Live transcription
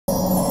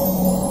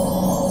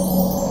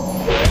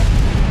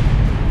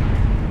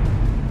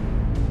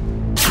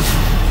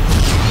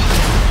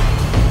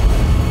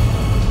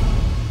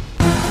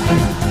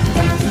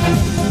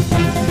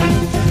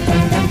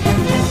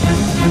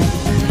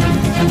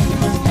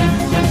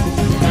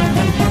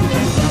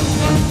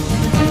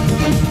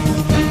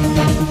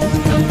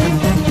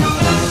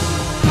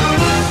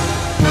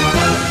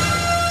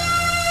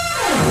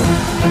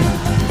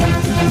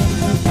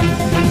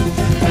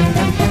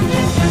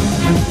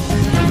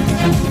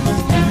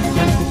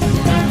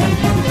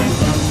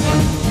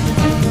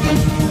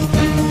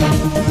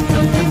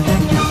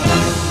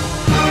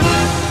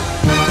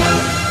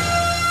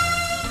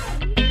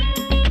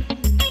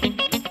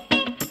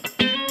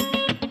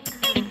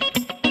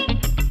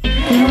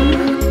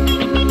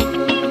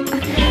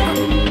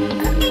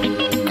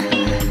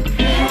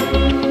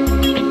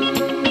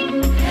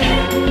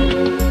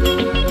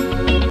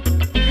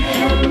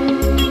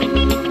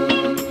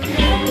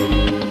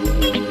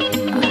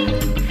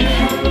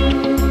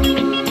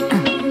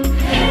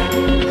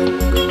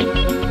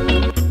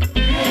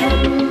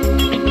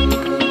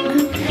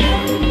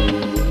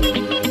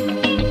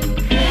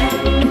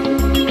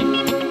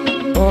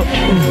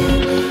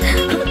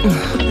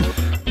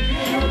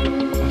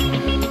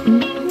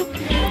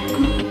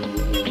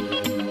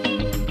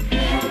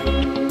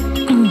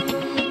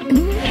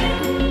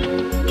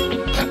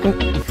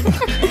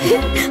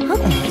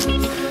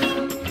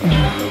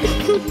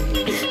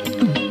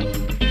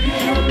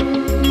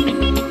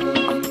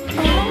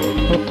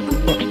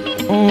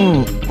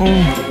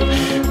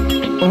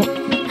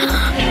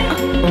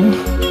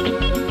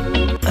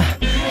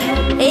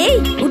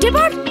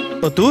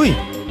তুই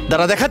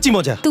দাঁড়া, দেখাচ্ছি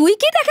মজা। তুই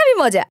কি দেখাবি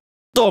মজা?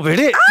 তবে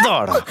রে,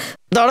 দাঁড়া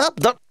দাঁড়া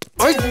দাঁড়া।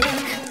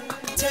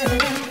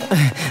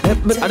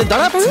 আরে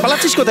দাঁড়া,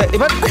 পালাচ্ছিস কোথায়?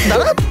 এবার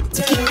দাঁড়া।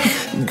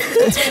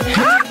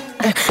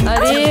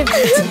 আরে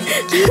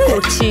কি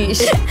করছিস?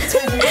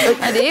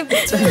 আরে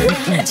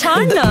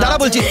ছাড় না। দাঁড়া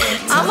বলছি।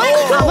 আমায়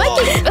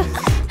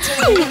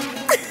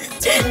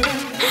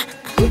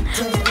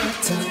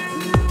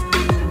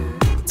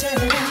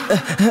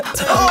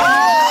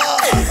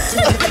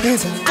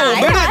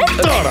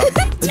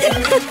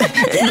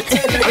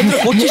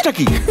করছিসটা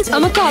কি?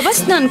 আমাকে আবার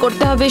স্নান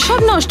করতে হবে, সব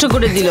নষ্ট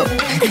করে দিল।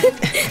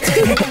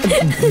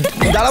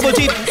 দাঁড়া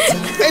বলছি,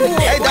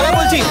 দাঁড়া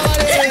বলছি,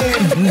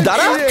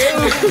 দাঁড়া।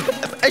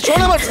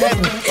 শোন আমার,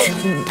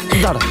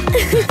 দাঁড়া।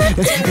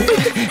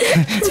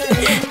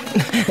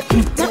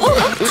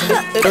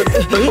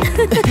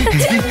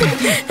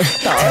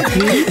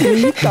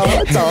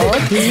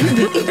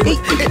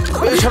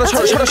 সরো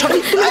সরো সরো সরো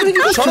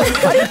সরো।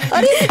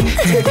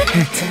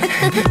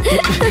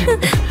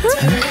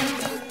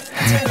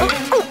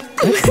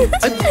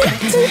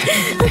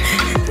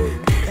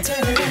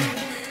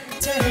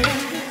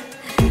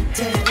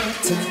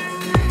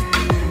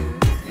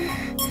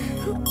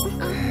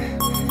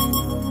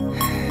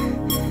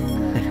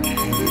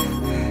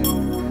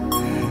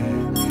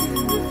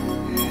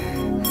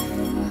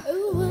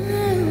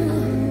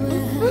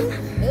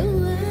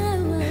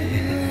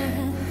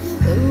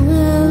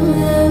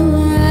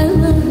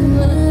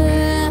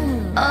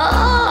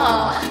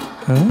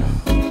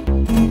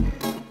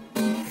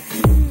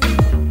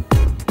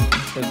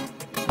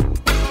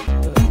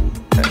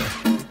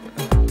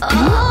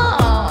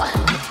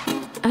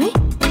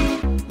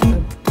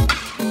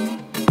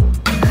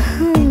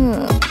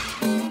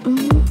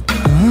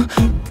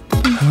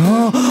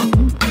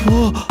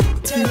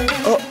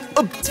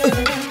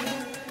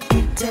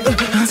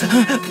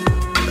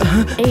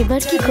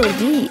 এবার কি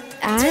করবি?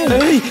 আয়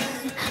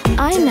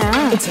আয় না,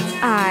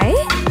 আয়।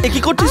 কি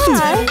করছিস তুই?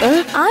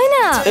 আয়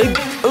না।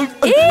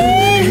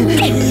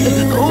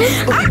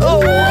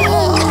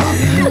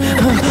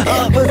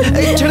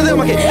 ছেড়ে দে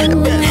আমাকে,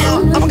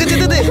 আমাকে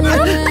যেতে দে।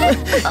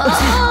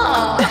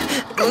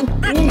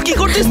 কি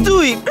করছিস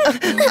তুই?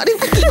 আরে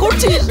কি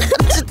করছিস?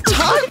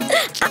 ছাড়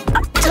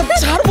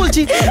ছাড়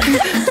বলছি।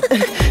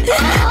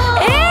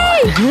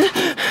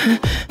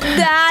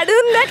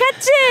 দারুণ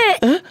দেখাচ্ছে।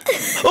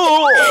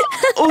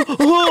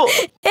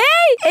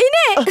 এই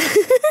নে।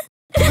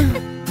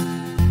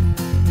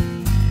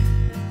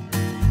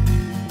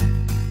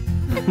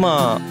 মা,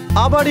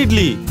 আবার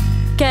ইডলি?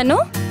 কেন?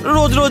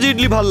 রোজ রোজ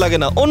ইডলি ভাল লাগে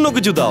না, অন্য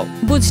কিছু দাও।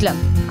 বুঝলাম,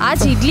 আজ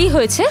ইডলি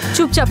হয়েছে,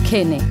 চুপচাপ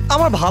খেয়ে নে।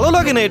 আমার ভালো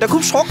লাগে না, এটা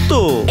খুব শক্ত।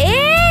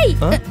 এই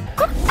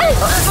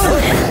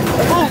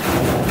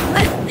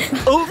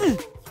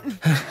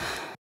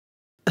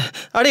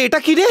আরে এটা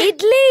কি রে?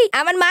 ইডলি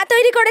আমার মা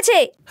তৈরি করেছে।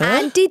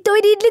 আন্টি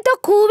তৈরি ইডলি তো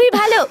খুবই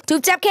ভালো,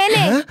 চুপচাপ খেয়ে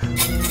নে।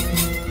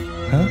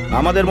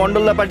 আমাদের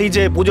মন্ডলদা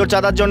পাঠিয়েছে পুজোর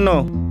চাঁদার জন্য।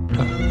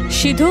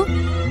 সিধু,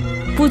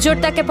 পুজোর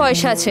টাকা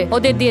পয়সা আছে,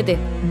 ওদের দিয়ে দে।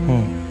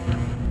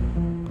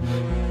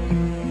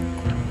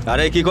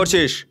 আরে কি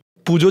করছিস?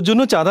 পুজোর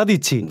জন্য চাঁদা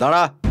দিচ্ছি।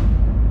 দাঁড়া,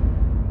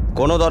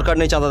 কোনো দরকার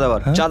নেই চাঁদা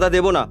দেওয়ার। চাঁদা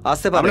দেবো না,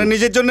 আসতে পারবে। আমরা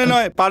নিজের জন্য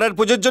নয়, পাড়ার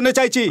পুজোর জন্য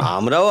চাইছি।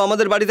 আমরাও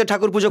আমাদের বাড়িতে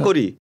ঠাকুর পুজো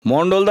করি।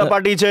 মন্ডলদা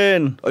পাঠিয়েছেন।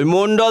 ওই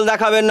মন্ডল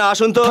দেখাবেন না,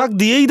 আসুন তো। থাক,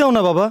 দিয়েই দাও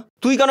না বাবা।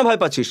 তুই কেন ভয়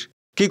পাচ্ছিস?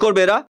 কি করবে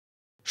এরা?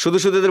 শুধু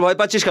শুধু এদের ভয়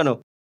পাচ্ছিস কেন?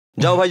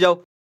 যাও ভাই যাও।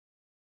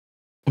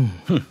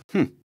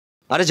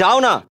 আরে যাও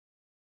না।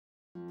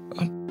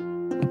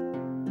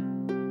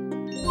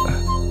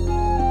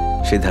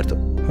 সিদ্ধার্থ,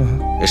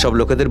 এসব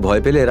লোকেদের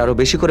ভয় পেলে এরা আরো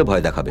বেশি করে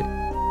ভয় দেখাবে।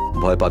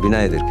 ভয় পাবি না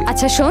এদেরকে।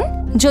 আচ্ছা শোন,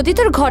 যদি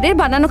তোর ঘরের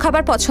বানানো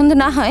খাবার পছন্দ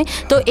না হয়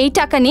তো এই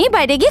টাকা নিয়ে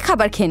বাইরে গিয়ে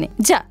খাবার খেয়ে নে,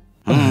 যা।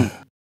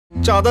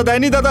 চাঁদা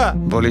দেয়নি দাদা?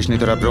 বলিস নি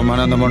তোরা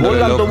ব্রহ্মানন্দ মন্ডল?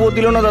 বললাম তবুও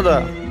দিল না দাদা।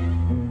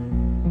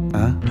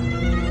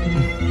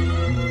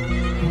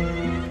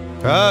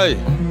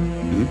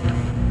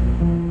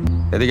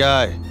 এদিকে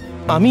আয়।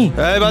 আমি?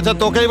 এই বাচ্চা,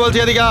 তোকেই বলছি,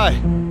 এদিকে আয়।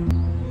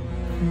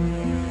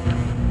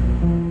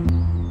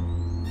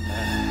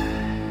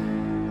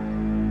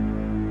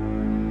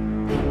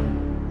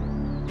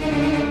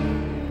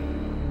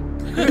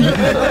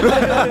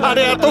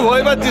 আরে এত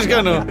ভয় পাচ্ছিস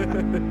কেন?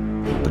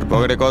 তোর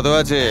পকেটে কত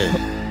আছে?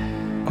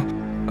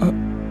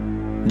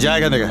 যা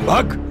এখান থেকে,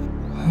 ভাগ।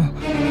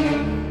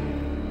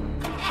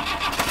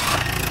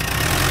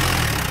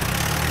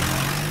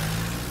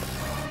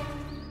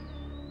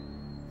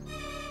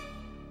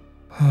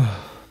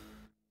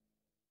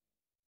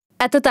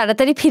 এত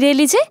তাড়াতাড়ি ফিরে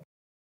এলি যে?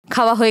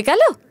 খাওয়া হয়ে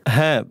গেল?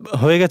 হ্যাঁ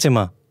হয়ে গেছে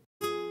মা।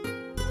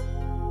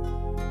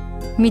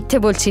 মিথ্যে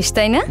বলছিস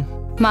তাই না?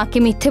 মাকে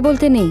মিথ্যে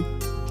বলতে নেই।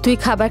 তুই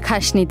খাবার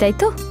খাসনি তাই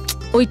তো?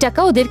 ওই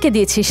টাকা ওদেরকে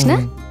দিয়েছিস না?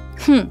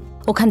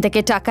 ওখান থেকে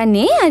টাকা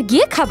নে আর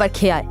গিয়ে খাবার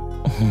খেয়ে আয়।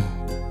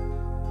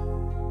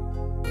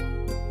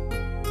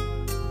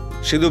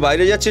 শুধু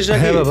বাইরে যাচ্ছিস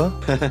নাকি? হ্যাঁ বাবা।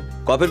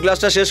 কফির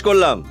গ্লাসটা শেষ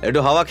করলাম, একটু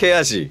হাওয়া খেয়ে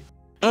আসি।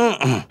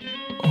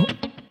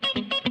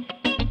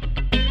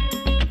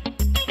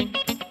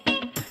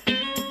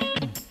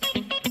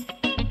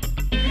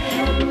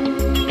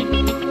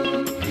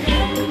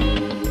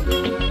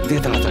 দে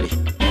তাড়াতাড়ি।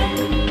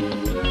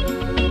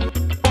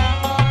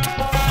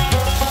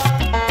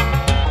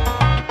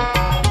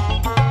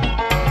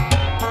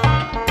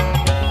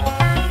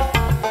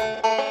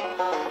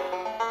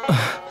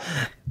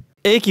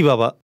 এ কি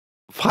বাবা,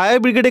 ফায়ার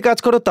ব্রিগেডে কাজ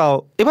করো তাও,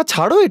 এবার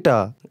ছাড়ো এটা।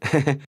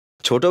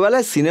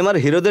 ছোটবেলায় সিনেমার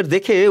হিরোদের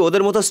দেখে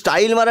ওদের মতো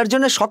স্টাইল মারার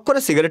জন্য শখ করে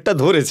সিগারেটটা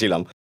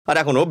ধরেছিলাম, আর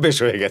এখন অভ্যেস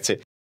হয়ে গেছে।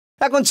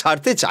 এখন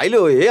ছাড়তে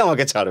চাইলেও এ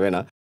আমাকে ছাড়বে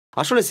না।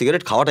 আসলে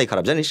সিগারেট খাওয়াটাই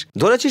খারাপ জানিস,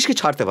 ধরেছিস কি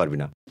ছাড়তে পারবি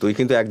না। তুই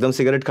কিন্তু একদম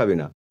সিগারেট খাবি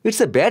না,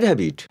 ইটস এ ব্যাড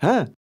হ্যাবিট।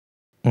 হ্যাঁ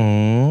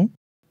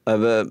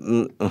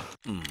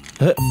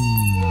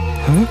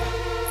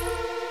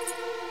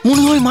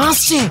মনে হয় মা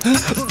আসছে।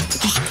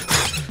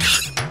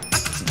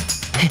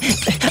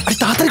 আরে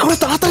তাড়াতাড়ি করো,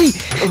 তাড়াতাড়ি,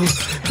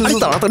 আরে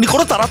তাড়াতাড়ি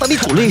করো, তাড়াতাড়ি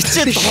চলে এসছে,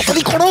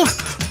 তাড়াতাড়ি করো।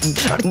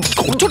 আরে কি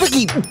করছোটা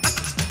কি?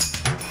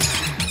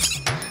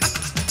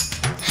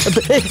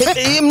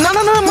 না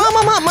না না মা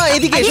মা মা মা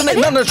এদিকে এসো না,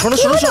 না শোনো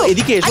শোনো শোনো,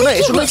 এদিকে এসো না,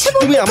 এসো না,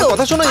 তুমি আমার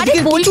কথা শোনো,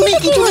 এদিকে কিছু নেই,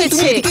 কিছু নেই,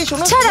 তুমি এদিকে এসো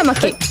না। ছাড়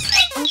আমাকে,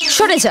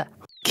 সরে যা।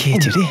 কি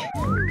হয়েছে রে?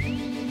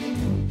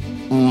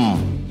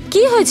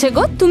 কি হয়েছে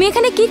গো? তুমি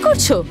এখানে কি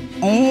করছো?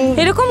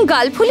 এরকম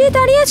গাল ফুলিয়ে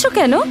দাঁড়িয়ে আছো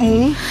কেন?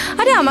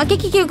 আরে আমাকে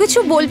কি কেউ কিছু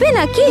বলবে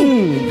নাকি?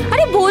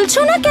 আরে বলছো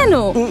না কেন?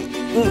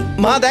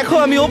 মা দেখো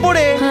আমি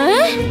ওপরে।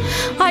 হ্যাঁ?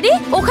 আরে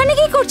ওখানে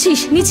কি করছিস?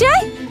 নিচে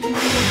আয়,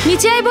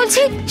 নিচে আয়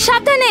বলছি,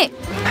 সাবধানে।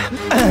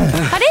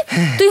 আরে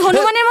তুই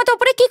হনুমানের মতো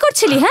উপরে কি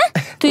করছিলি? হ্যাঁ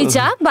তুই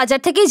যা,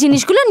 বাজার থেকে এই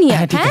জিনিসগুলো নিয়ে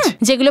আয়। হ্যাঁ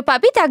যেগুলো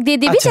পাবি তাক দিয়ে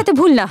দিবি, যাতে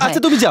ভুল না হয়।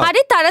 আচ্ছা তুমি যাও।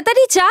 আরে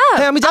তাড়াতাড়ি যা,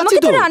 আমাকে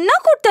তো রান্না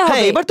করতে হবে।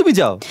 হ্যাঁ এবার তুমি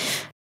যাও।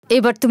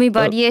 এবার তুমি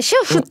বাড়ি এসে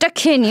ওষুধটা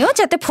খেয়ে নিও,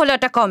 যাতে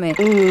ফোলাটা কমে।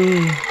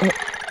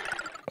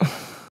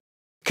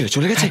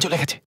 চলে গেছে, চলে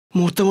গেছে,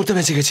 মরতে মরতে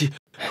বেঁচে গেছি।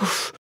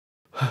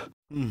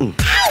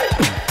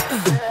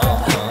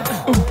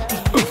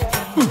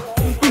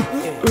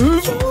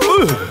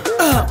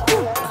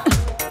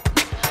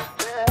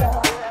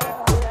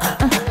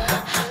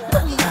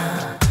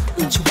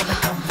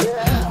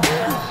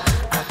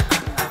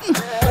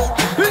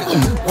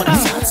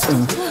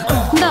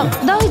 দাও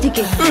দাও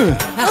এদিকে।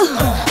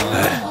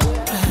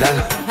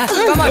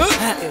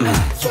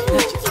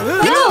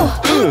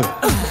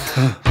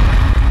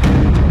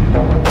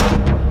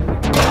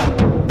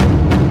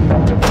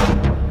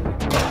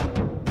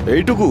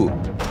 এইটুকু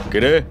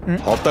কেরে,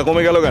 হপ্তা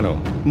কমে গেল কেন?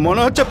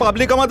 মনে হচ্ছে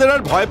পাবলিক আমাদের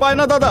আর ভয় পায়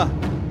না দাদা,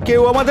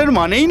 কেউ আমাদের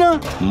মানেই না।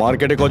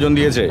 মার্কেটে কজন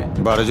দিয়েছে?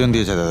 12 জন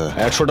দিয়েছে দাদা।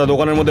 100টা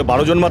দোকানের মধ্যে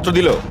 12 জন মাত্র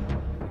দিল।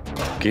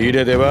 কি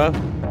রে দেবা,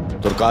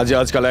 তোর কাজে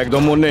আজকাল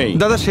একদম মন নেই?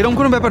 দাদা সেরকম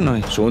কোনো ব্যাপার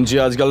নয়। শুনছি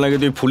আজকাল নাকি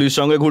তুই ফুলির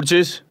সঙ্গে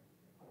ঘুরছিস।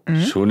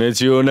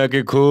 শুনেছি ও নাকি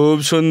খুব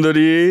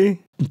সুন্দরী,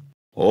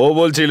 ও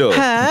বলছিল।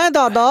 হ্যাঁ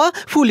দাদা,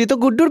 ফুলি তো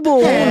গুড্ডুর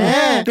বোন।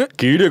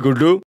 কি রে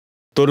গুড্ডু,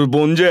 তোর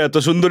বোন যে এত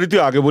সুন্দরী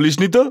তুই আগে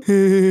বলিসনি তো?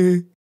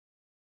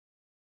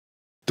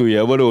 তুই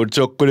আবার ওর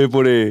চক্করে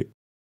পড়ে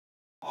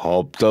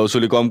হপ্তা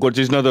ওসুলি কম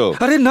করছিস না তো?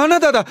 আরে না না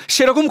দাদা,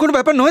 সেরকম কোনো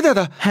ব্যাপার নয়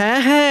দাদা। হ্যাঁ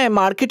হ্যাঁ,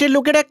 মার্কেটের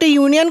লোকের একটা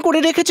ইউনিয়ন করে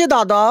রেখেছে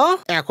দাদা।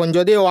 এখন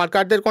যদি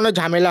ওয়ার্কারদের কোনো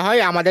ঝামেলা হয়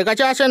আমাদের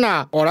কাছে আসে না,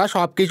 ওরা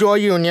সবকিছু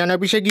ওই ইউনিয়ন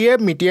অফিসে গিয়ে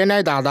মিটিয়ে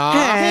নেয় দাদা।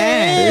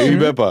 এই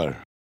ব্যাপার,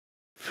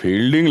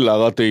 ফিল্ডিং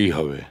লাগাতেই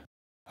হবে।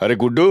 আরে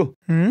গুড্ডু,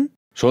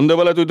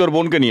 সন্ধ্যাবেলা তুই তোর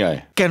বোনকে নিয়ে আয়।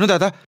 কেন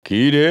দাদা?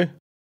 কি রে,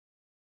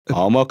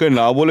 আমাকে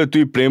না বলে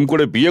তুই প্রেম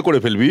করে বিয়ে করে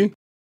ফেলবি?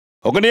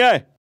 ওকে নিয়ে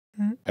আয়,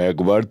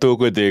 একবার তো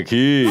ওকে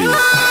দেখি।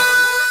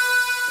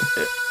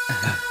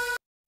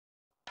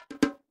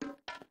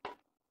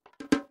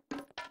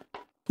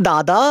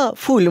 দাদা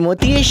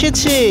ফুলমতি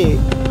এসেছে।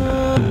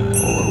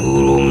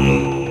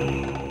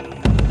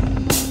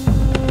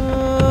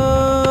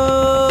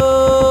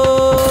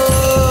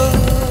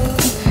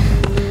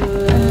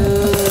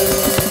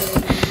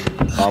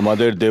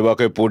 আমাদের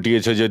দেবাকে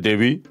পটিয়েছে যে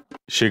দেবী,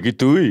 সে কি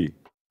তুই?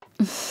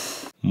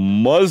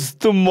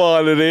 মস্ত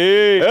মাল রে।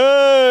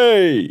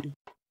 এই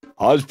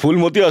আজ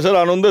ফুলমতি আসার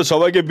আনন্দে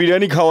সবাইকে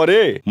বিরিয়ানি খাওয়া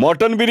রে,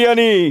 মটন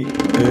বিরিয়ানি।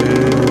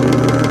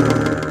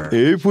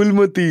 এই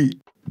ফুলমতি,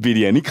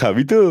 বিরিয়ানি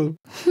খাবি তো?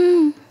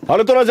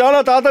 আরে তোরা যা না,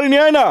 তাড়াতাড়ি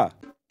নিয়ে আয় না।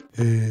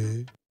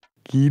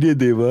 কি রে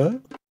দেবা,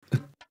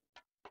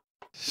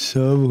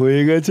 সব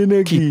হয়ে গেছে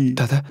নাকি?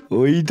 দাদা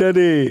ওইটা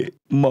রে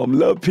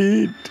মামলা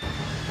ফিট।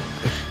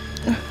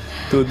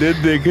 তোদের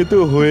দেখে তো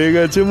হয়ে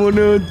গেছে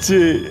মনে হচ্ছে।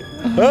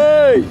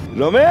 এই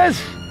রমেশ,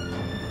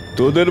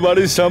 তোদের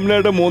বাড়ির সামনে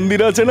একটা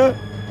মন্দির আছে না,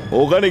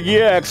 ওখানে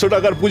গিয়ে 100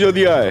 টাকার পুজো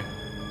দিয়ে আয়।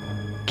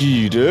 কি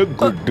রে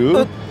গুড্ডু,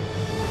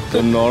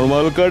 তোর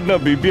নর্মাল কার্ড না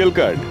বিপিএল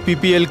কার্ড?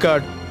 PPL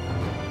card.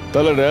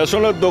 তাহলে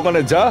রেশনের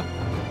দোকানে যা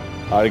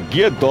আর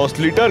গিয়ে 10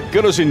 লিটার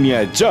কেরোসিন নিয়ে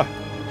আয়। যা।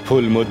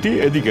 ফুলমতি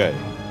এদিকে আয়,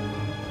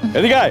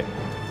 এদিকে আয়।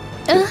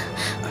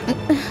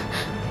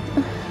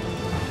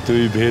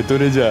 তুই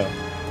ভেতরে যা,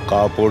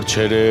 কাপড়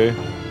ছেড়ে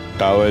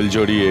টাওয়েল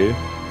জড়িয়ে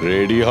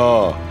রেডি হ,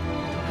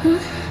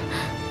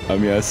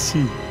 আমি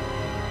আসছি।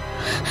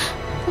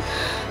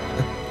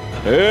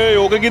 এই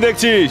ওকে কি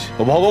দেখছিস,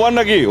 ও ভগবান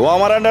নাকি? ও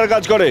আমার আন্ডার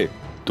কাজ করে,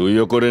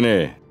 তুইও করে নে,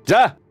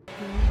 যা।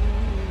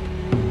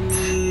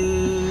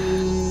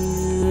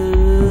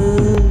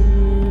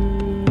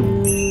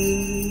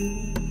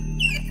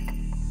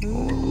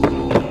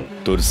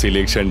 তোর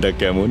সিলেকশনটা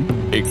কেমন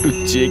একটু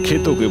চেখে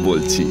তোকে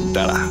বলছি,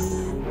 দাঁড়া।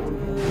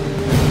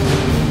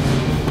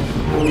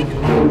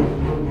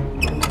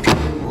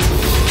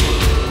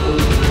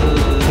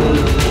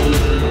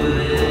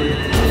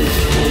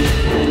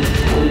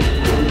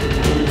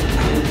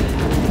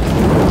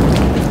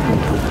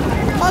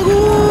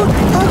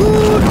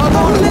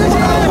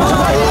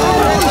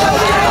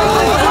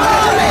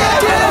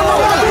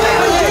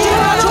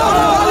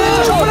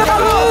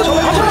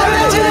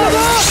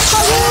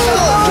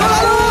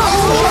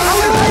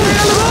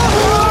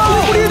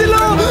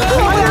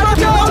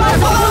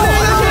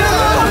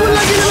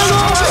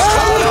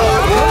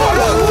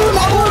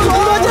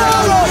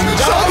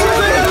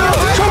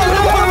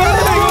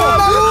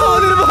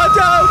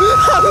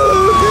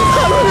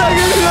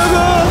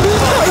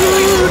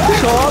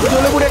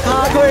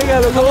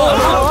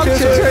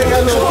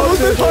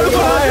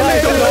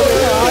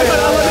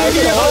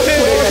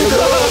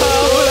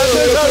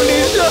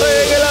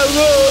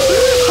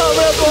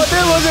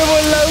 বসে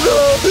বললাম গো।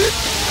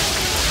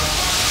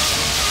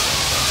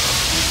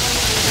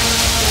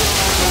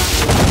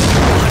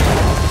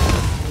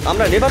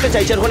 আমরা নেভাতে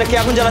চাইছি, আর ওখানে কে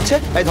আগুন জ্বালাচ্ছে?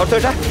 এই ধর তো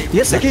এটা।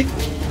 ইয়েস দেখি।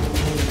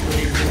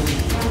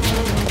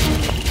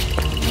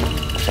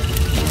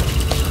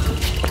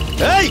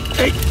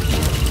 এই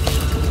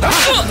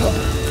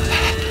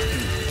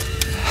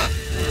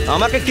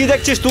আমাকে কি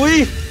দেখছিস তুই?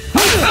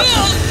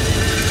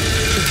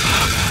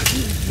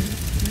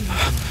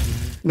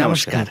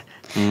 নমস্কার,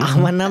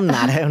 আমার নাম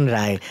নারায়ণ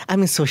রায়,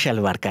 আমি সোশ্যাল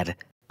ওয়ার্কার।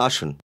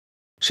 আসুন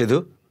সিধু,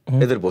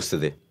 এদের বসতে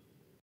দে।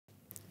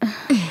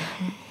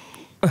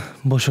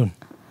 বসুন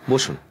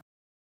বসুন,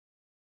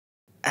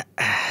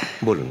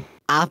 বলুন।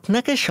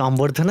 আপনাকে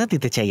সম্বর্ধনা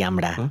দিতে চাই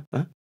আমরা।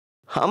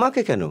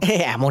 আমাকে কেন?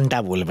 এমনটা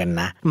বলবেন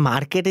না।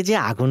 মার্কেটে যে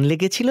আগুন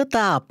লেগেছিল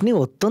তা আপনি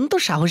অত্যন্ত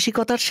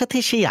সাহসিকতার সাথে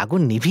সেই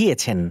আগুন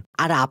নিভিয়েছেন,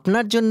 আর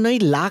আপনার জন্যই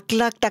লাখ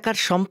লাখ টাকার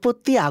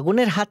সম্পত্তি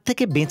আগুনের হাত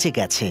থেকে বেঁচে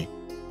গেছে।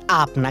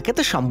 আপনাকে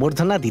তো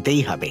সম্বর্ধনা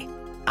দিতেই হবে।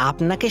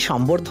 আপনাকে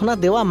সম্বর্ধনা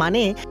দেওয়া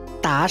মানে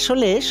তা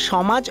আসলে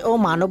সমাজ ও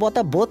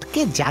মানবতা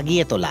বোধকে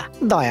জাগিয়ে তোলা।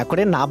 দয়া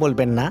করে না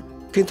বলবেন না।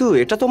 কিন্তু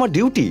এটা তো আমার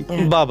ডিউটি।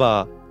 বাবা,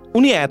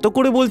 উনি এত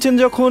করে বলছেন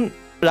যখন,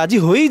 রাজি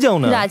হয়েই যাও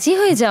না। রাজি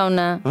হয়ে যাও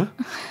না।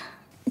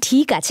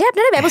 ঠিক আছে,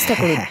 আপনারা ব্যবস্থা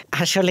করুন।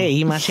 আসলে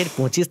এই মাসের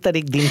 25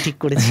 তারিখ দিন ঠিক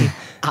করেছি।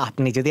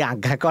 আপনি যদি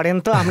আজ্ঞা করেন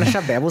তো আমরা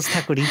সব ব্যবস্থা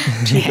করি।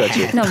 ঠিক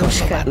আছে।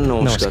 নমস্কার।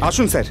 নমস্কার।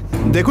 আসুন স্যার,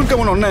 দেখুন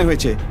কেমন অন্যায়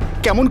হয়েছে।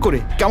 কেমন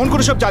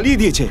করে সব জ্বালিয়ে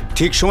দিয়েছে।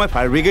 ঠিক সময়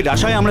ফায়ার ব্রিগেড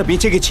আসায় আমরা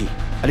বেঁচে গেছি,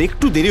 আর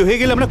একটু দেরি হয়ে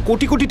গেলে আমরা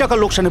কোটি কোটি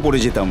টাকার লোকসানে পড়ে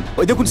যেতাম।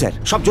 ওই দেখুন স্যার,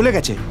 সব জ্বলে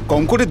গেছে।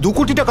 কম করে 2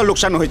 কোটি টাকার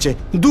লোকসান হয়েছে।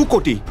 2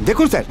 কোটি।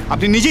 দেখুন স্যার,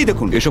 আপনি নিজেই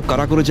দেখুন। এসব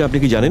কারা করেছে আপনি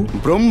কি জানেন?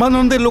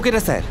 ব্রহ্মানন্দের লোকেরা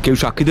স্যার। কেউ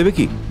সাক্ষী দেবে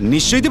কি?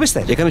 নিশ্চয়ই দেবে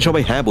স্যার। এখানে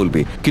সবাই হ্যাঁ বলবে,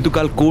 কিন্তু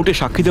কাল কোর্টে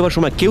সাক্ষী দেওয়ার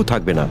সময় কেউ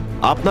থাকবে না।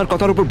 আপনার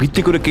কথার উপর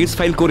ভিত্তি করে কেস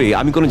ফাইল করে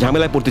আমি কোনো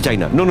ঝামেলায় পড়তে চাই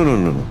না। No no no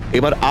no.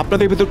 এবার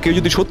আপনাদের ভেতর কেউ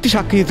যদি সত্যি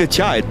সাক্ষী দিতে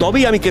চায়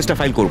তবেই আমি কেসটা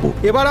ফাইল করব।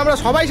 এবার আমরা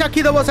সবাই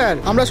সাক্ষী দেবো স্যার।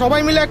 আমরা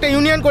সবাই মিলে একটা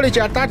ইউনিয়ন করেছি,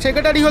 আর তার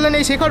সেক্রেটারি হলেন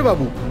এই শেখর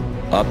বাবু।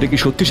 আপনি কি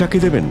সত্যি সাক্ষী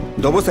দেবেন?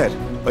 দেবো স্যার।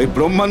 ওই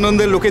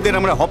ব্রহ্মানন্দের লোকেদের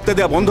আমরা হপ্তা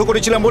দেওয়া বন্ধ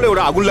করেছিলাম বলে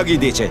ওরা আগুন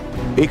লাগিয়ে দিয়েছে।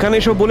 এখানে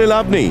এসব বলে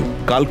লাভ নেই,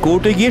 কাল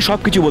কোর্টে গিয়ে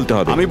সবকিছু বলতে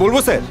হবে। আমি বলবো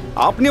স্যার,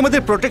 আপনি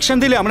আমাদের প্রোটেকশন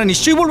দিলে আমরা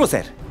নিশ্চয়ই বলবো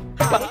স্যার।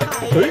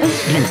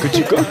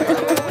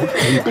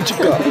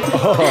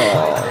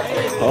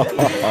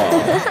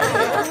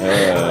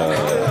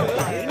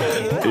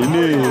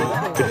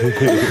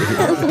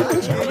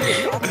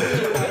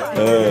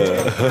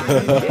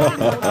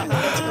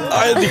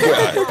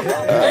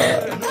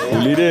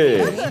 রে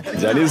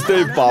জানিস তো,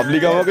 এই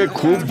পাবলিক আমাকে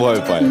খুব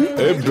ভয় পায়।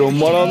 এই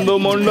ব্রহ্মানন্দ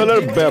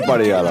মন্ডলের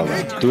ব্যাপারে আলাদা।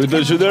 তুই তো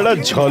শুধু একটা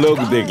ঝলক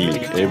দেখলি,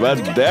 এবার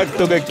দেখ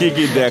তোকে কি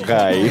কি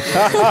দেখাই।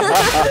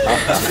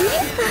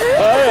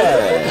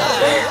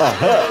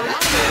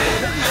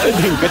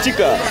 ঢিঙ্কা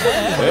চিকা,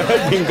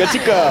 ঢিঙ্কা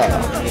চিকা।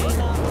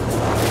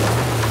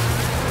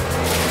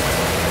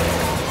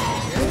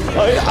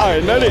 আয়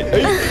না রে,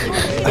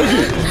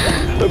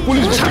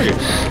 পুলিশ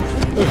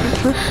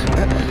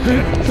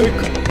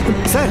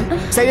স্যার,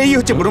 স্যার এই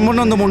হচ্ছে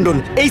ব্রহ্মানন্দ মন্ডল।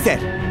 এই স্যার।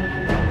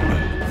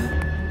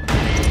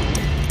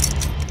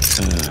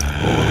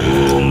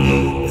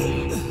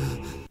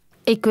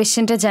 এই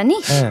কোয়েশ্চেনটা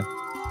জানিস?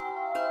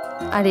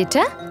 আর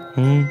এটা?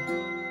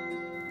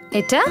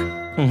 এটা?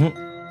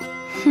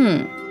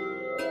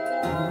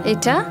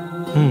 এটা?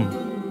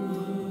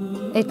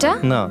 এটা?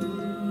 না।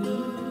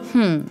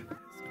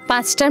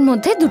 5টার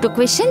মধ্যে 2টো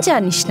কোয়েশ্চেন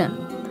জানিস না।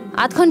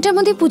 আধ ঘন্টার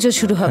মধ্যে পুজো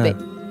শুরু হবে,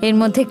 এর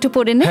মধ্যে একটু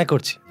পড়ে নে। হ্যাঁ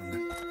করছি।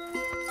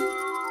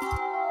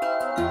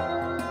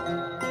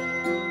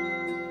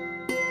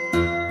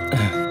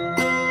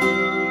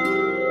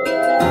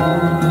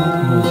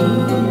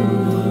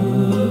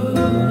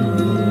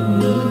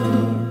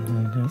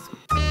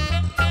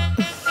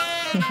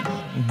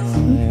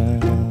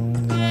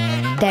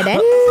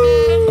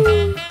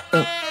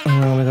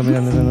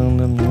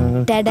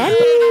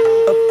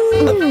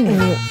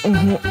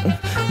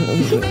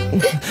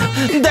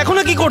 দেখো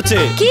না কি করছে।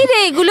 কি রে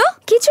এগুলো?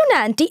 কিছু না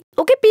আন্টি,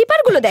 ওকে পেপার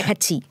গুলো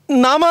দেখাচ্ছি।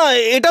 না মা,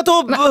 এটা তো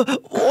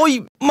ওই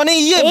মানে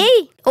ইয়ে। এই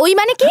ওই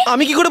মানে কি?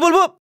 আমি কি করে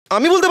বলবো?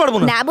 আমি বলতে পারবো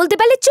না। না বলতে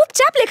পারলে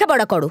চুপচাপ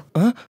লেখাপড়া করো।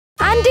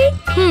 আন্টি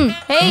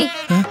এই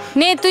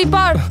নে তুই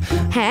পড়।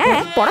 হ্যাঁ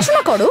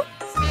পড়াশোনা করো।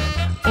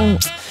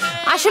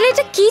 আসলে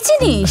এটা কি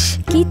জিনিস?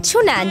 কিচ্ছু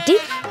না আন্টি,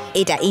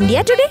 এটা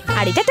ইন্ডিয়া টুডে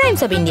আর এটা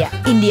টাইমস অফ ইন্ডিয়া।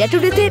 ইন্ডিয়া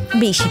টুডেতে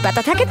বেশি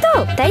পাতা থাকে তো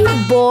তাই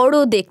বড়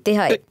দেখতে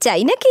হয়,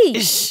 চাই নাকি?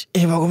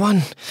 এ ভগবান,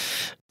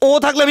 ও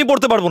থাকলে আমি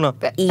পড়তে পারবো না।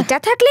 এটা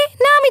থাকলে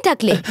না আমি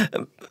থাকলে?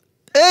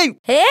 এই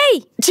এই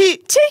ছি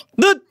ছি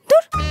দূর।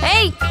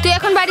 এই তুই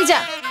এখন বাড়ি যা,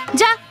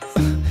 যা।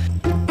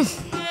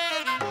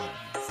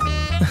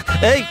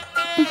 এই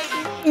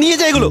নিয়ে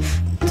যা এগুলো।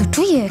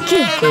 দুটোই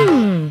একই।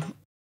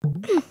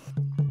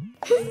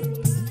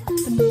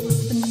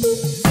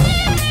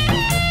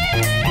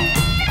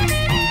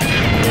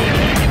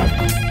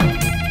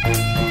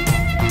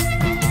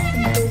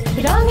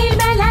 রঙের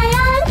বেলায়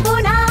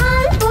আলপনা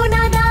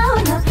আলপনা দাও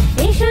না,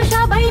 এসো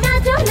সবাই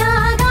নাচো না,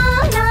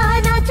 গাও না,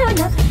 নাচো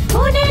না,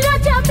 মনের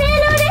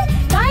চাপেল রে,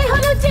 গায়ে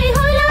হলো চে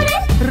হলো রে।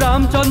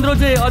 রামচন্দ্র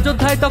যে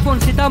অযোধ্যায় তখন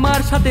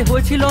সীতামার সাথে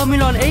হয়েছিল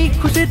মিলন, এই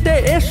খুশিতে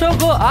এসো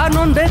গো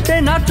আনন্দেতে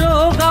নাচো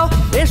গাও,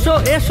 এসো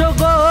এসো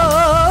গো।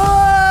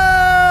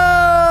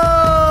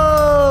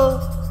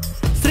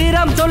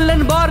 শ্রীরাম চললেন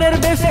বরের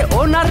বেশে,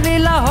 ওনার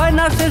লীলা হয়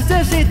না শেষে,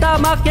 সীতা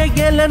মাকে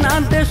গেলেন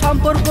আনতে,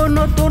 সম্পর্ক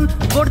নতুন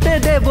করতে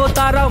দেব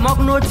তারা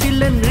মগ্ন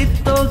ছিলেন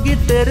নৃত্য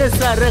গীতের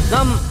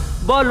সরগম,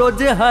 বলো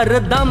যে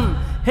হরদম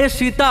হে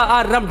সীতা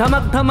আর রাম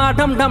ঢমক ঢমা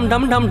ঢম ঢম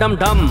ঢম ঢম ঢম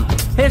ঢম,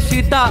 হে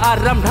সীতা আর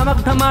রাম ঢমক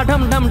ঢমা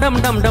ঢম ঢম ঢম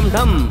ঢম ঢম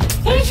ঢম,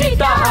 হে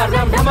সীতা আর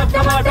রাম ঢমক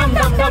ঢমা ঢম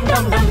ঢম ঢম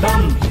ঢম ঢম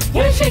ঢম,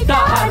 হে সীতা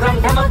আর রাম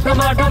ঢমক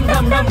ঢমা ঢম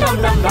ঢম ঢম ঢম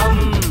ঢম ঢম।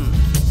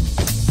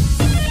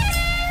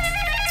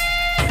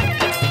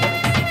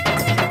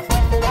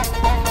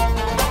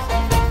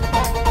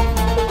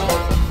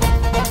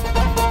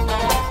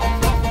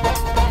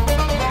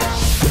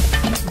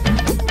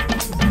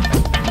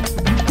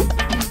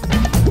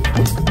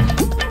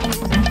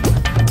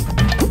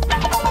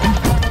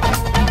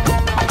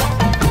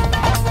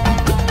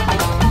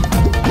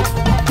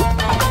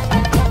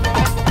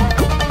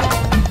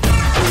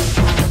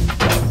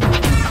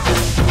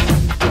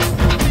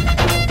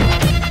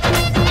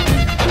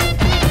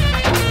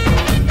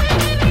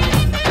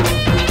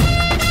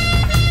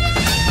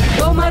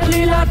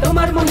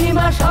 তোমার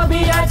মহিমা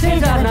সবই আছে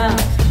জানা,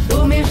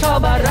 তুমি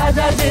সবার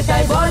রাজা যে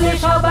তাই বলে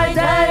সবাই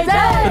জয়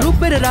জয়।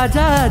 রূপের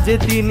রাজা যে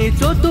তিনি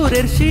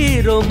চতুরের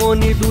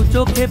শিরোমণি, দু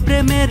চোখে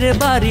প্রেমের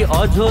বাড়ি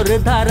অঝোর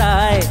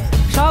ধারায়,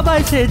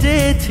 সবাই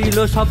সেজেছিল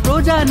সব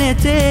প্রজা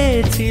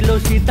নেচেছিল,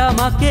 সীতা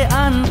মাকে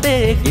আনতে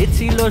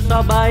গেছিল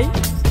সবাই।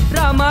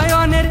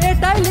 রামায়ণের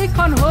এটাই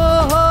লিখন হো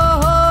হো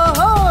হো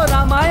হো,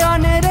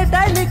 রামায়ণের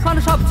এটাই লিখন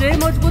সবচেয়ে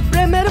মজবুত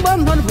প্রেমের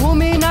বন্ধন।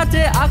 ভূমি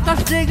নাচে আকাশ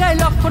জেগায়,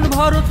 লক্ষণ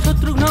ভরত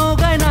শত্রুঘ্ন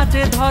গায়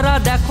নাচে, ধরা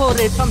দেখো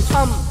রে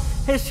ছমছম,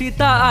 হে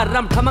সীতা আর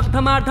রাম ঢমক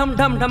ঢমা ঢম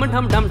ঢম ঢম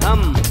ঢম ঢম ঢম,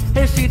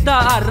 হে সীতা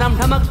আর রাম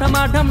ঢমক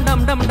ঢমা ঢম ঢম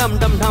ঢম ঢম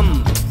ঢম ঢম,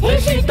 হে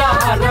সীতা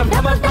আর রাম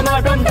ঢমক ঢমা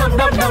ঢম ঢম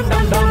ঢম ঢম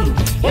ঢম ঢম,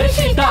 হে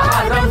সীতা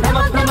আর রাম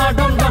ঢমক ঢমা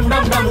ঢম ঢম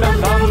ঢম ঢম ঢম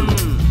ঢম।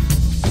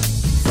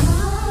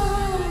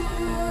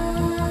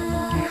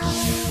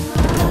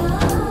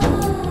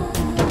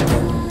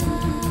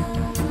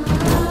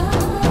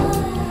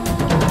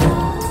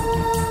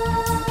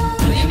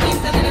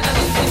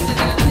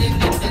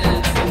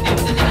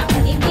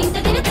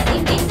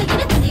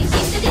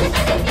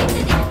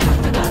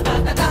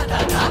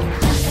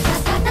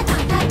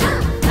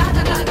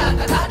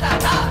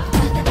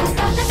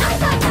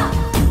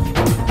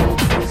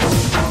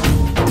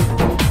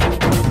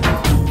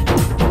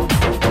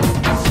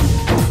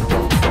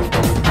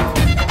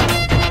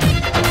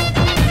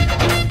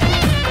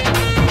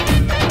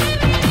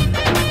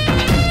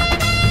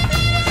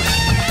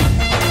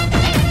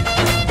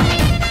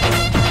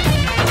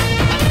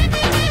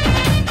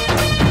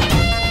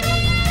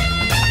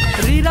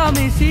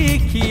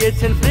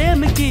 শিখিয়েছেন প্রেম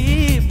কি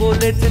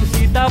বলেছেন,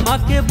 সীতা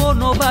মাকে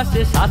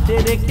বনবাসে সাথে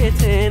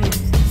রেখেছেন,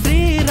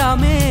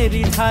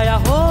 শ্রীরামেরই ছায়া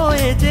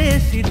হয়ে যে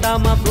সীতা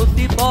মা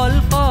প্রতিপল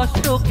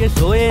কষ্টকে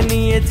সয়ে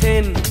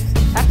নিয়েছেন।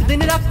 একদিন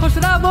রাক্ষস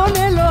রাবণ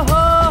এলো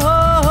হো হো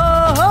হো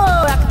হো,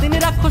 একদিন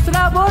রাক্ষস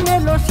রাবণ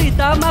এলো,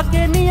 সীতা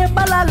মাকে নিয়ে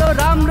পালালো,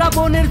 রাম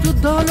রাবণের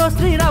যুদ্ধ হলো,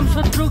 শ্রীরাম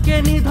শত্রুকে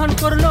নিধন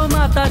করলো,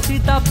 মাতা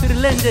সীতা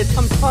ফিরলেন যে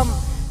ছমছম,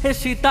 হে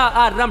সীতা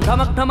আর রাম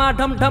ঢমক ঢমা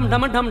ঢম ঢম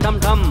ঢম ঢম ঢম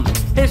ঢম,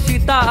 হে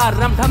সীতা আর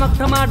রাম ঢমক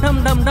ঢমা ঢম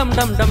ঢম ঢম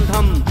ঢম ঢম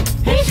ঢম,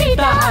 হে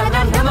সীতা আর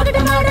রাম ঢমক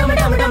ঢমা ঢম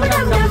ঢম ঢম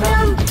ঢম ঢম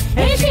ঢম,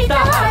 হে সীতা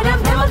আর রাম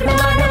ঢমক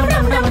ঢমা ঢম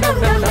ঢম ঢম ঢম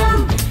ঢম ঢম,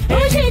 হে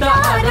সীতা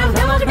আর রাম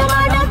ঢমক ঢমা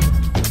ঢম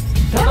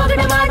ঢমক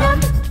ঢমা ঢম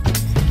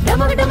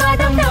ঢমক ঢমা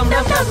ঢম ঢম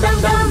ঢম ঢম ঢম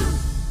ঢম।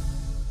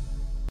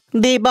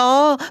 দেবা,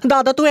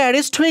 দাদা তো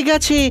অ্যারেস্ট হয়ে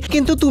গেছে,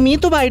 কিন্তু তুমি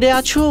তো বাইরে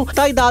আছো,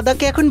 তাই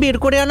দাদাকে এখন বের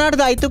করে আনার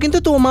দায়িত্ব কিন্তু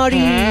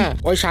তোমারই।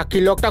 ওই সাক্ষী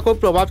লোকটা খুব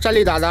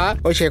প্রভাবশালী দাদা,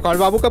 ওই শেখর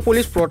বাবুকে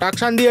পুলিশ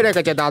প্রোটেকশন দিয়ে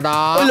রেখেছে দাদা।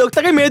 ওই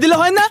লোকটাকে মেরে দিলে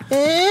হয় না?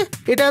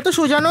 এটা এত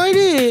সোজা নয়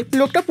রে,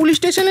 লোকটা পুলিশ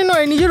স্টেশনে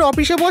নয় নিজের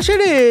অফিসে বসে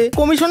রে,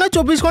 কমিশনার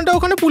 24 ঘন্টা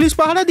ওখানে পুলিশ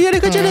পাহারা দিয়ে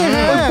রেখেছে রে।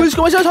 পুলিশ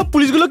কমিশনার সব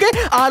পুলিশগুলোকে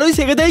আর ওই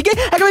সেক্রেটারিকে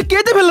একেবারে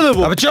কেটে ফেলে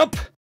দেবো। চুপ,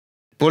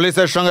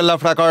 পুলিশের সঙ্গে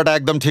লাফড়া করাটা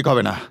একদম ঠিক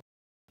হবে না,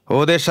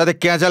 ওদের সাথে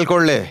ক্যাঁচাল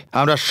করলে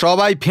আমরা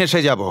সবাই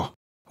ফেঁসে যাব।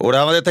 ওরা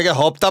আমাদের থেকে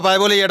হপ্তা পায়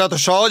বলে এটা তো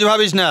সহজ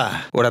ভাবিস না,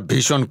 ওরা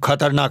ভীষণ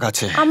খতরনাক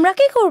আছে। আমরা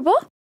কি করব?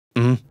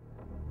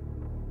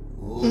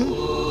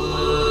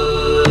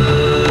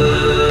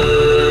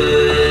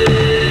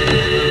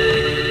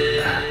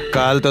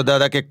 কাল তো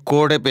দাদাকে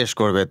কোর্টে পেশ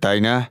করবে তাই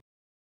না?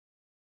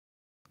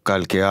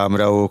 কালকে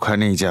আমরা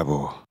ওখানেই যাব,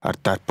 আর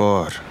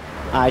তারপর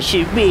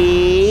আসবে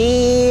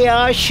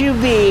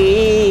আসবে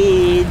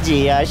যে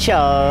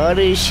আসার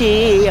সে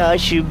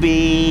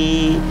আসবে,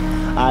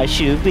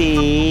 আসবে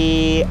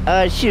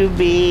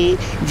আসবে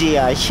যে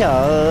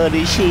আসার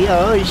সে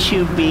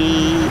আসবে।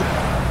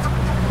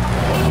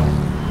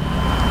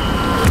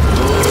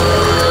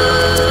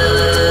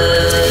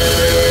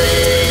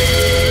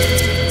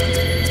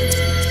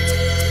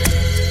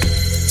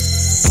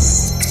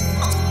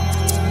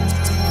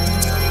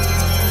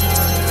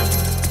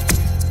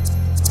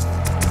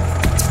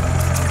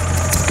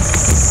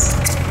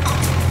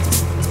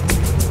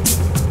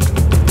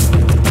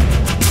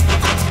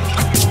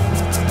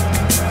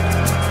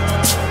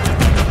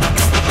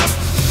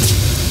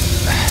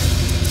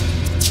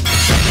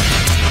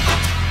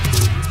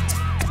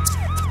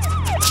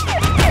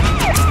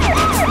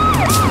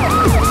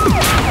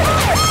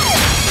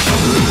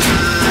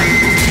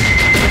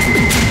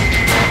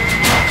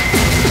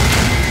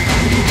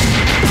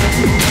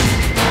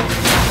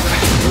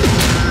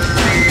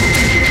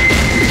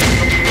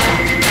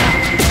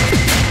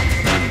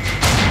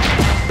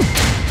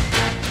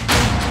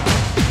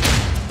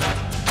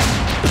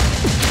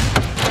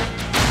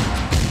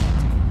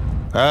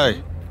 এই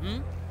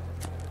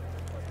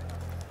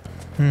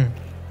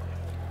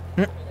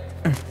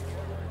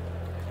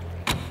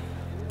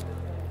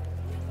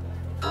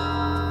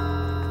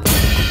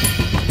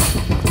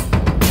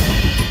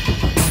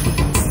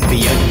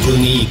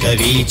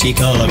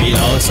वियज्जुनीकवीचिका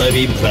विलास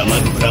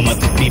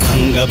विभ्रमद्भ्रमत्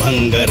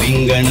विभङ्गभङ्ग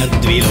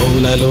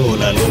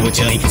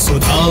रिङ्गणद्विलोललोललोचनि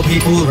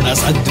सुधाभिपूर्ण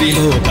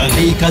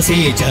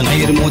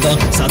सद्विलोकनैकसेचनैर्मुदा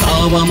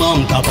सदाव मां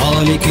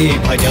कपालिके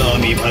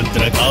भजामि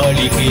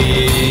भद्रकालिके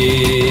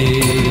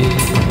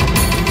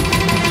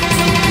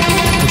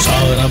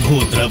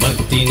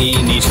तुषारभूद्रवर्तिनि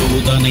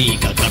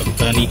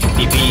निशूदनैककर्तनि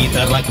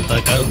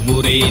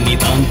निपीतरक्तकर्बुरे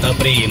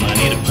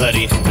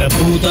नितान्तप्रेमनिर्भरे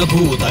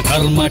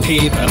प्रभूतभूतकर्मठे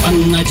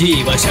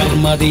प्रपन्नजीव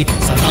शर्मदे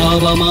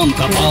सदाव मां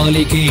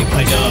कपालिके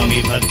भजामि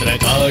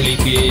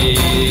भद्रकालिके।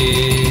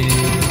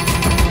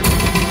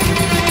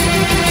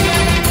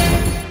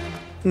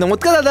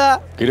 নমস্কার দাদা।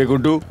 কিরে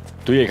গুড্ডু,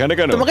 তুই এখানে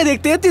কেন? তোমাকে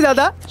দেখতে যাচ্ছি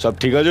দাদা। সব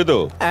ঠিক আছে তো?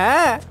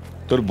 হ্যাঁ।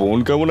 তোর বোন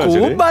কেমন আছে?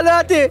 খুব ভালো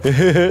আছে।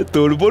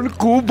 তোর বোন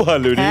খুব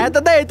ভালো রে। হ্যাঁ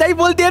দাদা, এটাই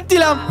বলতে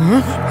যাচ্ছিলাম।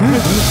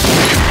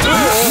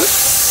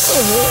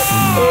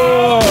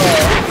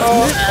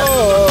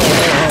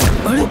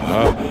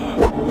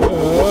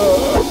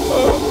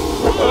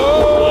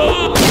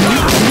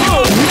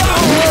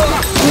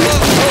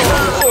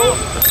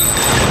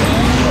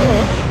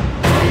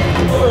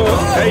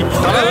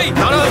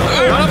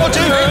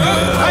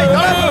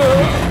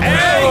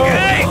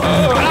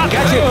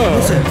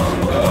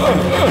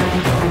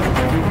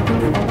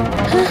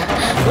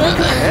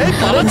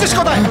 পালাচ্ছিস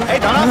কোথায়? এই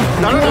দাঁড়া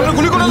দাঁড়া, আমরা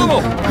গুলি করে দেবো।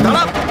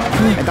 দাঁড়া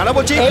দাঁড়া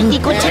বলছি। এই কি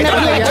করছেন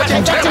আপনি?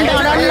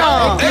 দাঁড়ান না।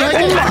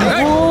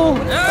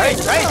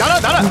 এই দাঁড়া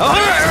দাঁড়া।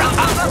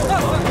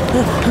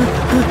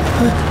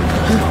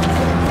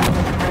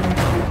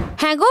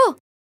 হ্যাঁ গো,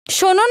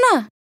 শোনো না,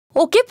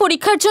 ওকে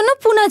পরীক্ষার জন্য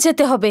পুনা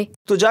যেতে হবে।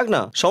 তো যাক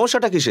না,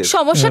 সমস্যাটা কিসের?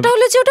 সমস্যাটা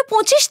হলো যে ওটা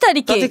 25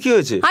 তারিখে। তাতে কি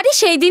হয়েছে? আরে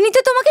সেই দিনই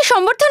তো তোমাকে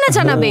সম্বর্ধনা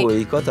জানাবে। ও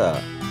এই কথা।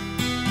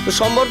 তো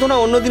সম্বর্ধনা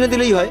অন্য দিনে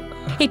দিলেই হয়।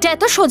 এটা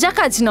এত সোজা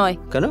কাজ নয়।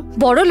 কেন?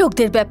 বড়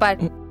লোকদের ব্যাপার।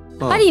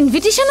 আর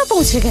ইনভিটেশনও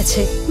পৌঁছে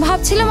গেছে।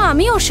 ভাবছিলাম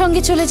আমি ওর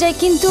সঙ্গে চলে যাই,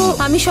 কিন্তু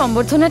আমি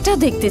সম্বর্ধনাটাও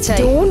দেখতে চাই।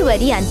 ডোন্ট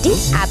ওয়ারি আন্টি,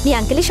 আপনি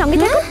আঙ্কেলের সঙ্গে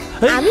থাকুন,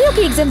 আমি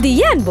ওকে এক্সাম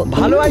দিয়ে আনবো।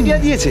 ভালো আইডিয়া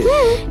দিয়েছে।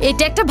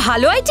 এটা একটা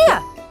ভালো আইডিয়া।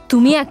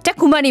 তুমি একটা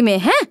কুমারী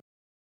মেয়ে, হ্যাঁ,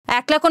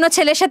 একলা কোনো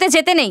ছেলের সাথে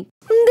যেতে নেই।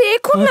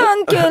 দেখুন না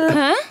আঙ্কেল।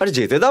 হ্যাঁ, আরে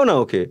যেতে দাও না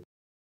ওকে।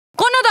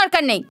 কোনো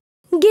দরকার নেই।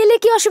 গেলে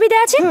কি অসুবিধা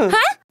আছে?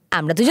 হ্যাঁ,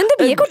 আমরা দুজন তো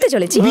বিয়ে করতে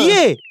চলেছি।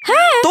 বিয়ে?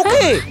 হ্যাঁ।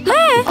 তোকে?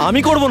 হ্যাঁ।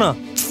 আমি করব না।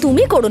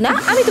 তুমি করো না,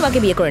 আমি তোমাকে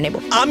বিয়ে করে নেব।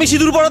 আমি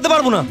সিঁদুর পরাতে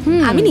পারবো না।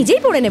 আমি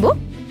নিজেই পরে নেব।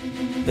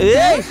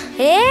 এই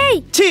এই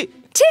ছি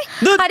ছি।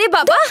 আরে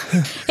বাবা,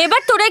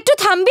 এবার তোরা একটু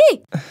থামবি?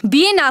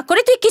 বিয়ে না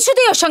করে তুই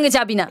কিছুতেই ওর সঙ্গে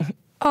যাবি না।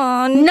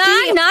 না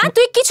না,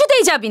 তুই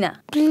কিছুতেই যাবি না।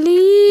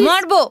 প্লিজ।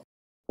 মারবো।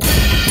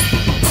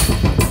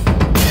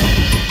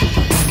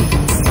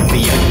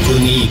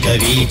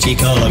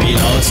 वियज्जुनीकवीचिका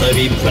विलास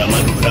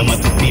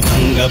विभ्रमद्भ्रमत्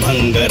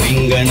विभङ्गभङ्ग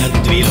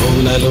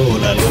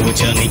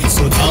रिङ्गणद्विलोललोललोचनि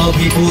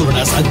सुधाभिपूर्ण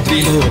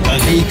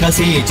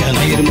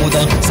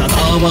सद्विलोकनैकसेचनैर्मुदा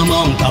सदाव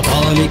मां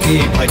कपालिके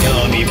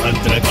भजामि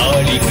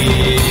भद्रकालिके।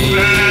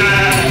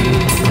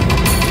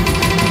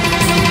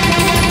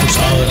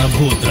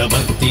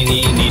 तुषारभूद्रवर्तिनि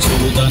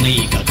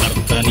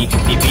निशूदनैककर्तनि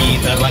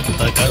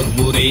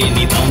निपीतरक्तकर्बुरे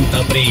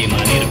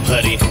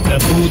नितान्तप्रेमनिर्भरे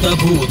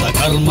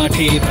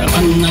प्रभूतभूतकर्मठे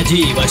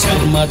प्रपन्नजीव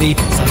शर्मदे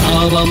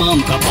सदाव मां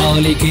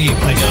कपालिके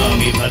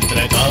भजामि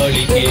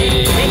भद्रकालिके।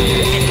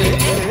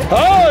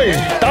 ওই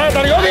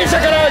তাড়াতাড়ি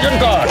অভিষেকের আয়োজন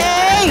কর।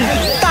 এই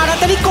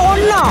তাড়াতাড়ি কর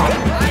না।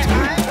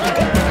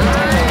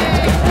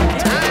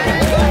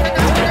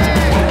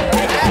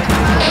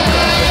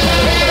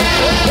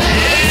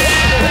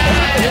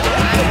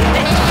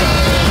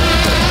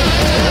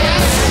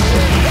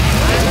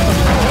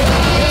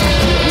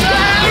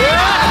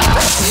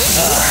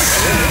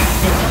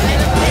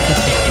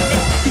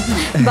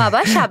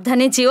 বাবা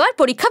সাবধানে যেও, আর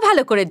পরীক্ষা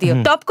ভালো করে দিও।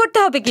 টপ করতে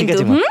হবে কিন্তু।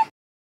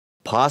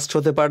 ফার্স্ট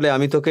হতে পারলে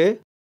আমি তোকে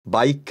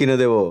বাইক কিনে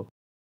দেব।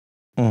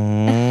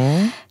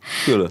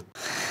 কি হলো?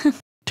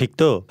 ঠিক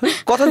তো?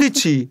 কথা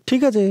দিচ্ছি।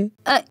 ঠিক আছে।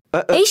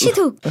 এই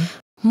সিধু,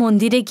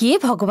 মন্দিরে গিয়ে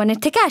ভগবানের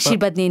থেকে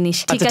আশীর্বাদ নিয়ে নিস।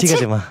 ঠিক আছে? ঠিক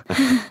আছে মা।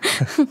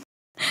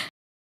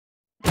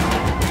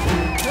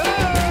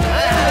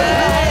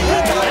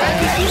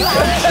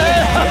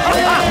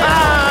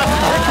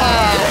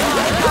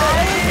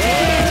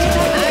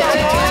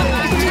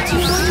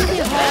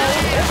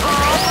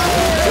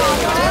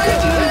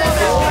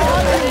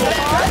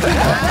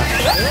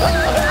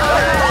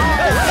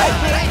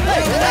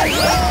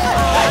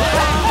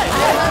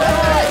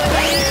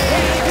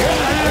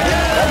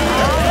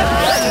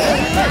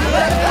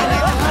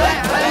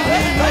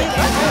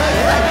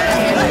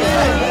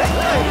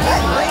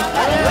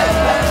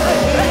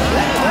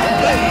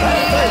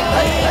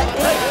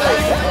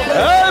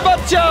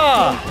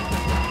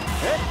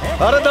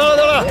 আরে দাঁড়া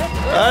দাঁড়া,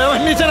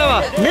 নিচে নামা,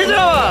 নিচে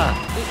নামা।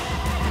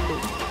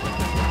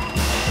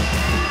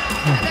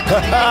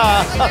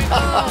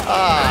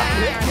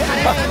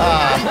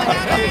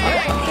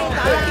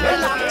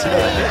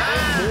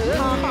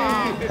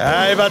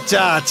 এই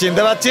বাচ্চা,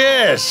 চিনতে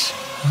পারছিস?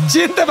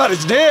 চিনতে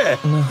পারিস রে?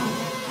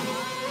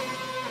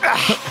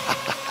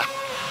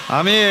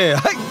 আমি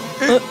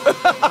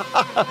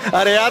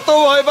আরে এত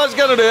ভয় পাস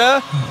কেন রে?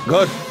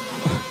 ঘর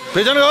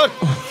পেছনে ঘর।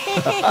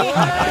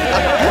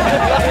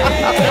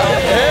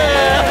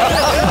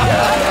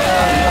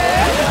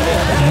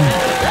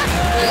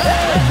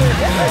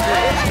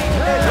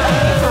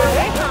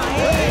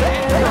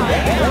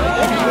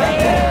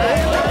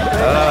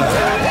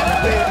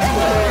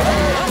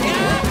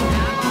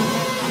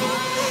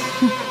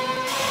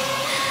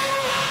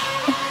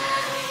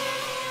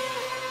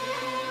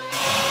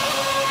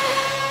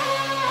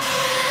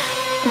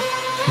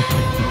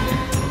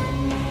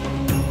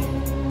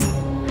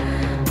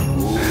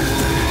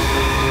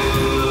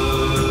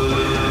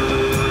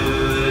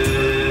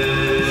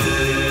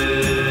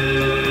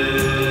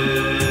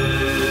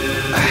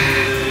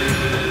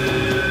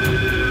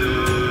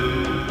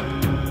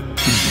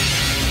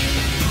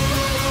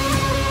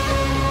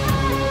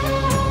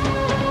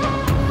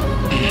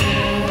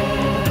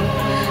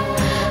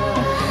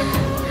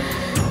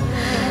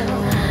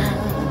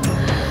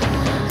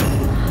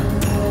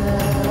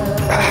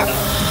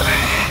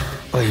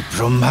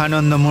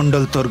 ব্রহ্মানন্দ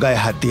মন্ডল তোর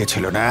গায়ে হাত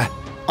দিয়েছিল না?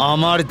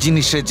 আমার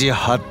জিনিসে যে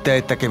হাত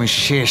দেয় তাকে আমি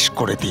শেষ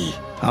করে দিই।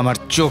 আমার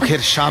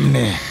চোখের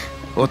সামনে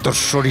ও তোর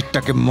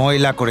শরীরটাকে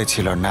ময়লা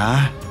করেছিল না?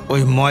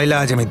 ওই ময়লা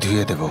আজ আমি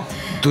ধুয়ে দেব,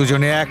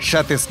 দুজনে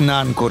একসাথে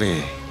স্নান করে।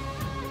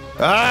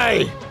 এই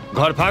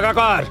ঘর ফাঁকা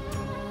কর,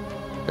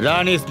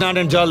 রানী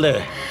স্নানের জল দে।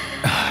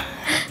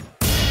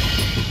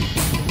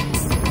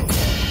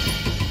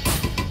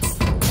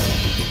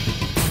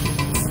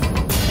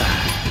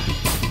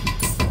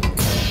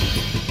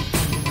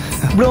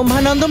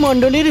 ব্রহ্মানন্দ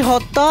মন্ডলীর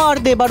হত্যা আর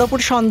দেবার ওপর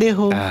সন্দেহ,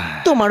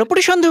 তোমার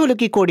উপরে সন্দেহ হলো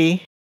কি করে?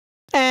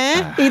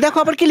 এই দেখো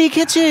আবার কি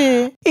লিখেছে,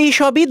 এই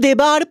সবই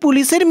দেবা আর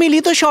পুলিশের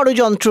মিলিত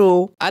ষড়যন্ত্র।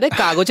 আরে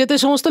কাগজেতে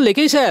সমস্ত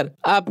লেখেই স্যার,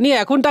 আপনি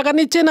এখন টাকা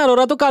নিচ্ছেন আর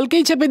ওরা তো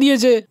কালকেই চেপে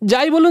দিয়েছে।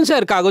 যাই বলুন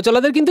স্যার,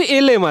 কাগজওয়ালাদের কিন্তু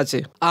এলএম আছে।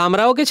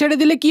 আমরা ওকে ছেড়ে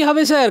দিলে কি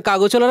হবে স্যার?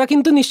 কাগজওয়ালারা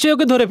কিন্তু নিশ্চয়ই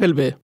ওকে ধরে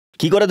ফেলবে।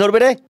 কি করে ধরবে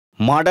রে?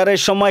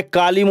 মার্ডারের সময়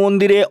কালী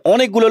মন্দিরে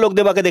অনেকগুলো লোক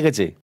দেবাকে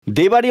দেখেছে।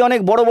 দেবারই অনেক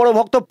বড় বড়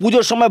ভক্ত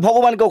পুজোর সময়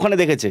ভগবানকে ওখানে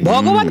দেখেছে।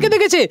 ভগবানকে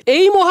দেখেছে?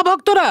 এই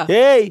মহাভক্তরা?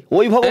 এই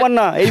ওই ভগবান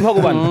না, এই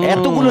ভগবান।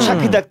 এতগুলো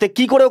সাক্ষী থাকতে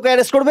কি করে ওকে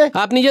অ্যারেস্ট করবে?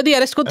 আপনি যদি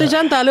অ্যারেস্ট করতে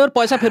চান তাহলে ওর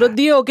পয়সা ফেরত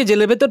দিয়ে ওকে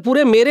জেলের ভেতর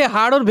পুরে মেরে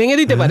হাড় ওর ভেঙে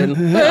দিতে পারেন।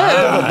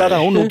 দাদা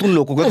ও নতুন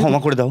লোক, ওকে ক্ষমা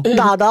করে দাও।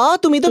 দাদা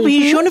তুমি তো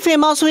ভীষণ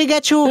ফেমাস হয়ে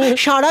গেছো,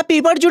 সারা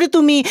পেপার জুড়ে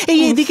তুমি।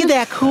 এইদিকে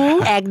দেখো,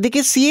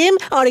 একদিকে সিএম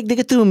আর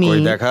একদিকে তুমি।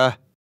 দেখা।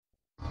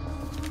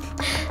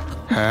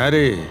 হ্যাঁ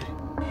রে,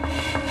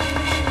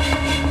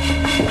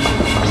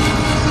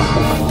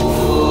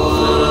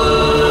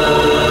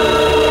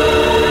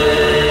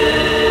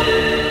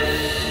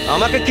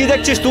 আমাকে কি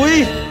দেখছিস তুই?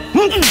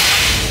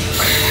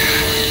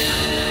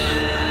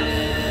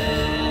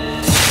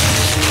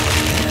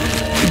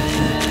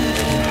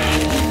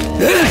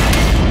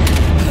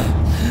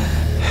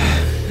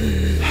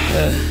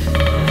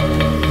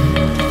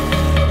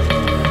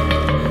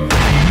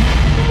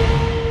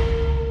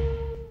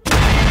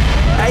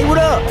 এই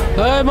বুড়ো,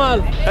 এই মাল,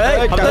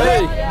 এই টাকা দে,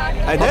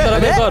 এই দে,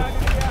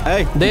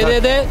 এই দে দে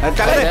দে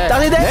টাকা দে,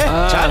 টাকা দে,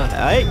 চল,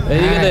 এই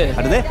এইদিকে দে,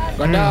 আরে দে,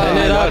 গন্ডা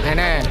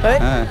এখানে, এই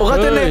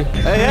ওখানে নে,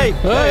 এই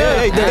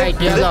দে দে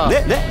দে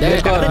দে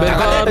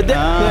দে।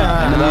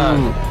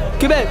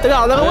 কি বে তোকে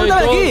আলাদা বলতে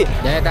হবে কি?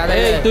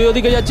 এই তুই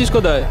ওদিকে যাচ্ছিস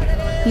কোথায়?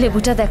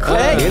 লেবুটা দেখো।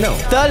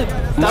 চল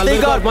তাড়াতাড়ি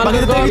কর, বাকি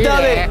তো দিতে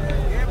হবে।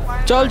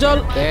 চল চল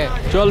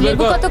চল, বের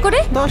লেবু কর। কত করে?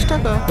 10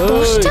 টাকা।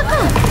 10 টাকা?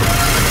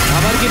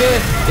 আবার কি রে,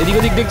 এদিক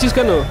ওদিক দেখছিস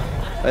কেন?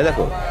 এই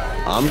দেখো,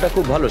 আমটা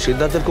খুব ভালো,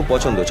 সিদ্ধার্থের খুব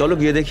পছন্দ, চলো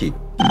গিয়ে দেখি।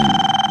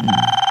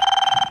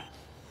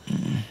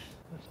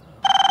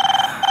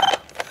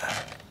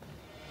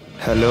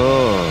 হ্যালো,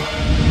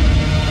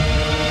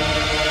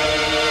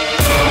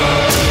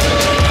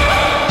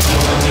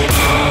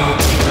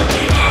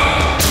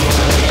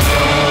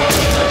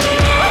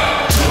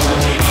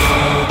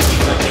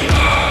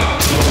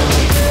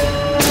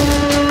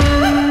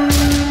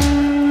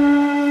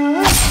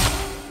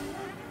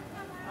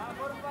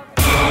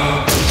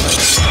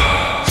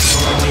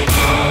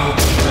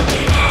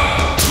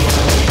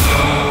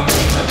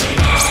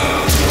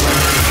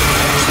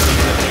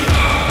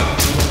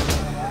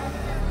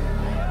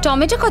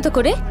 টমেটো কত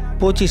করে?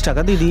 25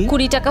 টাকা দিদি।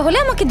 20 টাকা হলে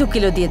আমাকে 2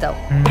 কিলো দিয়ে দাও।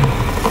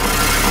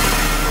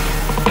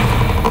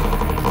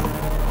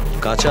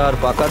 কাঁচা আর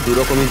পাকা দু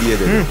রকমই দিয়ে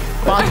দেবে।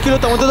 5 কিলো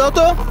টমেটো দাও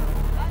তো।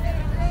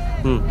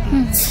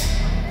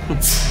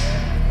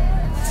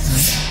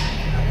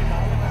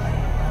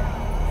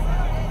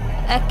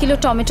 1 কিলো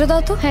টমেটো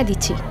দাও তো। হ্যাঁ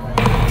দিচ্ছি।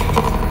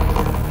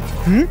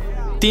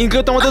 3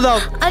 কিলো টমেটো দাও।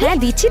 হ্যাঁ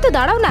দিচ্ছি তো,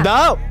 দাঁড়াও না।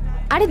 দাও।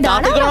 আরে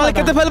দাঁড়াও না বাবা।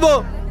 কেটে ফেলবো।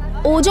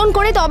 ওজন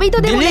করে তবেই তো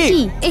দেব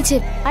নাকি? এই যে,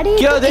 আরে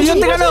কি হলো, দেরি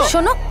হচ্ছে কেন?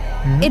 শোনো,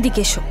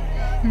 এদিকে এসো।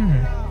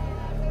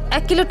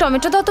 1 কিলো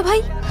টমেটো দাও তো ভাই।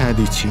 হ্যাঁ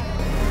দিচ্ছি।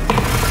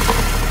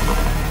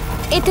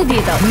 এতে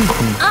দিয়ে দাও।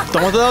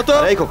 টমেটো দাও তো।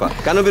 এই খোকা,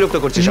 কেন বিরক্ত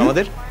করছিস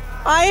আমাদের?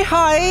 আয়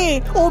হায়,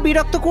 ও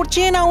বিরক্ত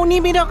করছে না উনি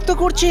বিরক্ত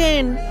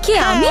করছেন? কে,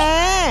 আমি?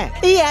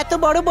 এই এত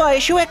বড়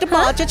বয়সেও একটা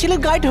বাচ্চা ছেলের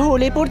গায়ে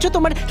ঢলে পড়ছো,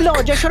 তোমার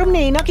লজ্জা শরম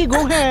নেই নাকি গো?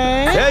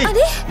 হ্যাঁ, এই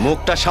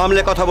মুখটা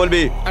সামলে কথা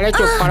বলবি। আরে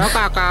চুপ করো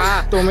কাকা,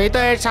 তুমি তো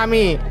এর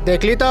স্বামী,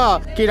 দেখলি তো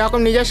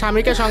কিরকম নিজের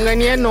স্বামীকে সঙ্গে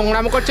নিয়ে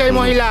নোংরাম করছে এই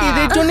মহিলা।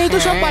 এদের জন্যই তো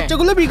সব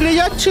বাচ্চাগুলো বিগড়ে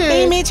যাচ্ছে।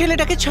 এই মেয়ে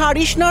ছেলেটাকে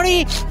ছাড়িস না রে।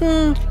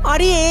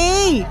 আরে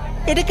এই,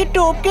 এটাকে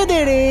টপকে দে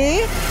রে।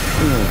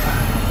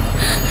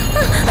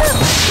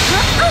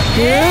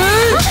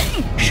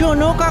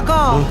 শোনো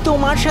কাকা,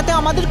 তোমার সাথে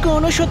আমাদের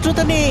কোনো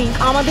শত্রুতা নেই,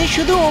 আমাদের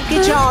শুধু ওকে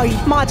চাই।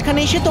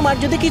 মাঝখানে এসে তোমার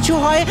যদি কিছু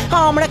হয়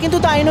আমরা কিন্তু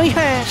তাই নই।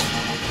 হ্যাঁ,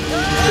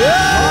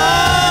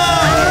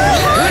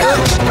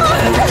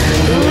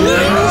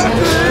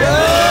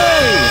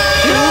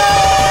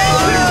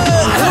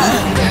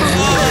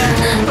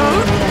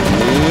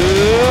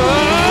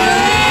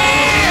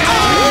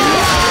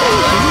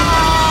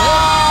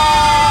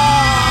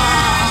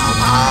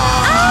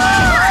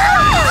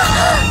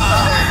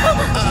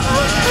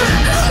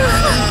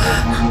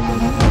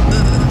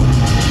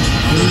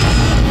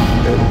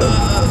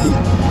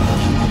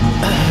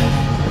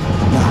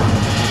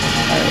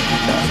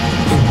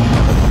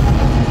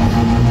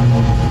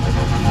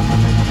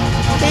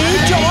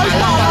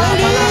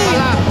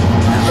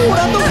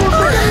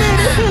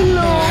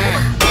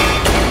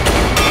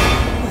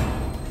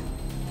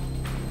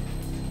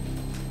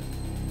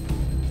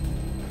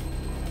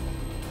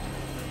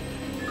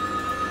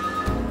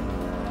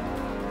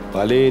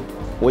 পালিত,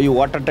 ওই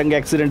ওয়াটার ট্যাঙ্ক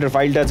অ্যাক্সিডেন্টের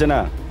ফাইলটা আছে না,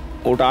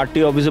 ওটা আরটি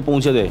অফিসে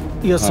পৌঁছে দে।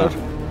 Yes sir.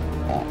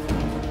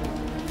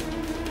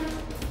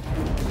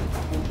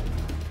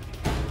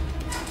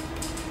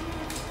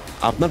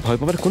 আপনার ভয়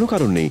পাবার কোনো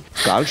কারণ নেই।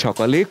 কাল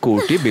সকালে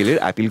কোর্টে বেলের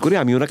অ্যাপিল করে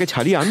আমি ওনাকে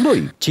ছাড়িয়ে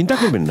আনবই, চিন্তা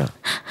করবেন না।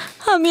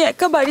 আমি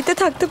একা বাড়িতে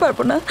থাকতে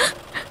পারবো না,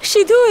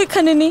 সিধুও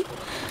এখানে নেই,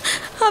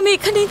 আমি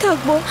এখানেই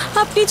থাকবো,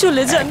 আপনি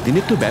চলে যান।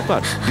 দিনের তো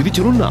ব্যাপার, দিদি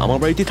চলুন না, আমার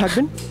বাড়িতে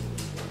থাকবেন।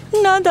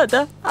 না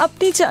দাদা,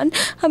 আপনি যান,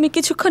 আমি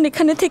কিছুক্ষণ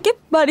এখানে থেকে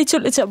বাড়ি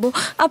চলে যাব,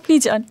 আপনি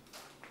যান।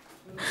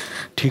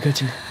 ঠিক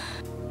আছে।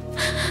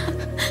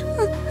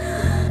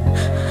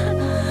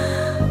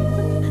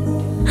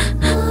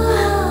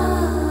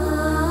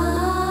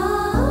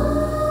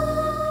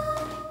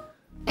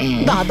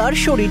 দাদার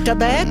শরীরটা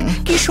দেখ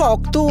কি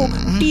শক্ত,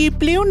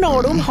 টিপলেও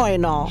নরম হয়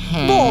না।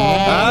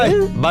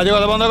 বাজে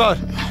কথা বন্ধ কর।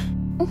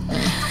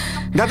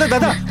 দাদা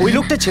দাদা, ওই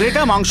লোকটা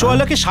ছেলেটা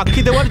মাংসওয়ালাকে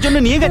সাক্ষী দেওয়ার জন্য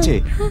নিয়ে গেছে।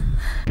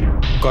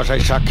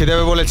 কসাই সাক্ষী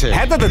দেবে বলেছে?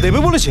 হ্যাঁ দাদা, দেবে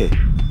বলেছে।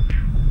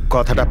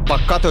 কথাটা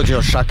পাক্কা তো যে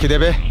ওর সাক্ষী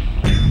দেবে?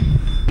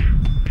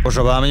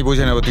 ওসব আমি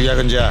বুঝে নেবো, তুই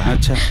এখন যা।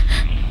 আচ্ছা।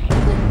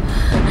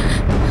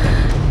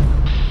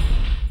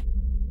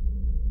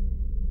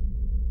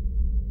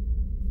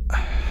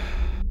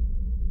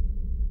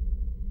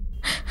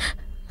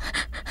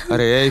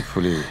 আরে এই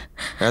ফুলি,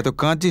 এত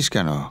কাঁদছিস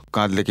কেন?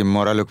 কাঁদলে কি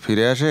মরা লোক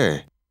ফিরে আসে?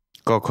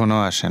 কখনো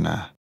আসে না।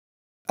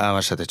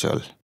 আমার সাথে চল,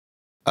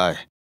 আয়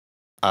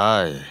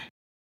আয়।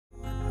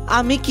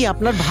 আমি কি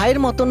আপনার ভাইয়ের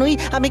মতো নই?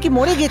 আমি কি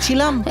মরে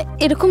গেছিলাম?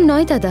 এরকম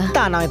নয় দাদা।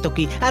 তা নয় তো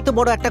কি, এত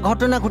বড় একটা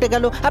ঘটনা ঘটে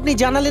গেল, আপনি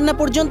জানালেন না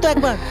পর্যন্ত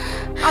একবার?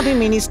 আমি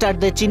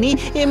মিনিস্টারদের চিনি,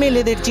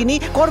 এমএলএদের চিনি,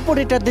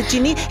 কর্পোরেটরদের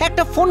চিনি,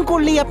 একটা ফোন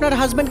করলেই আপনার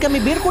হাজবেন্ডকে আমি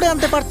বের করে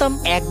আনতে পারতাম।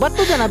 একবার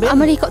তো জানাবেন।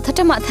 আমার এই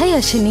কথাটা মাথায়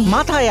আসেনি।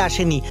 মাথায়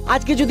আসেনি?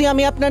 আজকে যদি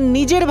আমি আপনার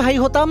নিজের ভাই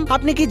হতাম,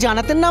 আপনি কি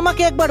জানাতেন না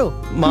আমাকে একবারও?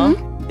 মা,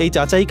 এই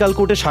চাচাই কাল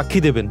কোর্টে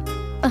সাক্ষী দেবেন,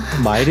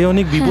 বাইরে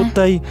অনেক বিপদ,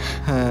 তাই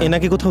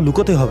এনাকে কোথাও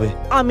লুকোতে হবে।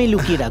 আমি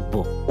লুকিয়ে রাখবো,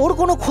 ওর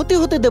কোনো ক্ষতি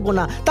হতে দেব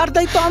না, তার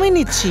দায়িত্ব আমি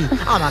নিচ্ছি।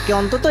 আমাকে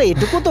অন্তত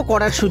এটুকু তো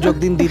করার সুযোগ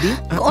দিন দিদি।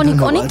 অনেক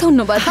অনেক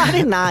ধন্যবাদ।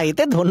 আরে না,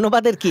 এতে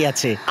ধন্যবাদের কি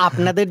আছে,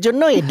 আপনাদের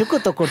জন্য এটুকু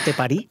তো করতে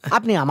পারি।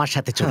 আপনি আমার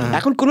সাথে চলুন।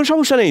 এখন কোনো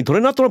সমস্যা নেই, ধরে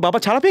না তোমার বাবা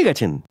ছাড়া পেয়ে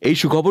গেছেন। এই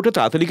সুখবরটা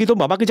তাড়াতাড়ি কি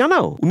তোমার বাবাকে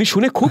জানাও, উনি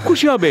শুনে খুব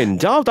খুশি হবেন।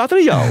 যাও,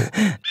 তাড়াতাড়ি যাও।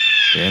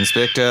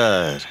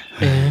 ইন্সপেক্টর,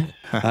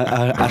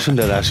 আসুন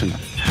দাদা, আসুন।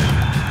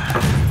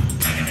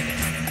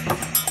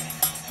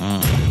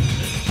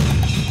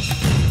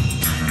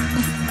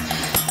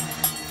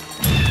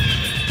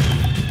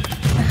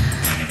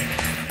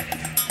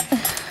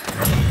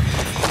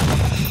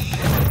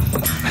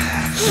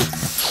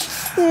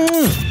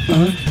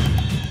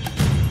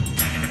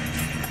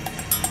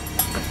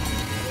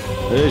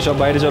 এই সব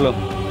বাইরে চলো।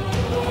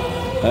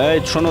 এই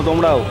শোনো,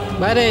 তোমরাও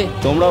বাইরে,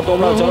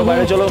 তোমরাও চলো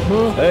বাইরে চলো।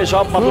 এই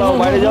সব পাতলাও,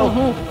 বাইরে যাও।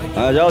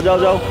 হ্যাঁ, যাও যাও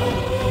যাও।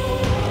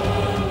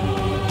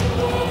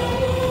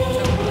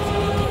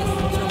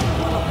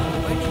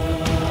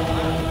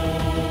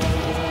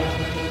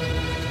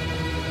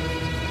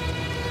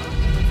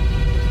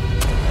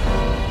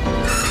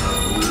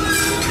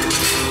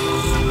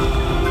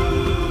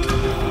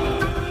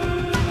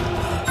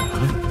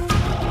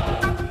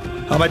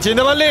 আমার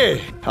চিনতে পারলি?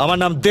 আমার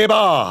নাম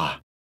দেবা।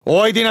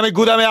 ওই দিন আমি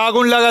গুদামে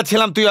আগুন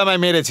লাগাচ্ছিলাম, তুই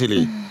আমায় মেরেছিলি।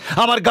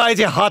 আমার গায়ে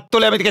যে হাত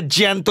তোলে আমি তোকে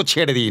জ্যান্ত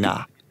ছেড়ে দিই না,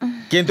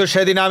 কিন্তু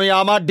সেদিন আমি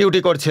আমার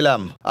ডিউটি করছিলাম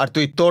আর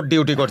তুই তোর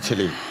ডিউটি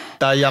করছিলি,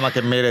 তাই আমাকে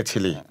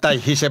মেরেছিলি। তাই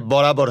হিসেব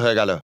বরাবর হয়ে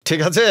গেল,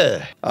 ঠিক আছে?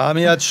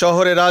 আমি আজ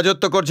শহরে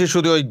রাজত্ব করছি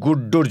শুধু ওই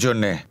গুড্ডুর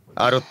জন্যে,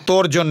 আর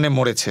তোর জন্যে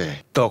মরেছে।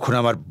 তখন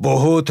আমার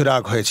বহুত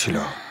রাগ হয়েছিল,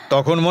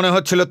 তখন মনে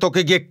হচ্ছিল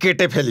তোকে গিয়ে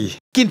কেটে ফেলি,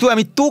 কিন্তু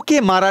আমি তোকে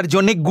মারার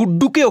জন্য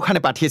গুড্ডুকে ওখানে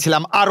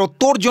পাঠিয়েছিলাম আর ও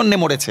তোর জন্য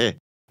মরেছে।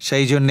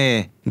 সেই জন্যে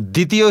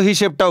দ্বিতীয়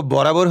হিসেবটাও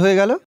বরাবর হয়ে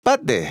গেল। বাদ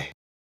দে,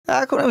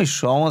 এখন আমি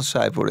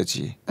সমস্যায়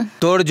পড়েছি।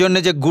 তোর জন্য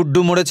যে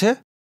গুড্ডু মরেছে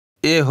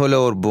এ হলো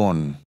ওর বোন,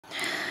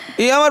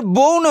 এ আমার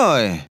বউ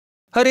নয়,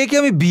 আর একে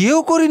আমি বিয়েও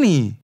করিনি,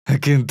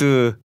 কিন্তু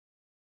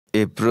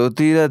এ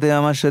প্রতি রাতে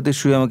আমার সাথে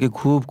শুয়ে আমাকে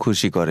খুব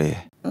খুশি করে।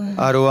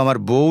 আর ও আমার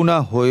বউ না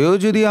হয়েও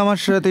যদি আমার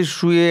সাথে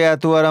শুয়ে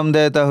এত আরাম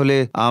দেয় তাহলে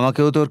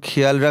আমাকেও তোর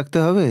খেয়াল রাখতে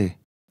হবে।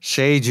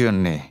 সেই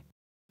জন্যে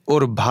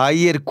ওর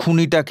ভাইয়ের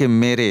খুনিটাকে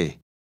মেরে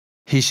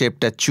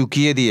হিসেবটা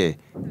চুকিয়ে দিয়ে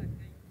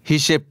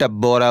হিসেবটা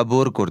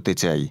বরাবর করতে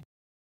চাই।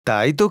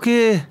 তাই তোকে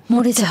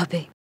মরে যাবে।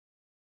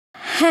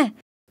 হ্যাঁ,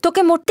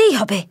 তোকে মরতেই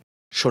হবে।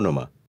 শোনো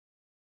মা,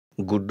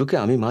 গুড্ডুকে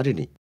আমি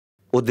মারিনি,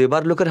 ও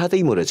দেবার লোকের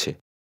হাতেই মরেছে।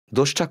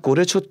 দোষটা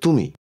করেছো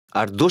তুমি,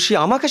 আর দোষী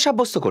আমাকে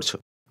সাব্যস্ত করছো।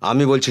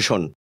 আমি বলছি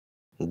শোন,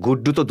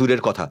 গুড্ডু তো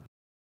দূরের কথা,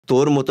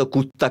 তোর মতো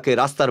কুত্তাকে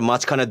রাস্তার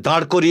মাঝখানে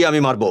দাঁড় করিয়ে আমি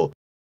মারবো।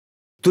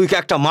 তুই কি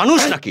একটা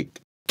মানুষ নাকি?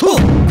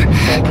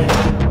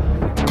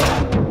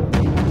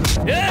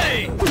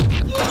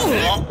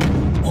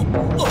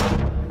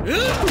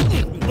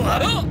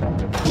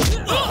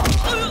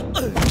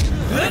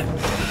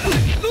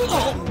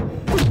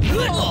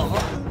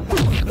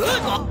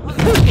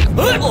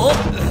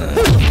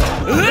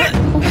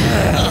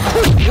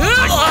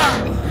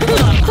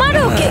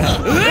 মারো ওকে,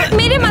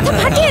 মেরে মাথা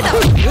ফাটিয়ে দাও।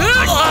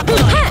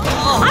 হ্যাঁ,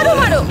 আরো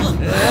মারো,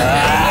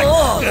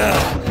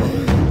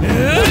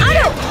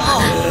 আরো।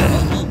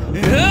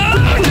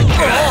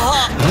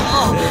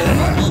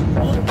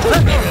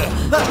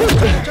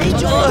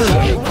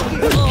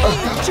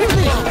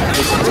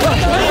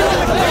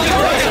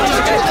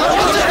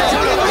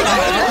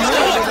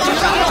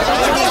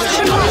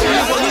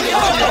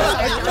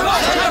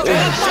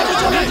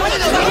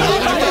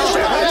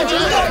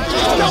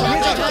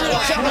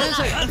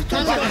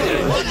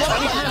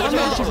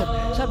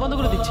 স্যার বন্ধ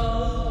করে দিচ্ছি।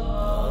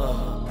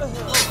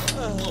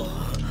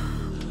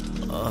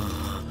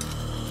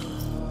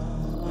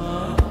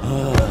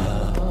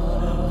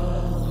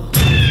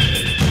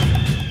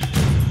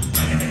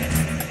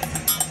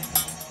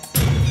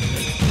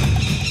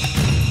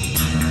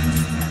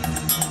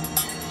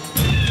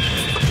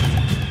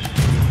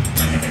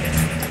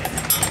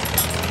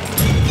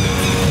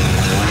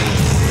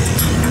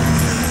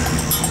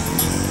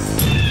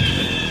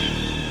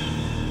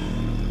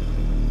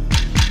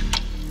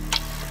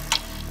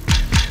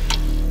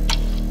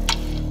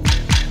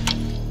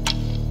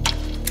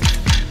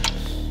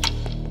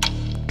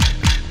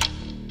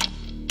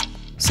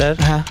 স্যার,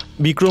 হ্যাঁ,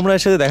 বিক্রম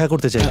রায়ের সাথে দেখা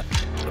করতে চাই।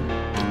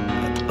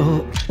 ও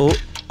ও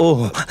ও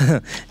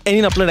এই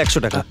নিন আপনার 100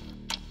 টাকা।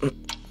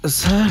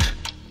 স্যার,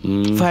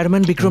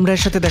 ফায়ারম্যান বিক্রম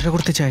রায়ের সাথে দেখা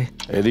করতে চায়।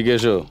 এদিকে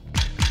এসো।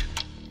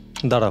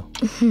 দাঁড়াও।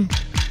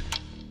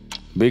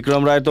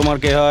 বিক্রম রায় তোমার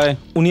কে হয়?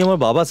 উনি আমার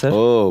বাবা স্যার।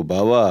 ও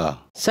বাবা।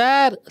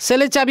 স্যার,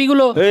 সেলের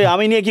চাবিগুলো। এই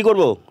আমি নিয়ে কি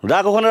করব?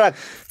 রাখ ওখানে রাখ।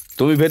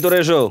 তুমি ভেতরে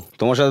এসো,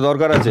 তোমার সাথে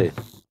দরকার আছে।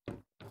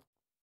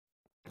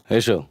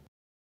 এসো।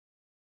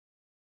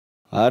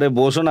 আরে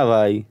বসো না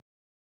ভাই।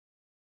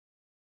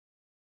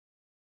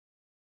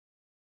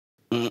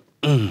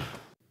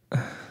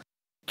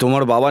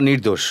 তোমার বাবা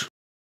নির্দোষ,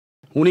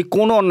 উনি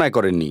কোনো অন্যায়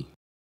করেননি।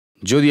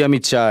 যদি আমি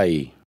চাই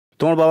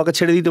তোমার বাবাকে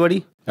ছেড়ে দিতে পারি।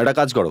 একটা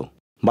কাজ করো,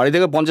 বাড়ি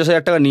থেকে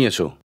 50,000 টাকা নিয়ে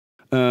এসো।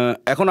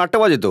 এখন 8টা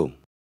বাজে তো,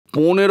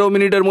 15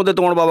 মিনিটের মধ্যে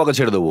তোমার বাবাকে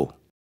ছেড়ে দেবো।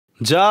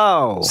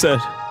 যাও। স্যার,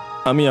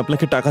 আমি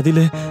আপনাকে টাকা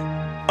দিলে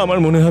আমার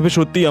মনে হবে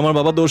সত্যি আমার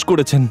বাবা দোষ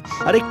করেছেন।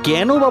 আরে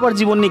কেন বাবার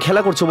জীবন নিয়ে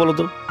খেলা করছো বলো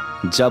তো?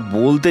 যা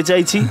বলতে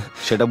চাইছি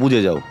সেটা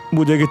বুঝে যাও।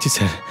 বুঝে গেছি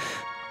স্যার,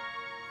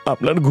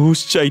 আপনার ঘুষ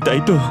চাই,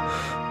 তাই তো?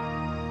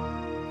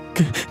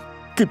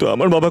 কিন্তু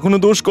আমার বাবা কোনো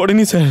দোষ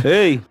করেনি স্যার।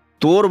 এই,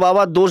 তোর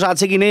বাবার দোষ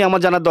আছে কি নেই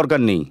আমার জানার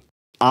দরকার নেই,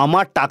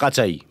 আমার টাকা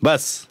চাই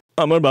ব্যাস।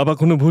 আমার বাবা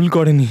কোনো ভুল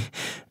করেনি,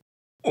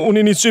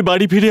 উনি নিশ্চয়ই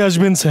বাড়ি ফিরে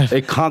আসবেন স্যার।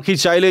 এই খাঁকি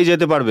চাইলেই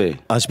যেতে পারবে?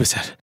 আসবে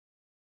স্যার,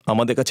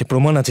 আমাদের কাছে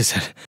প্রমাণ আছে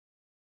স্যার।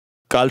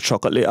 কাল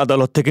সকালে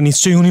আদালত থেকে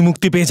নিশ্চয়ই উনি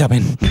মুক্তি পেয়ে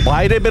যাবেন।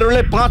 বাইরে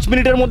বেরোলে 5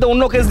 মিনিটের মধ্যে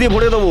অন্য কেস দিয়ে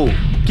ভরে দেবো।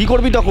 কি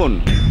করবি তখন?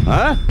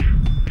 হ্যাঁ,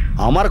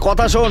 আমার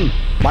কথা শোন,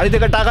 বাড়ি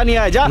থেকে টাকা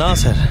নিয়ে আয়। যা। না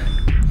স্যার,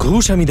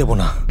 ঘুষ আমি দেব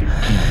না।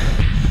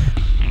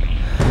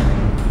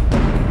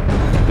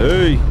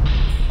 এই,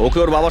 ওকে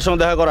ওর বাবার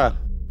সঙ্গে দেখা করা।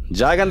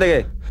 যা এখান থেকে।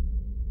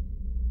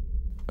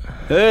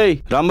 এই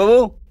রামবাবু,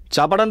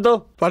 চা পাঠান তো।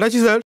 পাঠাচ্ছি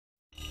স্যার।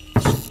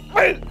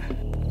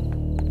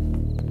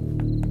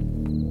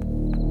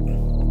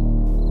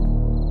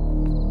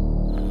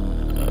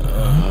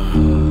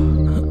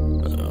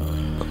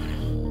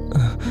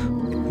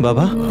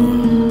 বাবা,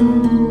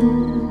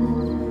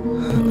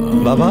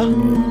 বাবা,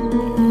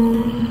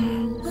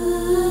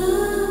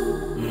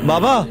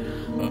 বাবা,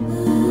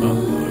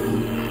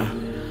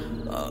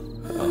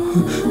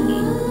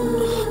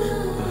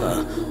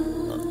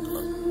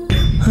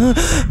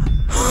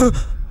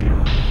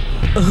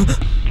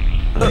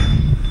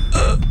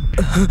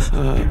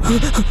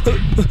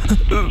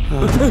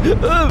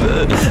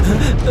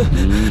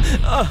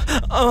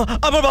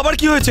 আমার বাবার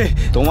কি হয়েছে?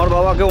 তোমার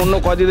বাবাকে অন্য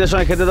কয়েদিদের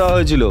সঙ্গে খেতে দেওয়া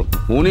হয়েছিল।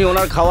 উনি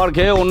ওনার খাবার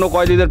খেয়ে অন্য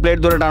কয়েদিদের প্লেট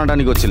ধরে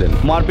টানাটানি করছিলেন,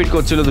 মারপিট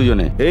করছিল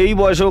দুজনে। এই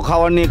বয়সেও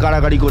খাবার নিয়ে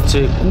কাড়াকাড়ি করছে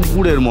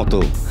কুকুরের মতো।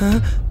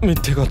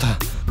 মিথ্যে কথা,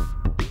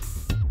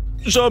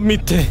 সব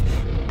মিথ্যে।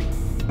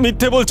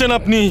 মিথ্যে বলছেন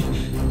আপনি।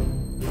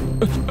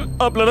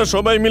 আপনারা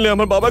সবাই মিলে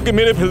আমার বাবাকে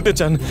মেরে ফেলতে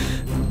চান।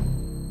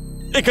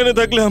 এখানে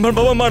থাকলে আমার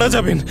বাবা মারা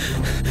যাবেন।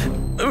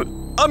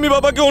 আমি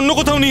বাবাকে অন্য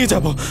কোথাও নিয়ে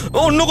যাব,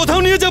 অন্য কোথাও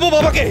নিয়ে যাব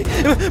বাবাকে।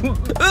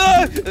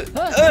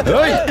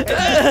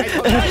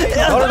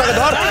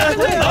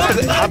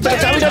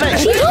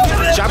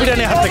 চাবিটা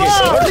নে হাত থেকে।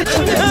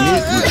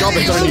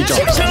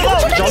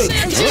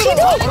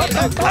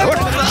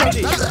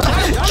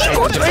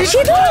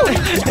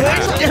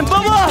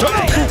 বাবা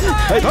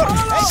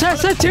স্যার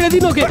স্যার ছেড়ে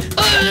দিন ওকে।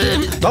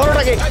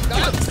 ধরোটাকে।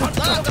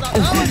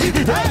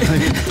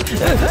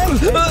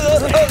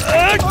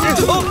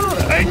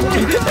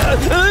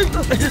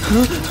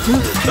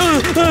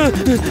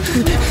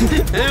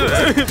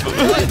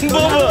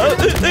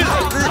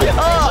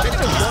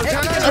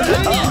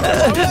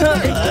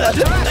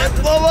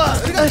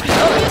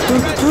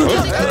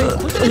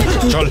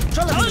 চল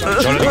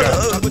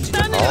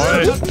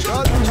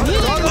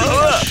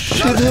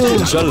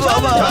চল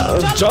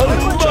চল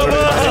চল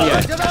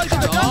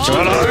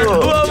চল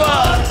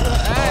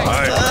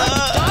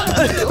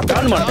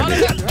টান মার।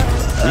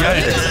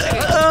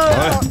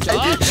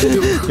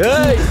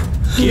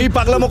 কি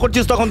পাগলামো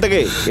করছিস তখন থেকে?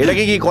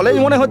 এটাকে কি কলেজ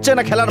মনে হচ্ছে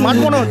না খেলার মাঠ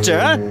মনে হচ্ছে?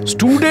 হ্যাঁ,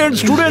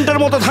 স্টুডেন্টের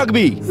মতো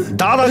থাকবি।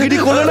 দাদাগিরি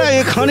করলে না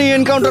এখানেই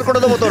এনকাউন্টার করে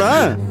দেবো তোর।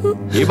 হ্যাঁ,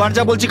 এবার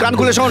যা বলছি কান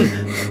খুলে শোন।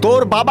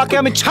 তোর বাবাকে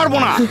আমি ছাড়বো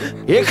না,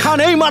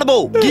 এখানেই মারবো।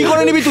 কি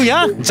করে নিবি তুই?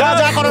 হ্যাঁ, যা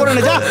যা করে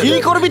নে, যা। কি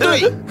করবি তুই?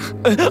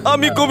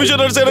 আমি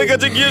কমিশনার স্যারের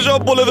কাছে গিয়ে সব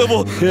বলে দেবো।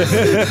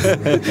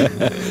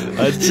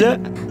 আচ্ছা,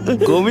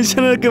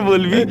 কমিশনারকে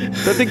বলবি,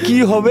 তাতে কি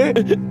হবে?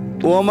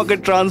 ও আমাকে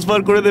ট্রান্সফার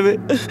করে দেবে।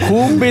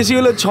 খুব বেশি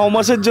হলে 6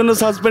 মাসের জন্য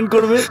সাসপেন্ড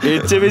করবে,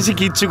 এর চেয়ে বেশি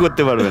কিচ্ছু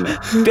করতে পারবে না।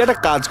 তুই একটা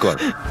কাজ কর,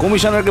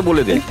 কমিশনারকে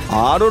বলে দে।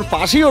 আর ওর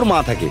পাশেই ওর মা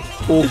থাকে,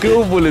 ওকেও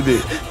বলে দে।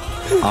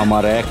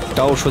 আমার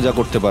একটাও সোজা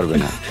করতে পারবে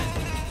না।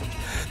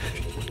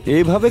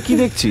 এইভাবে কি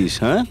দেখছিস?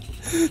 হ্যাঁ,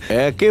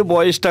 একে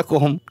বয়সটা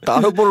কম,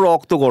 তার উপর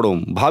রক্ত গরম,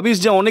 ভাবিস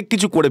যে অনেক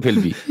কিছু করে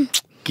ফেলবি।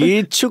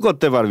 কিচ্ছু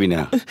করতে পারবি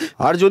না।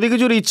 আর যদি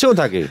কিছুর ইচ্ছেও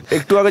থাকে,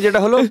 একটু আগে যেটা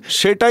হলো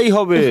সেটাই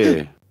হবে।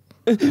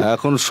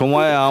 এখন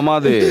সময়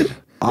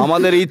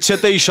আমাদের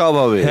ইচ্ছেতেই সব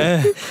হবে। হ্যাঁ,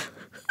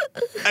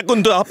 এখন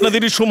তো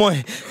আপনাদেরই সময়,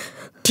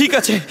 ঠিক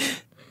আছে,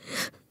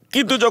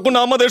 কিন্তু যখন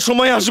আমাদের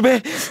সময় আসবে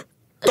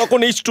তখন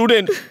এই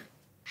স্টুডেন্ট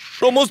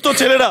সমস্ত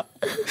ছেলেরা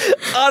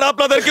আর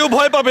আপনাদের কেউ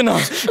ভয় পাবে না।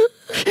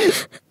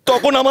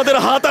 তখন আমাদের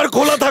হাত আর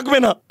খোলা থাকবে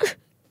না,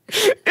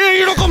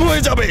 এইরকম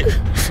হয়ে যাবে।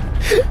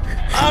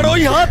 আর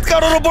ওই হাত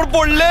কারোর ওপর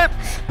পড়লে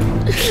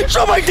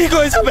সবাই ঠিক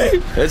হয়ে যাবে।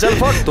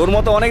 তোর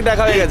মতো অনেক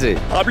দেখা হয়ে গেছে।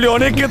 আপনি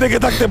অনেককে দেখে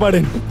থাকতে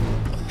পারেন,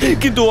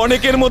 কিন্তু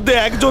অনেকের মধ্যে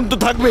একজন তো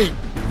থাকবেই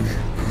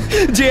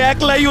যে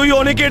একলাই ওই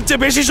অনেকের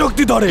চেয়ে বেশি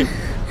শক্তি ধরে।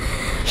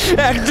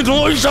 একজন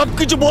ওই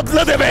সবকিছু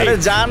বদলে দেবে।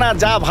 যা না,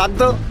 যা, ভাগ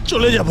তো।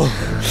 চলে যাব,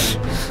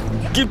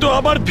 কিন্তু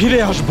আবার ফিরে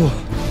আসব,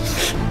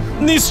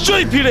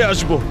 নিশ্চয়ই ফিরে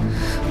আসব।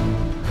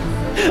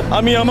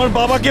 আমি আমার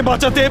বাবাকে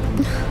বাঁচাতে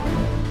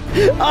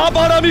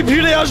আবার আমি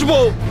ফিরে আসব।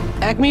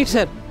 1 মিনিট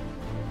স্যার,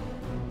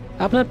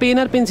 আপনার পেন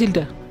আর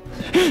পেন্সিলটা।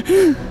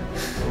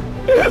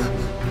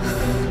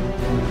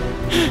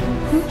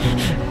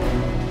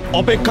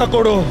 অপেক্ষা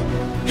করো।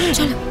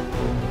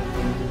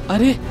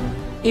 আরে,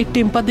 এই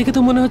টেম্পার দেখে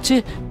তো মনে হচ্ছে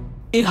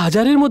এই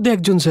 1000-এর মধ্যে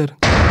একজন স্যার।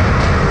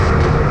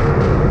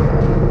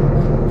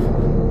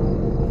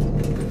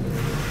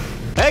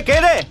 কে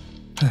রে?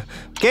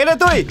 কে রে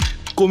তুই?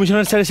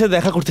 কমিশনার স্যারের সাথে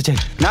দেখা করতে চাই।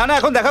 না না,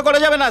 এখন দেখা করা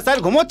যাবে না, স্যার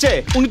ঘুমোচ্ছে।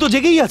 উনি তো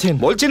জেগেই আছেন।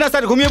 বলছি না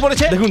স্যার ঘুমিয়ে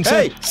পড়েছে। দেখুন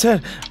স্যার,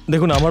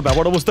 দেখুন আমার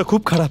বাবার অবস্থা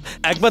খুব খারাপ,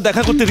 একবার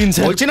দেখা করতে দিন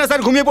স্যার। বলছি না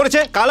স্যার ঘুমিয়ে পড়েছে।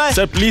 কালায়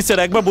স্যার, প্লিজ স্যার,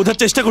 একবার বোঝার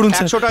চেষ্টা করুন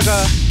স্যার। 100 টাকা।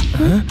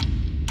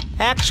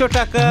 100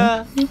 টাকা।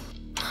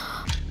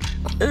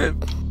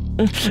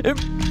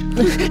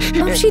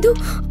 সিধু,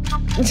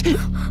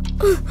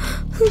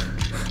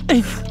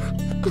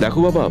 দেখো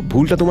বাবা,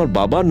 ভুলটা তোমার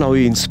বাবার না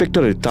ওই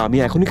ইন্সপেক্টরের, তা আমি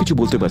এখনই কিছু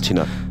বলতে পারছি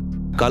না।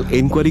 কাল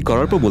এনকোয়ারি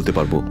করার পর বলতে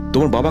পারবো।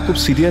 তোমার বাবা খুব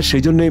সিরিয়াস,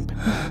 সেই জন্য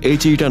এই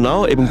চিঠিটা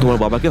নাও এবং তোমার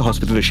বাবাকে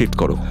হসপিটালে শিফট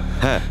করো।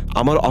 হ্যাঁ,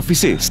 আমার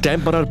অফিসে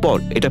স্ট্যাম্প মারার পর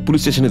এটা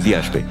পুলিশ স্টেশনে দিয়ে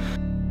আসবে।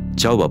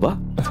 যাও বাবা,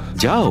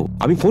 যাও,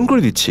 আমি ফোন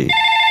করে দিচ্ছি।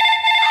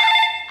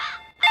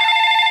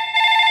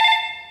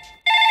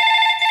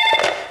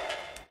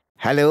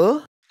 হ্যালো,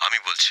 আমি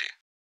বলছি।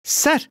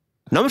 স্যার।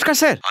 নমস্কার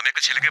স্যার। আমি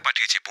একটা ছেলেকে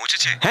পাঠিয়েছি,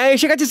 পৌঁছেছে? হ্যাঁ,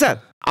 এসে গেছে স্যার,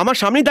 আমার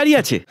সামনেই দাঁড়িয়ে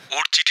আছে।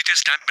 ওর চিঠিতে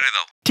স্ট্যাম্প মেরে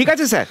দাও। ঠিক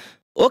আছে স্যার।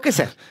 Okay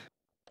sir.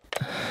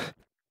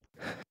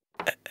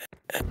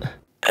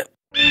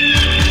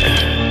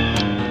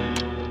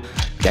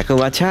 দেখো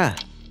বাছা,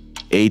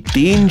 এই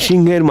 3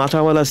 সিংহের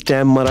মাথাওয়ালা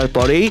স্ট্যাম্প মারার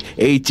পরেই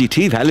এই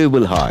চিঠি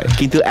ভ্যালুয়েবল হয়,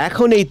 কিন্তু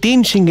এখন এই 3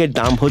 সিংহের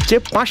দাম হচ্ছে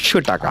 500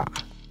 টাকা।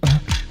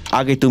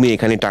 আগে তুমি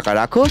এখানে টাকা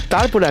রাখো,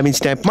 তারপরে আমি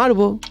স্ট্যাম্প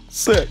মারবো।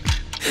 স্যার,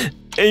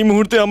 এই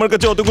মুহূর্তে আমার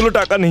কাছে অতগুলো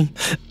টাকা নেই,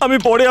 আমি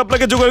পরে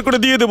আপনাকে জোগাড় করে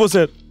দিয়ে দেবো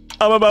স্যার।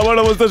 আমার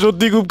বাবার অবস্থা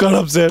সত্যি খুব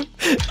খারাপ স্যার,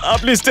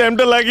 আপনি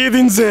স্ট্যাম্পটা লাগিয়ে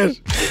দিন স্যার।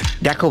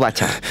 দেখো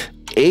বাচ্চা,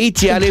 এই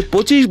চেয়ারে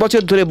 25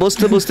 বছর ধরে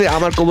বসতে বসতে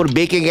আমার কোমর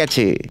বেঁকে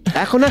গেছে,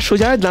 এখন আর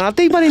সোজা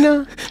দাঁড়াতেই পারি না।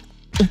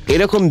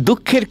 এরকম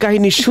দুঃখের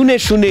কাহিনী শুনে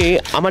শুনে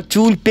আমার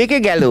চুল পেকে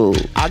গেল।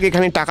 আগে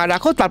এখানে টাকা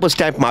রাখো, তারপর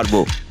স্ট্যাম্প মারবো।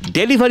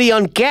 Delivery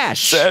on cash.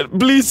 Sir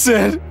please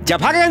sir. যা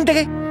ভাগ এখান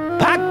থেকে,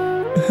 ভাগ।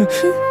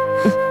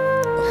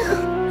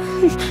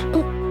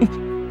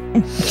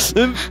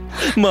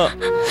 মা,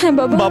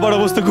 বাবার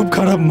অবস্থা খুব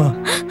খারাপ মা।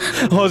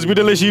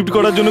 হসপিটালে শিফট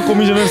করার জন্য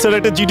কমিশনার স্যার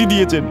একটা চিঠি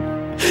দিয়েছেন,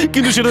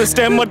 কিন্তু সেটা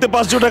স্ট্যাম্প মারতে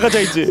 500 টাকা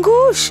চাইছে।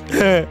 ঘুষ?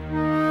 হ্যাঁ।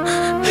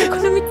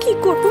 এখন আমি কি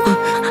করব?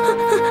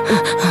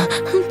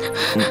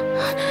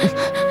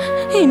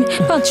 এই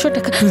 500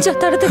 টাকা, যা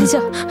তাড়াতাড়ি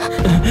যা।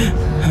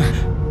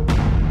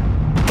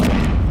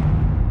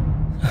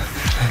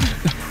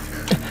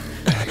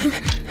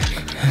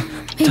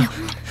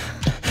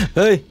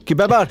 এই কি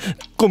ব্যাপার?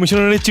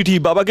 কমিশনারের চিঠি,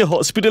 বাবাকে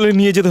হসপিটালে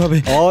নিয়ে যেতে হবে।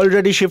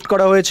 অলরেডি শিফট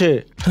করা হয়েছে।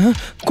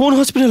 কোন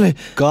হসপিটালে?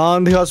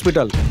 গান্ধী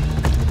হসপিটাল।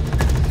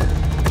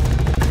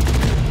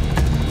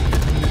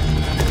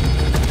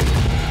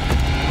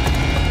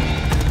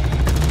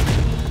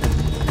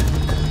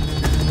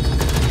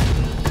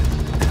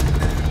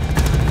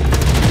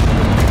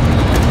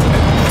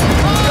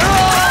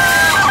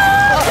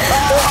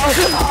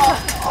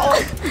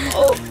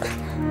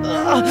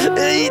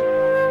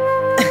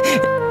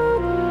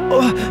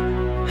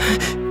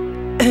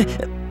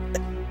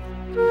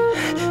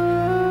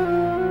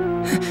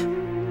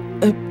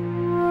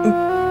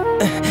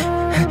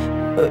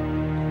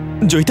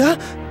 জয়িতা,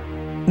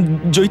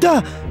 জয়িতা,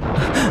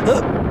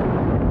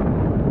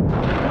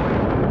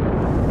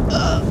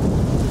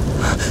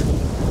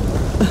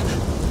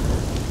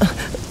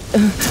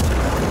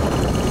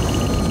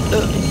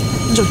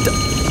 জয়িতা,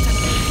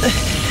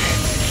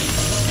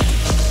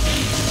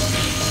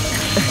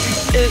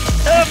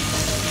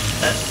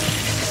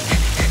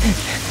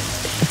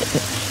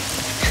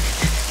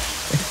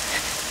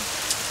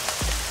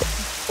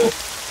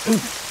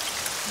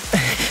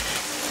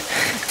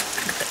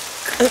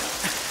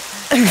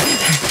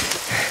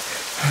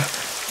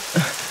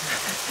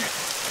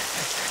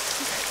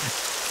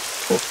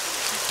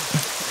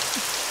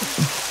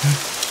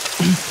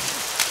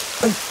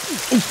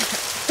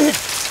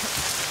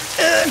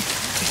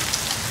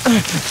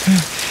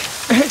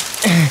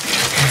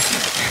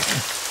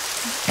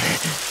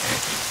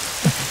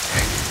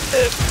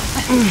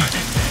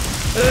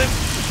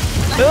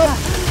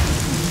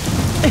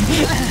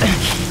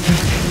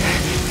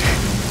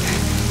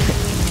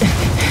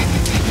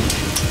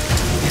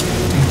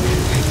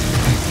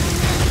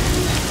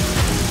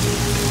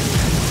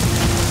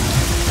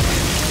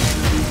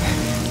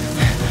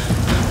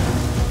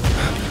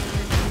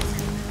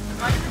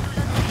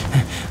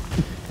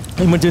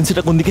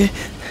 ইমার্জেন্সিটা কোন দিকে?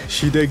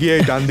 সিধে গিয়ে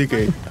ডান দিকে।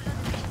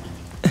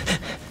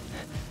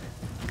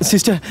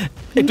 সিস্টার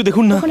একটু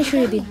দেখুন না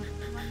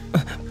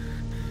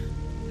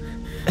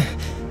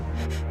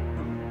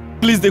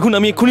প্লিজ, দেখুন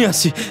আমি এক্ষুনি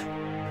আসছি।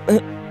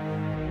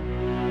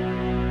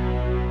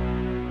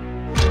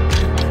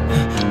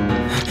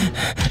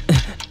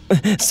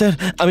 স্যার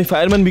আমি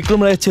ফায়ারম্যান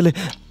বিক্রম রায়ের ছেলে।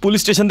 পুলিশ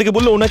স্টেশন থেকে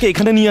বললো ওনাকে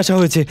এখানে নিয়ে আসা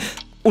হয়েছে।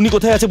 উনি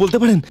কোথায় আছে বলতে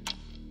পারেন?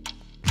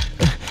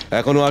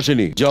 এখনো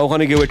আসেনি, যাও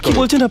ওখানে গিয়ে ওয়েট করো। কি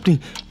বলছেন আপনি?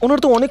 ওনার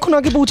তো অনেকক্ষণ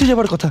আগে পৌঁছে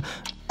যাবার কথা,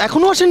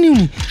 এখনো আসেননি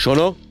উনি।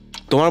 শোনো,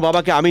 তোমার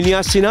বাবাকে আমি নিয়ে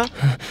আসছি না,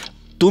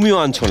 তুমিও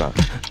আনছো না।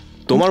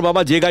 তোমার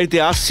বাবা যে গাড়িতে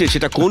আসছে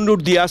সেটা কোন রুট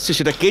দিয়ে আসছে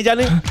সেটা কে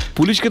জানে?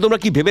 পুলিশকে তোমরা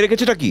কি ভেবে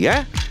রেখেছোটা কি?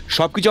 হ্যাঁ,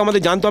 সবকিছু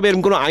আমাদের জানতে হবে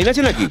এরকম কোনো আইন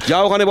আছে নাকি?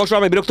 যাও ওখানে বসো,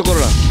 আমি বিরক্ত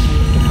করো না।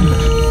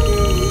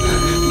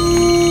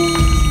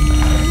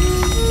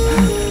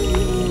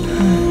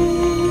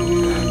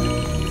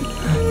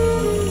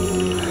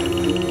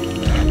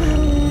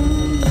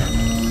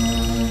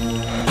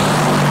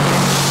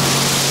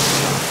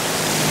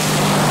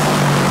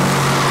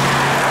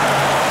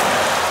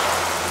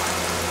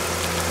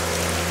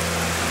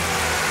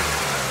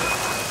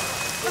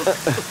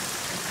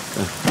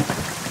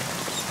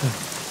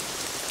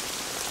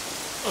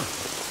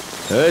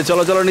 এই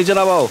চলো চলো, নিচে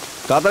নামাও,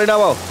 তাড়াতাড়ি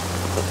নামাও।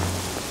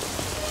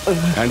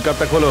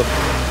 হ্যান্ডকাপটা খোলো।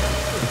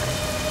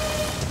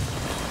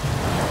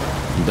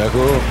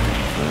 দেখো,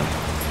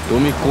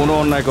 তুমি কোনো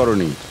অন্যায়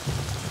করনি,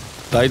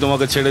 তাই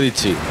তোমাকে ছেড়ে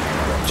দিচ্ছি।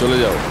 চলে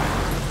যাও,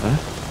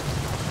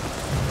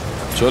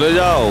 চলে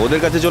যাও, ওদের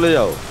কাছে চলে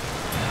যাও।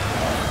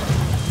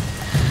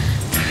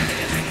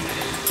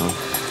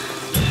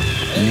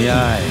 নিয়ে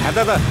আয়। হ্যাঁ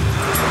দাদা।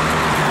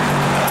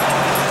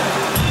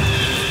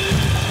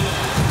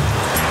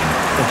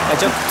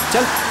 চল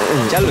চল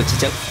চল বলছি,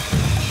 চল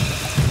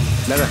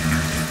দাদা।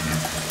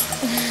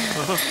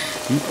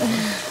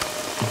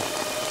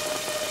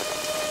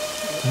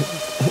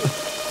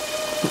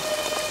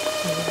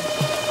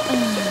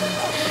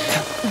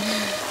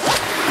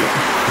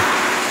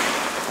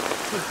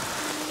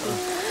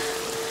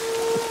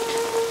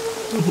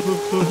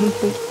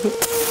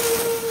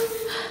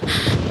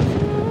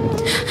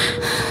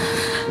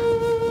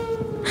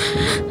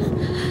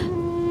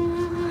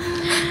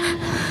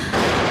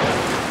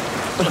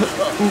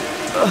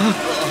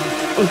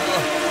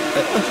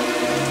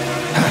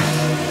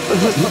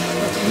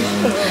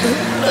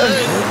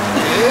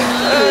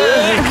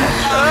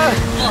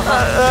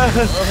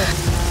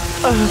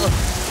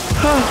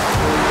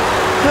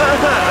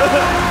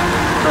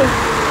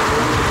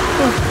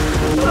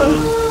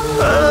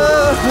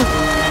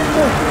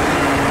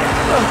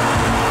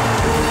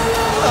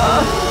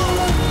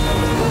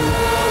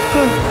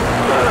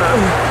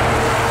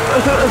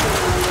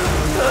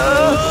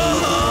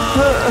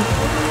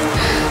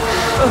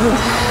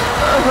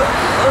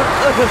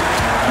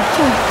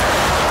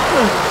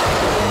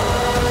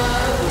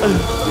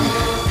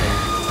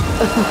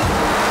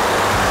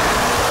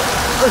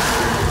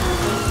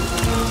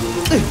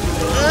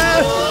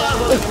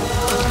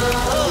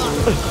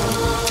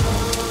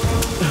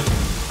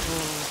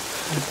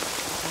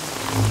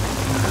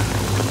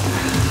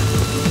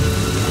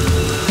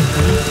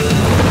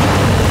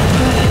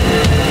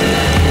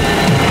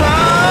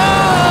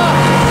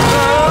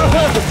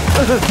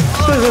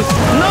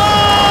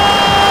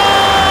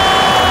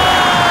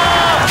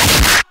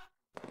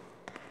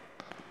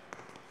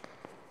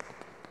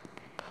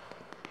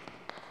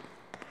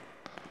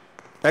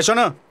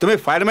 শোনো, তুমি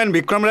ফায়ারম্যান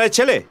বিক্রম রায়ের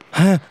ছেলে?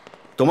 হ্যাঁ।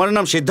 তোমার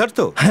নাম সিদ্ধার্থ?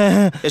 হ্যাঁ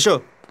হ্যাঁ। এসো।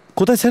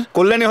 কোথায় স্যার?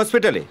 কল্যাণী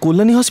হসপিটালে।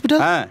 কল্যাণী হসপিটাল?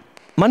 হ্যাঁ।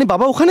 মানে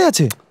বাবা ওখানে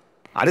আছে?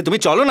 আরে তুমি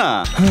চলো না।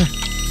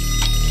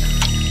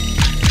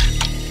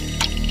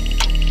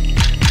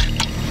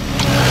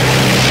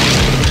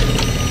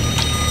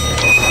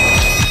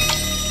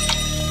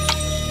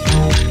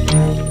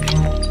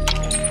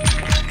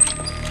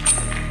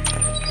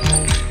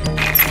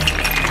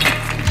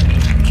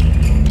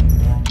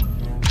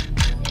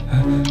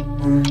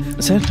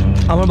 স্যার,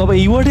 আমার বাবা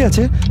এই ওয়ার্ডে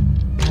আছে।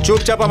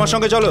 চুপচাপ আমার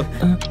সঙ্গে চলো।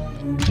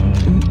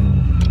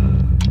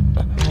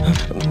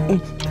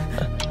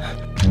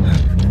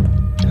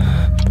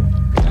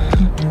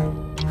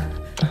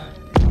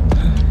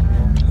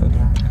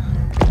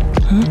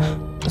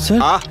 স্যার,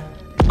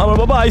 আমার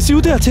বাবা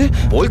আইসিইউতে আছে।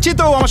 বলছি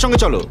তো, আমার সঙ্গে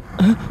চলো।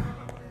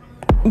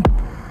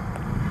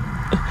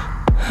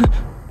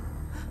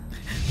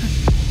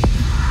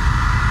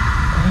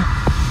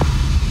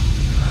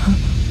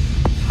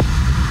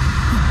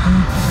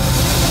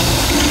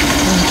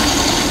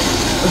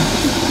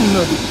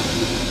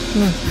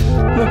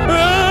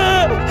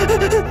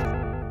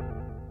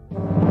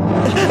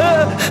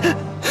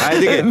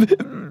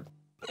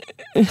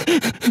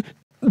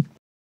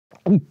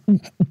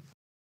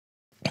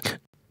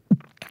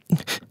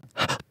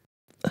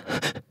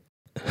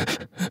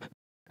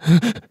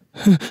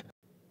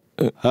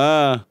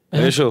 হ্যাঁ,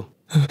 এসো।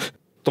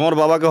 তোমার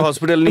বাবাকে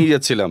হসপিটাল নিয়ে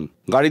যাচ্ছিলাম,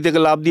 গাড়ি থেকে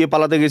লাফ দিয়ে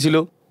পালাতে গেছিল,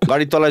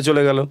 গাড়ির তলায়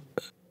চলে গেল।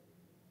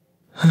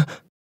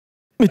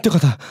 মিথ্যে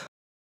কথা,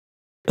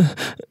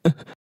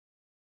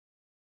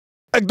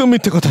 একদম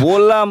মিথ্যে কথা।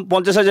 বললাম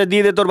 50,000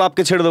 দিয়ে দে, তোর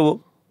বাপকে ছেড়ে দেবো,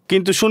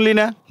 কিন্তু শুনলি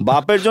না।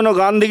 বাপের জন্য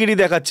গান্ধিগিরি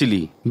দেখাচ্ছিলি।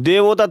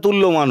 দেবতা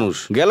তুল্য মানুষ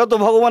গেল তো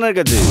ভগবানের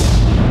কাছে।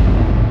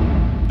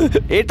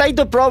 এটাই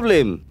তো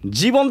প্রবলেম,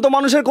 জীবন্ত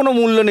মানুষের কোনো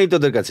মূল্য নেই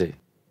তোদের কাছে।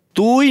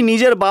 তুই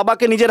নিজের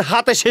বাবাকে নিজের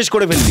হাতে শেষ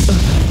করে ফেললি।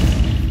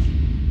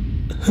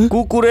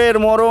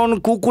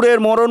 কুকুরের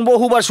মরণ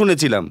বহুবার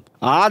শুনেছিলাম,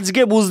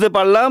 আজকে বুঝতে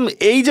পারলাম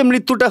এই যে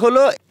মৃত্যুটা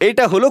হলো,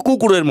 এইটা হলো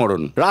কুকুরের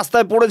মরণ।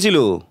 রাস্তায় পড়েছিল,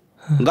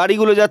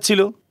 গাড়িগুলো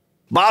যাচ্ছিল,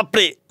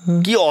 বাপরে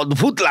কি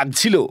অদ্ভুত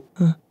লাগছিল।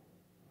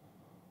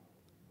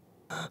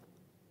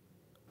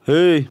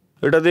 এই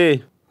এটা দে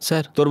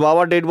স্যার। তোর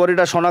বাবার ডেড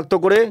বডিটা শনাক্ত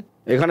করে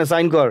এখানে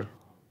সাইন কর।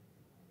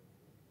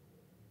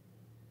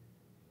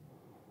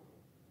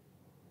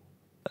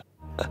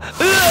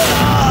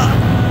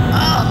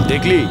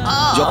 দেখলি,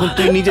 যখন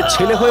তুই নিজের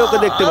ছেলে হয়ে ওকে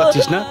দেখতে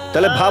পাচ্ছিস না,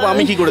 তাহলে ভাব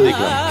আমি কি করে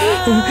দেখলাম।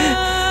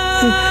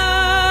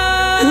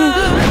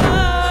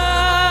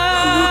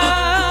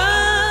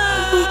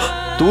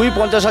 তুই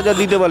 50,000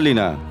 দিতে পারলি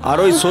না, আর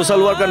ওই সোশ্যাল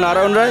ওয়ার্কার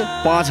নারায়ণ রায়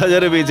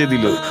 5,000-এ বেঁচে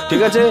দিল।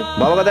 ঠিক আছে,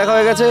 বাবাকে দেখা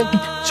হয়ে গেছে,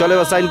 চলে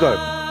এবার সাইন কর।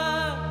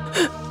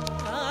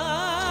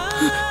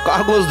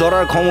 কাগজ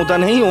ধরার ক্ষমতা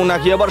নেই, ও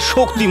নাকি আবার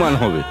শক্তিমান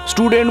হবে।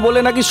 স্টুডেন্ট বলে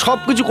নাকি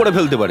সবকিছু করে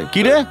ফেলতে পারে।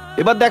 কি রে,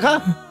 এবার দেখা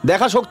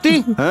দেখা শক্তি।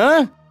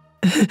 হ্যাঁ,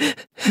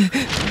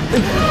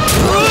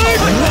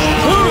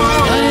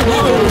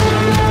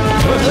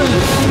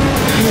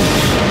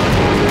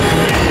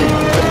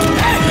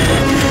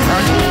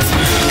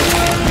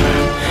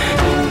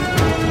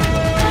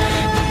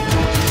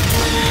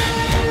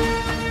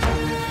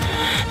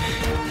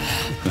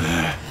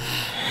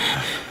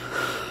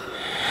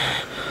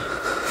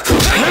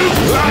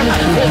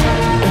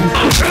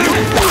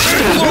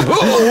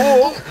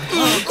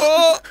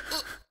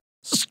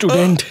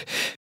 স্টুডেন্ট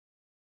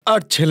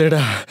আর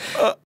ছেলেরা,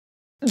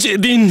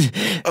 যেদিন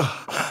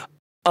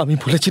আমি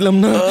বলেছিলাম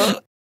না,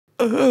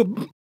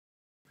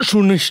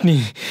 শুনিসনি,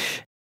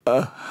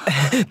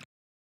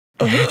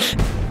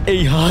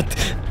 এই হাত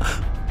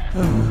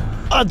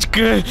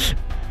আজকে,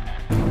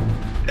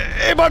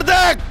 এবার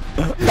দেখ।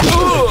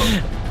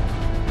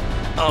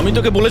 আমি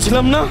তোকে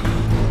বলেছিলাম না,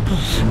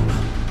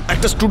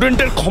 একটা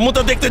স্টুডেন্টের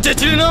ক্ষমতা দেখতে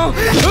চেয়েছিলি না?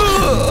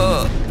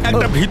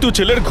 একটা ভীতু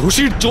ছেলের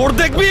ঘুষির জোর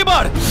দেখবি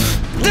এবার।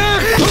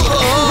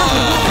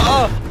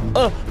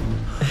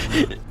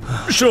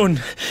 শোন,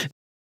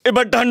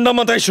 এবার ঠান্ডা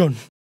মাথায় শোন,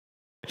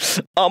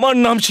 আমার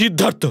নাম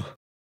সিদ্ধার্থ,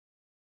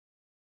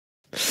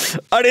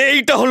 আর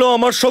এইটা হলো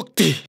আমার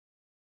শক্তি।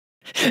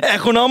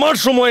 এখন আমার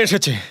সময়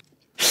এসেছে,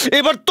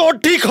 এবার তোর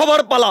ঠিক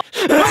হবার পালা।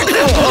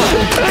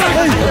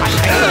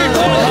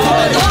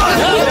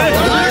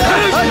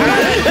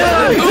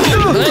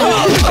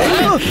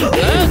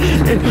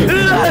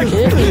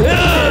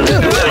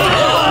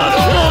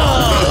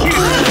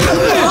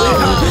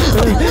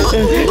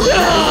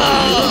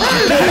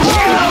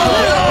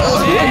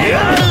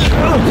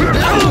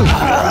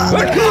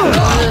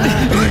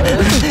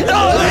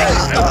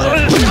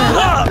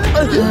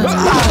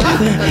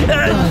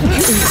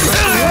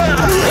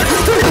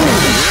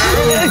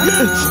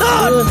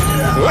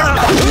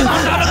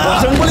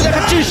 বলে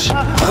দেখাচ্ছিস?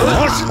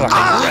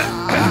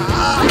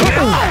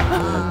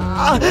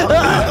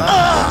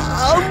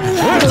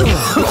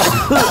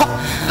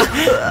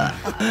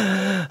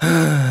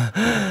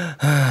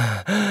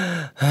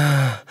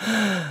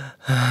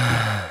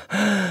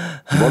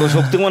 বড়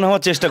শক্তিমান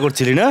হওয়ার চেষ্টা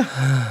করছিলি না?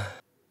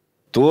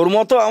 তোর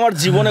মতো আমার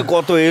জীবনে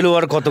কত এলো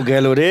আর কত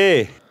গেল রে।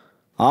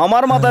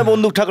 আমার মাথায়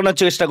বন্দুক ঠাকানোর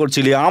চেষ্টা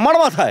করছিলি, আমার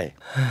মাথায়।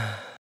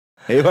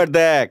 এবার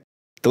দেখ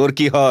তোর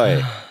কি হয়।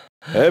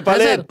 এই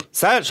পালেন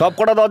স্যার, সব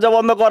কটা দরজা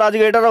বন্ধ কর,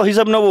 আজকে এটারও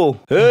হিসাব নেবো।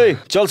 এই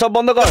চল, সব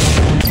বন্ধ কর।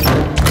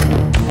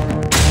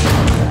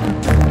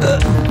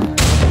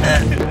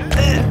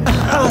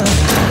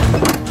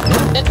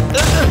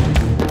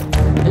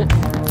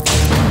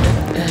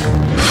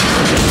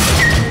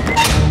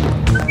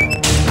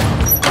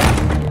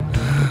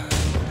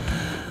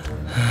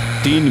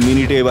 তিন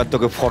মিনিটে এবার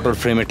তোকে ফটোর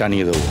ফ্রেমে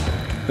টানিয়ে দেবো।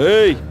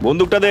 এই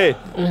বন্দুকটা দে।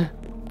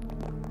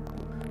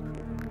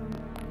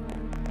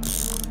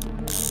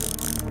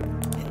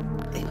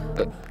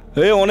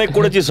 এই অনেক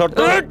করেছিস শর্ত।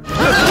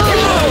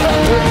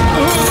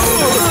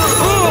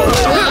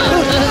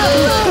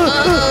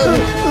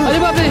 আরে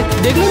বাপরে,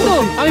 দেখলেন তো,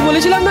 আমি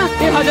বলেছিলাম না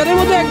এই হাজারের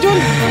মধ্যে একজন।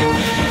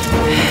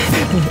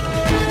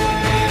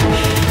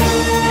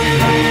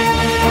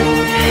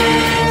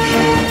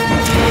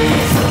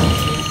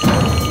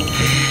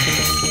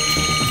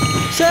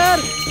 স্যার,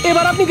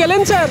 এবার আপনি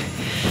গেলেন স্যার।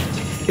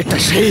 এটা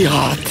সেই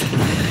হাত।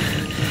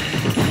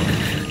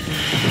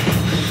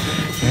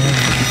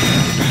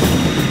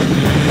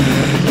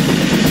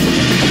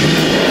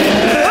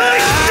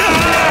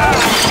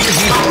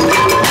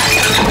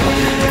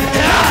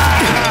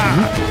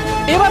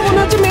 এবার মনে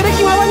হচ্ছে মেরে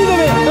কি মারানি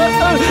দেবে।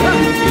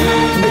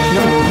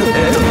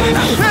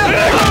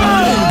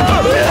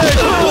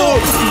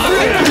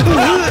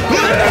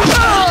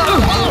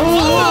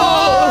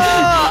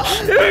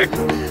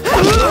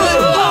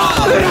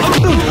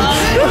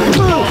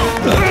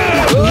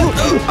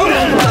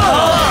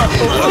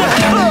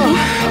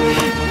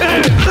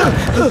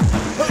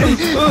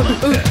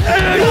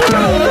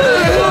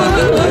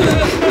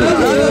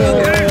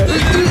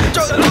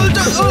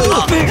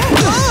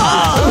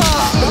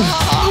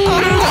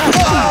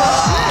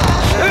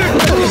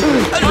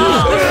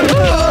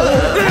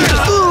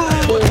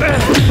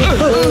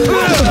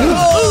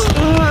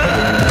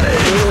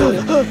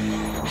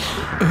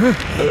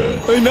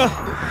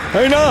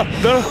 না,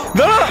 দাঁড়া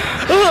দাঁড়া।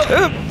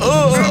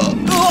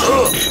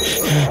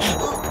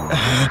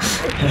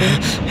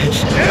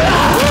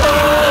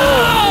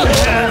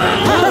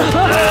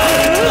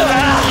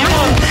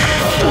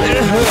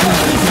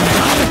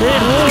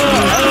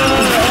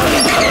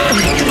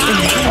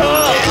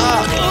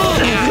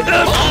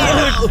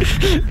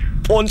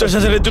 পঞ্চাশ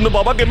হাজারের জন্য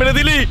বাবাকে মেরে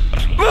দিলি।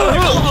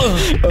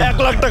 1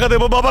 লাখ টাকা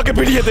দেবো, বাবাকে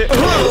ফিরিয়ে দে।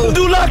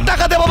 2 লাখ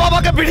টাকা দেবো,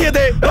 বাবাকে ফিরিয়ে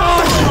দে।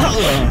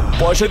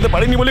 পয়সা দিতে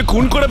পারিনি বলে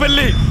খুন করে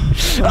ফেললি।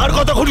 আর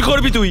কত খুন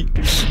করবি তুই?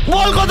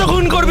 বল, কত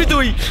খুন করবি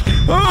তুই?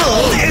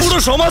 পুরো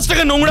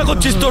সমাজটাকে নোংরা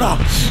করছিস তোরা।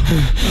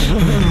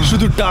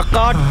 শুধু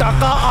টাকা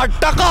টাকা আর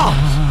টাকা।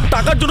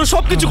 টাকার জন্য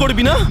সবকিছু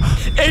করবি না?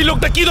 এই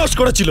লোকটা কি দোষ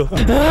করেছিল?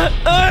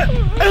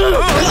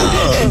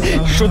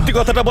 সত্যি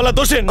কথাটা বলা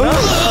দোষের না?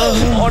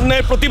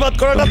 অন্যায় প্রতিবাদ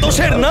করাটা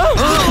দোষের না?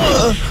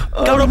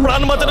 কারো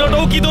প্রাণ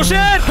বাঁচানোটাও কি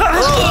দোষের?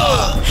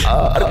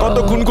 আর কত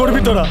খুন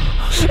করবি তোরা?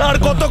 আর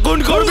কত খুন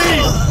করবি?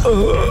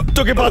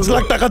 তোকে 5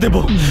 লাখ টাকা দেবো,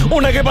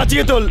 ওনাকে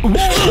বাঁচিয়ে তোল।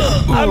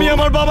 আমি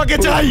আমার বাবাকে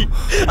চাই,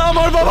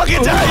 আমার বাবাকে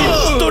চাই।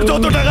 তোর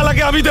যত টাকা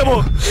লাগে আমি দেবো।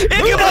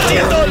 একে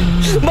বাঁচিয়ে তোল,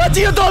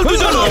 বাঁচিয়ে তোল।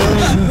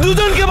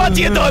 দুজনকে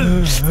বাঁচিয়ে তোল,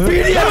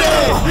 ফিরিয়ে দে।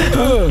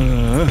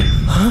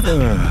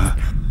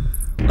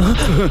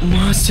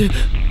 মাসে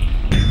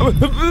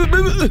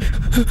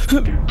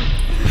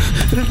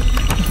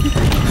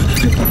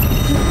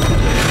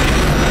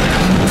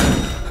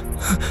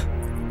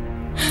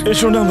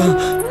এসো না মা,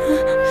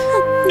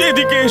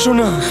 এদিকে এসো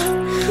না।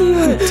 কি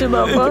হচ্ছে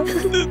বাবা?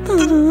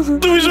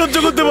 তুমি সহ্য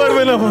করতে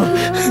পারবে না মা।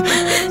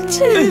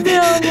 ছেড়ে দে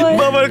আমায়।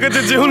 বাবার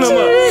কাছে যেও না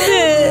মা।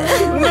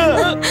 না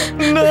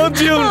না,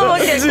 যেও না।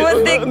 একবার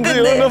দেখতে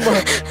দে,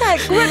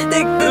 একবার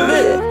দেখতে দে।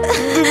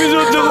 তুমি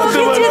সহ্য করতে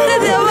পারবে না। যেতে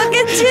দে আমাকে,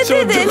 যেতে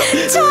দে।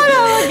 ছাড়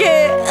আমাকে।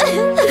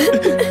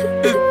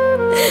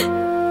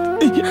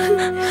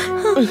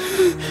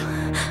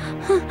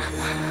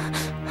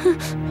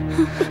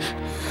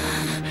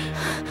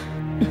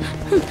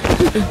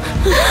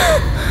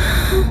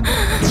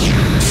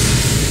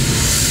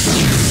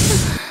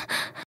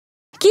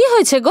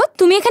 হয়েছে গো?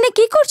 তুমি এখানে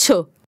কি করছো?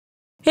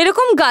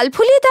 এরকম গাল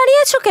ফুলিয়ে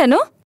দাঁড়িয়ে আছো কেন?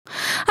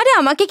 আরে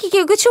আমাকে কি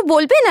কেউ কিছু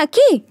বলবে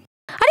নাকি?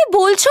 আরে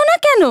বলছো না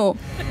কেন?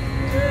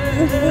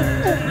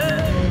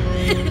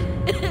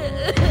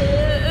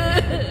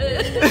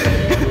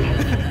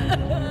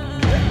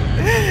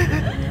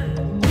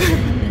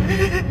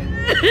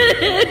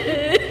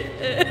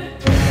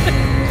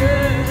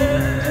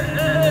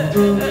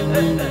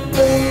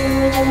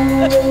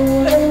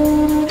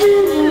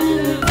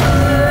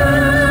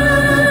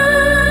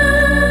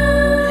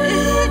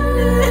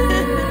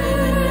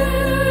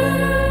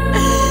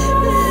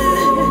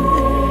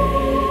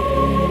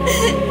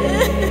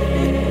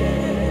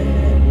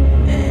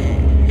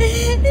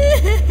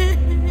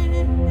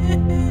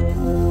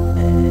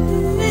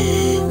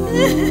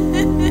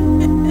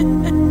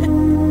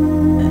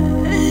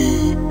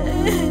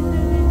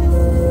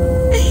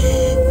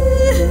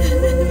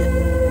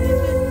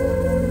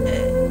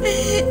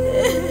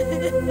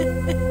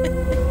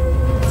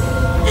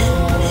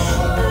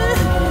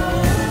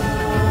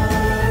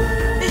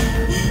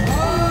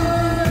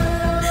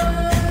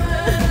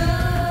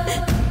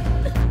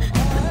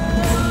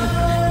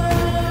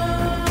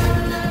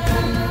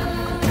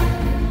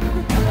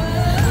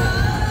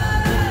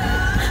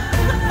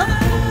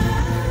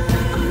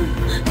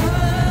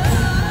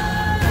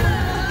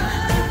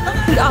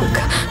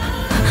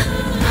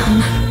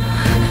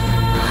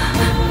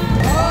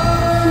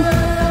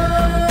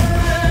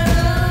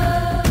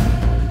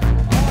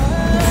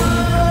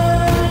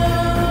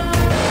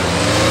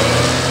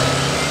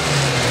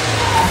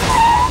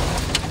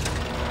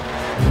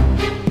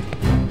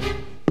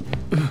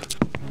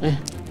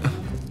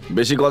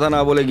 বেশি কথা না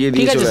বলে গিয়ে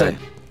দিয়ে চলে আয়।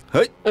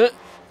 হেই,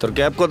 তোর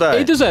ক্যাব কোথায়?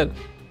 এই তো স্যার।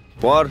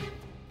 পর,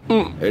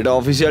 এটা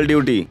অফিসিয়াল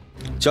ডিউটি।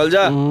 চল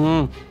যা।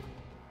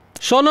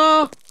 শোনো,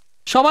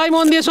 সবাই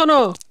মন দিয়ে শোনো।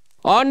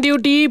 অন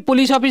ডিউটি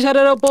পুলিশ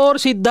অফিসারের ওপর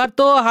সিদ্ধার্থ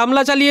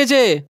হামলা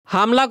চালিয়েছে।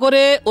 হামলা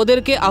করে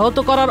ওদেরকে আহত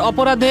করার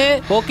অপরাধে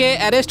ওকে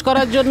অ্যারেস্ট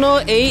করার জন্য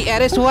এই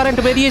অ্যারেস্ট ওয়ারেন্ট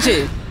বেরিয়েছে।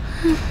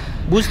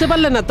 বুঝতে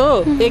পারলে না তো?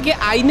 একে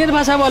আইনের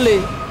ভাষা বলে।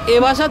 এ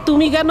ভাষা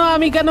তুমি কেন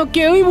আমি কেন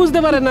কেউই বুঝতে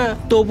পারে না।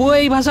 তবুও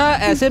এই ভাষা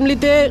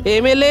অ্যাসেম্বলিতে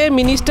এমএলএ,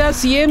 মিনিস্টার,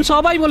 সিএম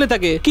সবাই বলে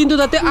থাকে। কিন্তু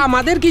তাতে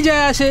আমাদের কি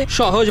যায় আসে?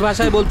 সহজ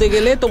ভাষায় বলতে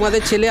গেলে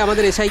তোমাদের ছেলে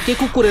আমাদের এসআইকে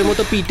কুকুরের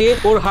মতো পিটে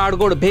ওর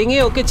হাড়গোড় ভেঙে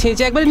ওকে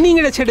ছেঁচে একবার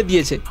নিংড়ে ছেড়ে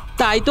দিয়েছে।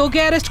 তাই তো ওকে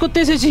অ্যারেস্ট করতে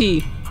এসেছি।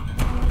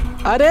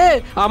 আরে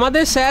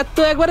আমাদের স্যার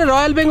তো একবারে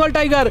রয়্যাল বেঙ্গল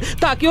টাইগার,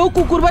 তাকেও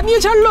কুকুর বানিয়ে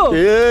ছাড়লো।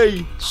 এই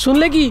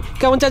শুনলে কি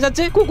কেমন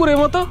চেঁচাচ্ছে কুকুরের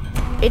মতো?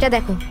 এটা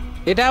দেখো।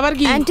 এটা আবার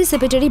কি?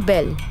 Anticipatory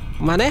bell.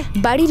 মানে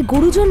বাড়ির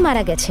গুরুজন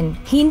মারা গেছেন,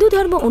 হিন্দু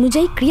ধর্ম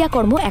অনুযায়ী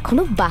ক্রিয়াকর্ম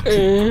এখনো বাকি।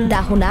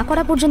 দাহ না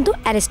করা পর্যন্ত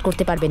অ্যারেস্ট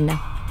করতে পারবেন না।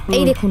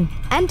 এই দেখুন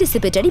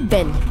অ্যান্টিসিপেটরি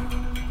বেল।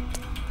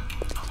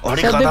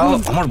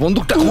 আমার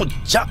বন্দুকটা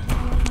যা।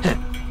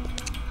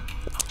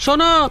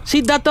 শোনো,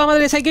 সিদ্ধার্থ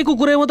আমাদের এসআইকে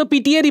কুকুরের মতো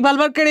পিটিয়ে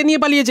রিভলভার কেড়ে নিয়ে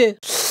পালিয়েছে।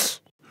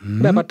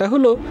 ব্যাপারটা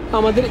হলো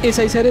আমাদের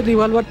এসআই স্যারের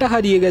রিভলভারটা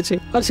হারিয়ে গেছে,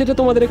 আর সেটা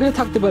তোমাদের এখানে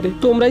থাকতে পারে।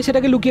 তোমরাই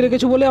সেটাকে লুকিয়ে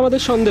রেখেছো বলে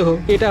আমাদের সন্দেহ।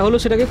 এটা হলো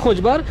সেটাকে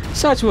খোঁজবার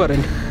সার্চ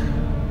ওয়ারেন্ট।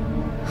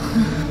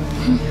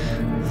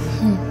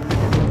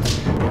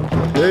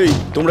 এই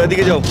তোমরা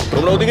এদিকে যাও,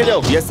 তোমরা ওদিকে যাও।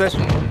 Yes sir.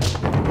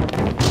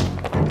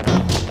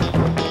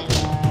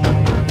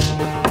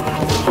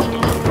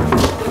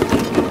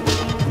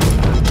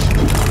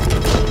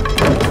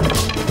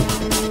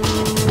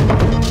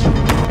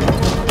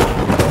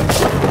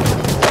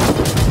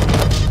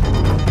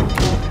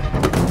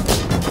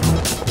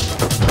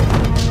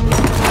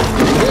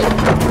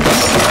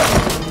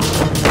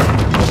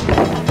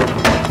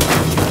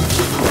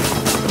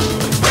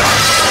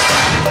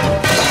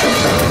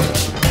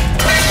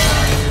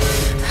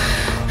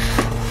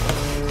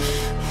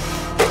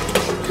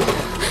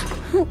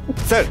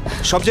 স্যার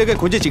সব জায়গায়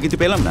খুঁজেছি কিন্তু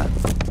পেলাম না।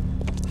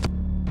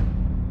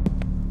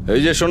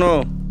 এই যে শোনো,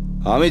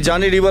 আমি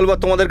জানি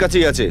রিভলভার তোমাদের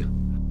কাছেই আছে।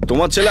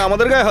 তোমার ছেলে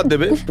আমাদের গায়ে হাত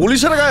দেবে,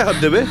 পুলিশের গায়ে হাত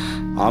দেবে?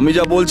 আমি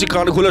যা বলছি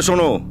কান খুলে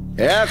শোনো।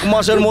 1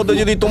 মাসের মধ্যে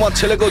যদি তোমার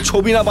ছেলেকেও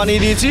ছবি না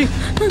বানিয়ে দিয়েছি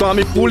তো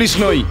আমি পুলিশ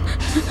নই।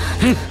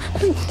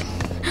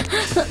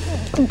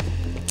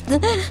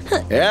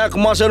 1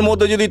 মাসের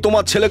মধ্যে যদি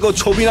তোমার ছেলেকেও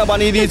ছবি না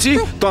বানিয়ে দিয়েছি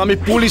তো আমি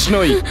পুলিশ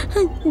নই।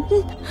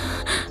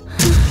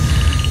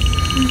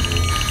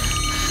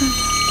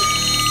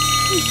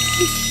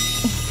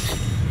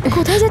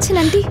 কোথায় যাচ্ছেন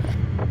আন্টি?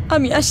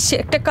 আমি আসছি,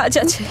 একটা কাজ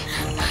আছে।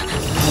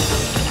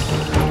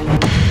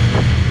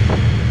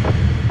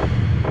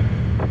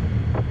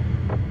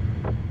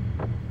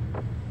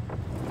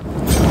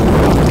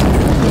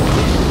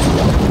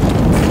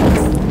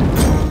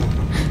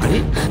 আরে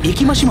এ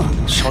কি মাসিমা,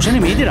 শ্মশানে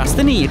মেয়েদের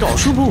রাস্তা নেই, এটা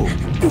অশুভ।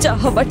 যা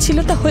হবার ছিল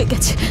তা হয়ে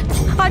গেছে,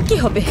 আর কি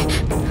হবে?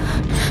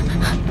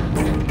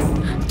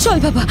 চল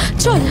বাবা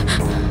চল।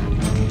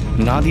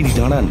 না দিদি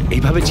দাঁড়ান,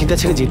 এইভাবে চিতা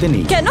ছেড়ে যেতে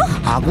নেই। কেন?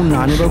 আগুন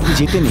না নেবার অবধি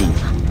যেতে নেই।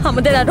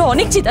 আমাদের আরো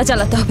অনেক চিতা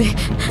চালাতে হবে।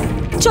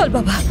 চল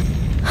বাবা,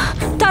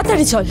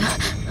 তাড়াতাড়ি চল।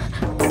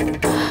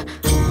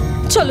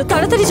 চলো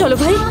তাড়াতাড়ি চলো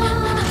ভাই।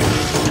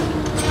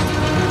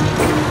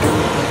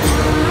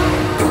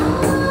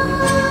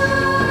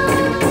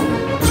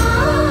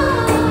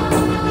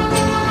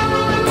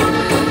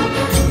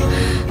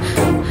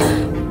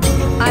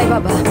 আয়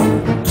বাবা।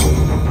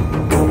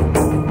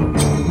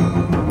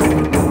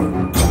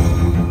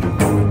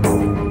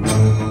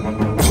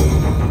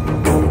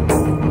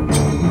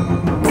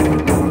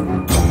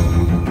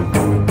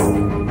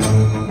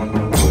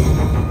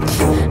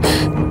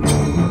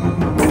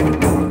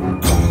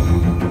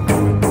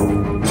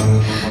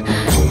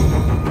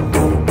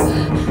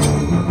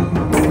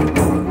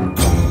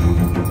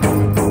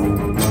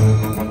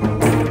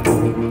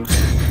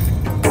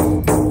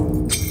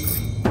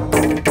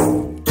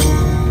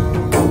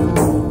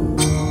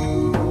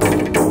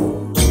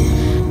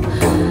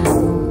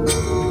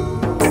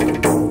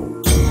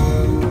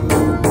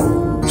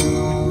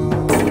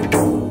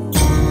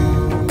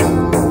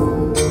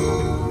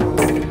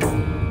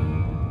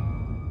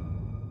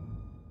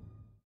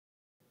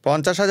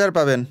 পঞ্চাশ হাজার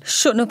পাবেন।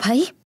 শোনো ভাই,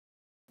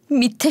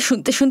 মিথ্যে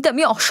শুনতে শুনতে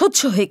আমি অসহ্য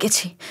হয়ে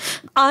গেছি,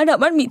 আর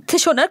আমার মিথ্যে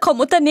শোনার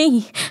ক্ষমতা নেই।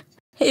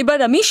 এবার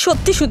আমি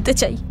সত্যি শুনতে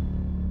চাই।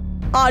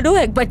 আরও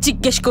একবার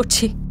জিজ্ঞেস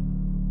করছি,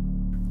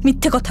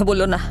 মিথ্যে কথা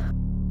বলো না,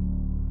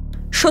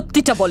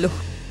 সত্যিটা বলো।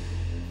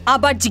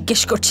 আবার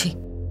জিজ্ঞেস করছি,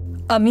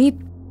 আমি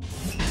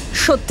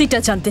সত্যিটা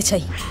জানতে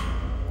চাই।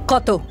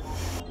 কত?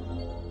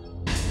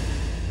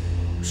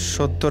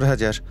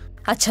 70,000।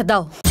 আচ্ছা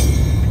দাও।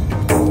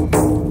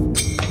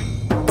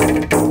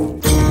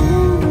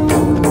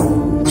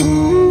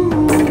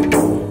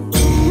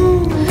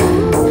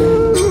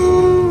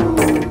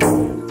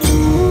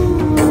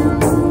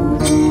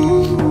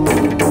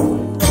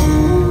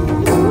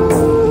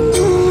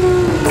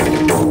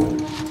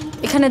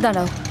 এখানে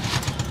দাঁড়াও।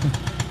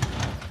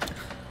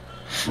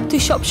 তুই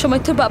সব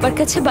সময় তোর বাবার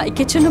কাছে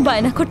বাইকের জন্য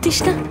বায়না করতিস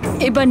না,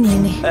 এবার নিয়ে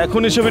নে।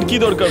 এখন এসবের কি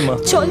দরকার মা?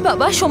 চল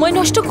বাবা, সময়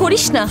নষ্ট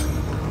করিস না।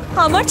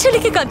 আমার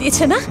ছেলেকে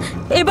কাঁদিয়েছে না,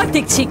 এবার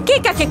দেখছি কে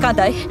কাকে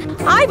কাঁদায়।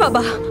 আয়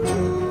বাবা।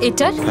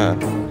 এটার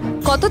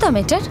কত দাম?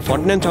 এটার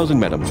 49,000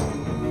 ম্যাডাম।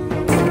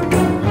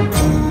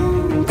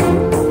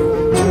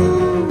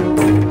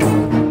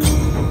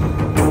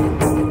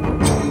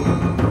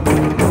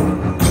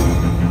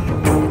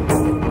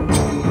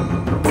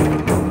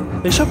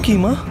 এসব কি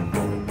মা?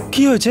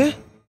 কি হয়েছে?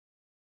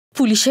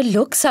 পুলিশের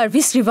লোক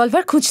সার্ভিস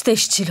রিভলভার খুঁজতে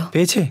এসেছিল।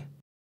 পেয়েছে?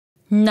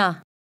 না।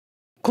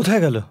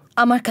 কোথায় গেল?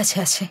 আমার কাছে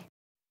আছে।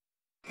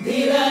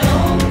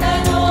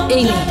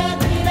 এই নে।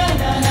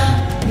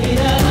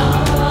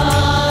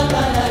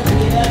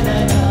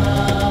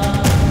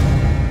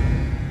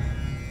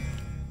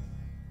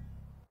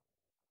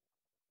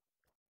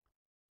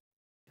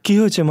 কি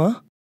হয়েছে মা?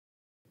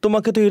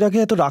 তোমাকে তো এর আগে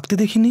এত রাখতে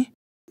দেখিনি।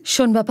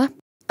 শোন বাবা,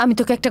 আমি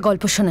তোকে একটা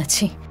গল্প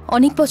শোনাচ্ছি।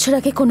 অনেক বছর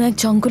আগে কোনো এক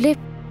জঙ্গলে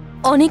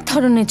অনেক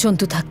ধরনের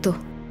জন্তু থাকতো।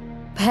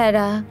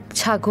 ভেড়া,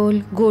 ছাগল,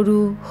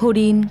 গরু,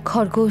 হরিণ,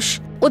 খরগোশ,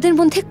 ওদের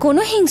মধ্যে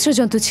কোনো হিংস্র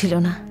জন্তু ছিল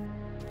না।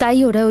 তাই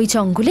ওরা ওই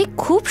জঙ্গলে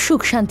খুব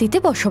সুখ শান্তিতে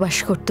বসবাস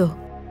করত।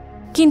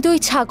 কিন্তু ওই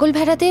ছাগল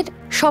ভেড়াদের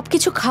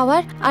সবকিছু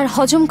খাওয়ার আর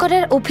হজম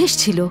করার অভ্যেস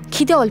ছিল।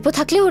 খিদে অল্প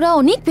থাকলে ওরা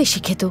অনেক বেশি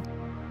খেত।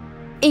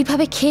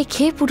 এইভাবে খেয়ে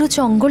খেয়ে পুরো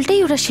জঙ্গলটাই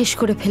ওরা শেষ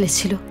করে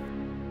ফেলেছিল।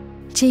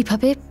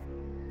 যেইভাবে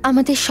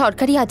আমাদের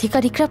সরকারি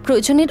আধিকারিকরা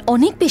প্রয়োজনের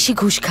অনেক বেশি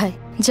ঘুষ খায়,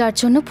 যার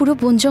জন্য পুরো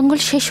বন জঙ্গল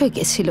শেষ হয়ে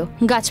গেছিল।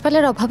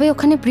 গাছপালার অভাবে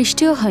ওখানে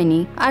বৃষ্টিও হয়নি,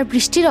 আর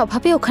বৃষ্টির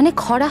অভাবে ওখানে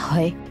খরা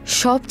হয়।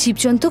 সব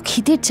জীবজন্তু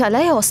খিদের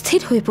জ্বালায়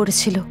অস্থির হয়ে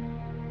পড়েছিল।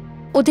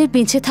 ওদের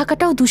বেঁচে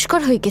থাকাটাও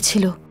দুষ্কর হয়ে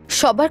গেছিল।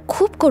 সবার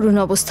খুব করুণ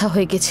অবস্থা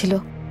হয়ে গেছিল।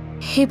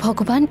 হে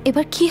ভগবান,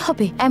 এবার কি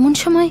হবে? এমন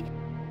সময়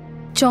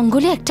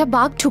জঙ্গলে একটা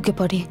বাঘ ঢুকে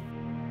পড়ে।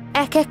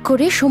 এক এক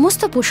করে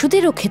সমস্ত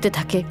পশুদেরও খেতে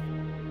থাকে।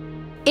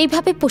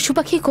 এইভাবে পশু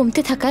পাখি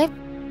কমতে থাকায়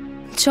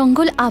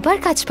জঙ্গল আবার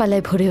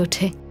গাছপালায় ভরে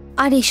ওঠে।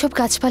 আর এইসব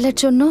গাছপালার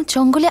জন্য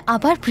জঙ্গলে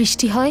আবার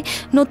বৃষ্টি হয়,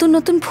 নতুন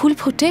নতুন ফুল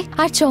ফোটে,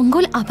 আর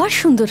জঙ্গল আবার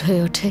সুন্দর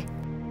হয়ে ওঠে।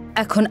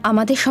 এখন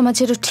আমাদের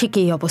সমাজেরও ঠিক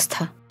এই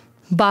অবস্থা।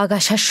 বাঘ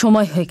আসার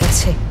সময় হয়ে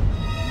গেছে,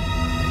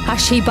 আর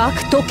সেই বাঘ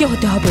তোকে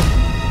হতে হবে।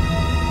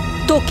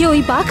 তোকে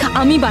ওই বাঘ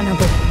আমি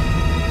বানাবো।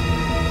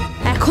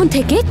 এখন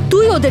থেকে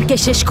তুই ওদেরকে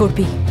শেষ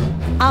করবি।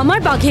 আমার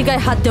বাঘের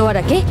গায়ে হাত দেওয়ার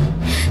আগে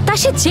তা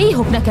সে যেই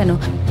হোক না কেন,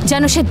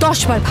 যেন সে 10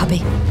 বার ভাবে।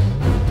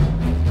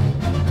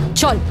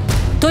 চল,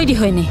 তৈরি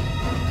হয়ে নে।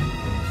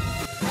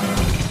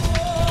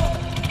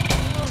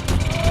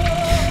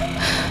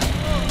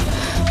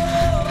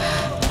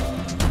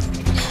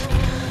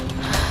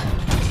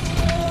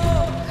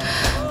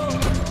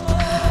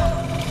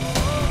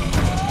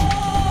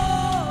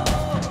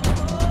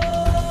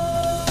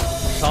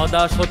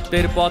 সদা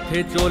সত্যের পথে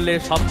চলে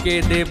সবকে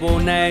দেব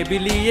ন্যায়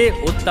বিলিয়ে,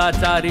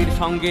 অত্যাচারীর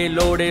সঙ্গে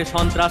লড়ে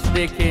সন্ত্রাস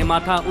দেখে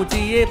মাথা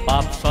উঁচিয়ে,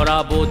 পাপ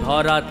সরাবো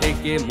ধরা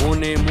থেকে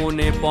মনে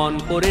মনে পণ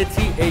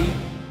করেছি এই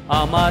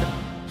আমার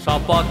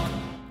শপথ।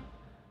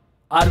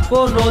 আর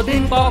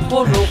কোনোদিন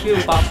কখনো কেউ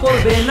পাপ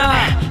করবে না,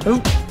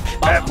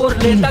 পাপ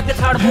করলে তাকে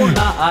ছাড়বো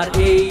না। আর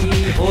এই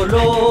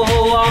হলো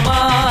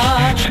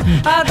আমার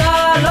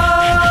আদালত।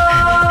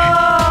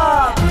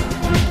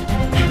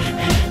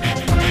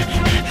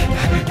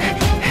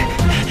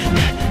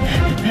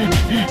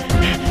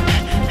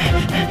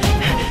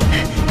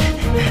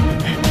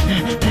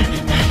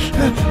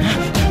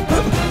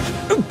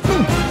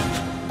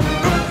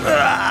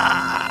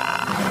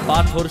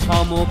 পাথর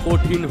সম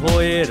কঠিন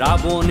হয়ে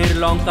রাবণের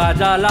লঙ্কা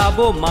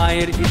জ্বালাবো,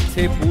 মায়ের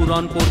ইচ্ছে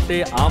পূরণ করতে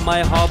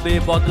আমায় হবে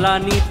বদলা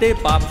নিতে,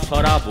 পাপ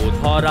সরাবো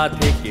ধরা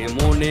থেকে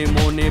মনে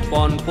মনে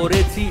পণ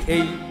করেছি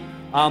এই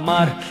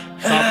আমার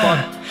শপথ।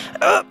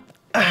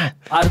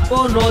 আর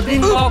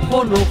কোনোদিন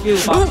কখনো কেউ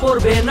পাপ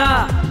করবে না,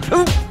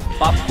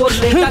 পাপ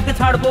করলে তাকে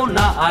ছাড়বো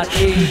না, আর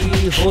এই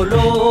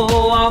হলো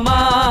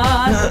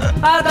আমার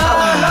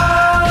আদালত।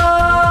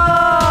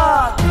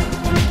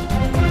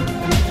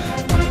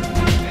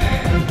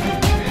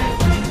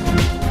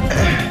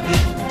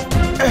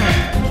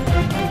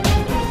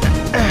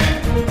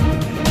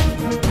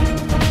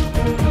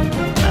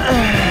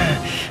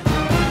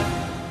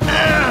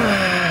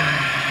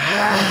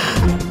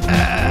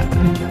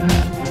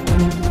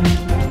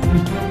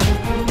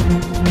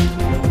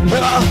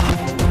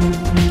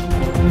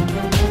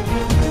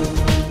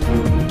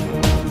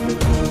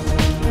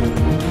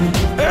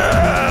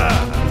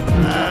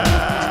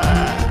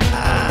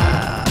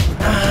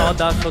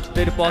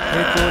 সত্যের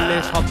পথে চলে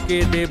সবকে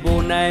দেব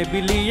ন্যায়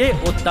বিলিয়ে,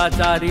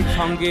 অত্যাচারীর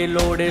সঙ্গে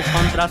লড়ে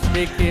সন্ত্রাস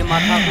দেখে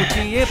মাথা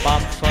উঠিয়ে,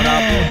 পাপ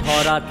সরাবো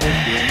ধরা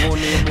থেকে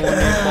মনে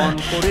মনে পণ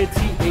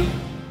করেছি এই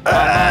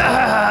আমার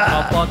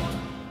শপথ।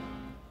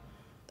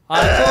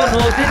 আর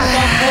কোনোদিন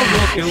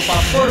কখনো কেউ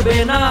পাপ করবে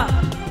না,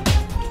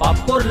 পাপ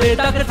করলে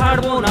তাকে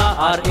ছাড়বো না,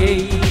 আর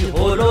এই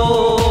হলো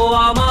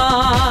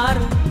আমার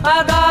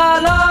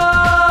আদালত।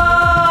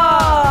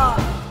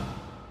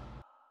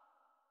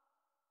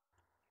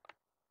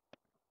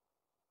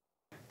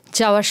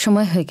 যাওয়ার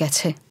সময় হয়ে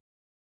গেছে।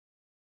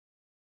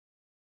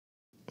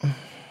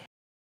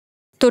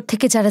 তোর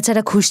থেকে যারা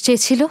যারা ঘুষ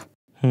চেয়েছিল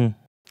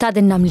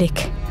তাদের নাম লেখ।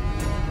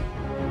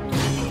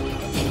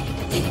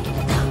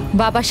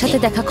 বাবার সাথে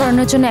দেখা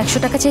করানোর জন্য 100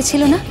 টাকা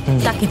চেয়েছিল না,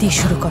 তাকে দিয়ে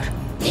শুরু কর।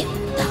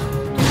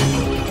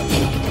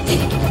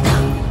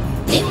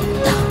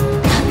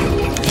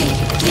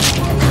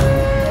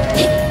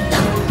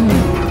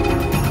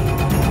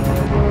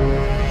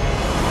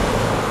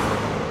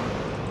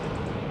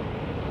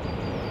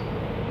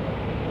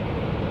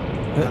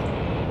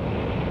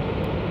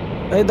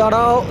 এই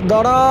দাঁড়াও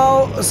দাঁড়াও,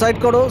 সাইড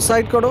করো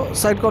সাইড করো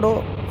সাইড করো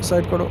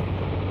সাইড করো।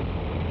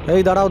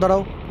 এই দাঁড়াও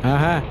দাঁড়াও। হ্যাঁ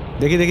হ্যাঁ,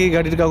 দেখি দেখি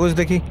গাড়ির কাগজ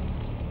দেখি।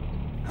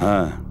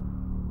 হ্যাঁ,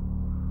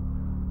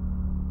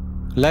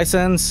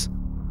 লাইসেন্স,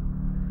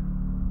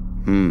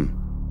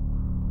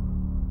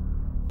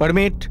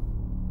 পারমিট,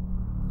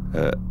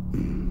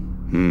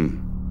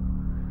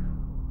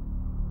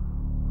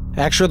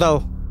 100 দাও।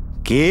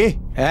 কি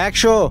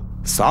 100?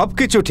 সব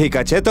কিছু ঠিক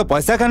আছে তো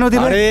পয়সা কেন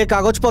দিলে? আরে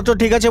কাগজপত্র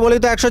ঠিক আছে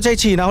বলেই তো 100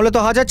 চাইছি, না হলে তো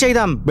 1000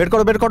 চাইতাম। বের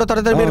করো বের করো,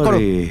 তাড়াতাড়ি বের করো।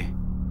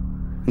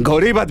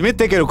 গরিব আদমি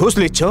থেকে ঘুষ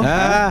লিচ্ছ?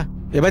 হ্যাঁ,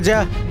 এবার যা।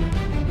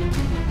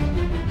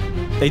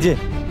 এই যে,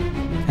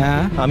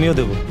 হ্যাঁ আমিও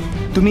দেব।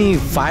 তুমি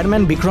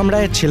ফায়ারম্যান বিক্রম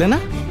রায়ের ছেলে না?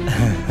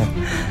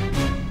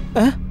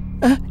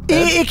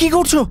 এ কি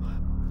করছো?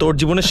 তোর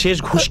জীবনের শেষ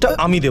ঘুষটা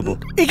আমি দেব।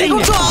 এ কি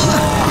করছো?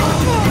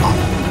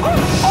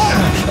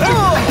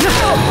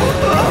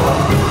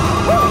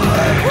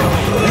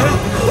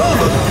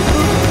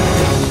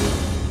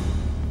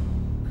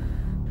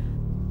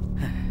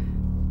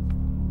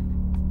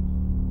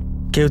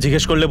 কেউ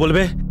জিজ্ঞেস করলে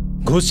বলবে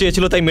ঘুষ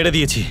চেয়েছিল তাই মেরে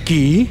দিয়েছি।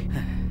 কি?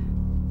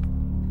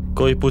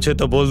 कोई पूछे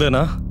तो बोल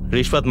देना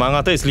रिश्वत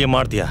मांगा था इसलिए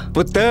मार दिया।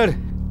 पुत्र,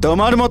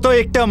 তোমার মতো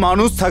একটা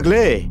মানুষ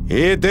থাকলে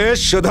এ দেশ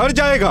সুধর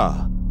जाएगा।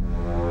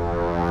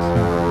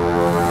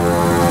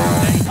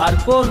 আর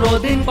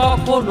কোনোদিন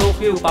কখনো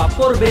কেউ পাপ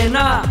করবে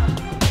না,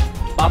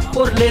 পাপ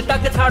করলে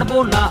তাকে ছাড়বো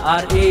না,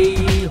 আর এই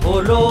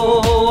হলো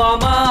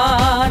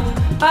আমার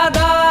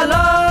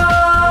আদালত।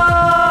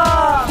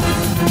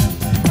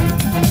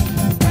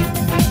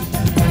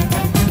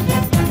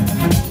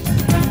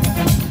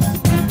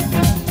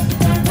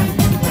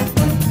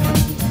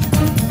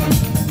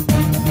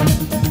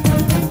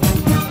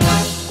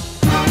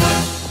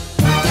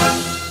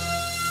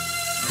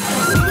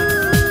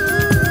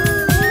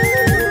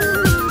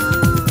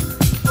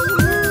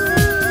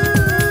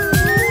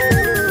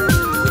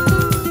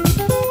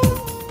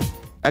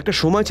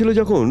 একটা সময় ছিল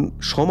যখন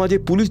সমাজে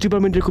পুলিশ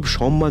ডিপার্টমেন্টের খুব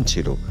সম্মান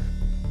ছিল।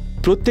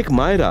 প্রত্যেক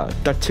মায়েরা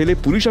তার ছেলে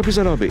পুলিশ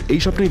অফিসার হবে এই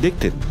স্বপ্নই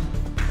দেখতেন।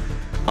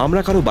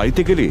 আমরা কারো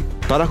বাড়িতে গেলে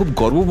তারা খুব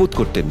গর্ববোধ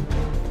করতেন।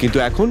 কিন্তু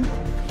এখন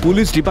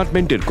পুলিশ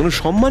ডিপার্টমেন্টের কোনো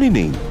সম্মানই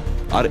নেই।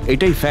 আর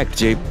এটাই ফ্যাক্ট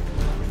যে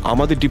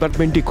আমাদের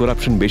ডিপার্টমেন্টে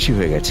করাপশন বেশি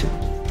হয়ে গেছে।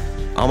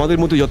 আমাদের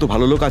মতো যত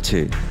ভালো লোক আছে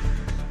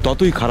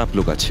ততই খারাপ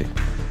লোক আছে।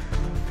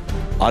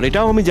 আর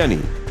এটাও আমি জানি,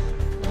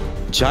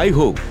 যাই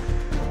হোক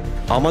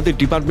আমাদের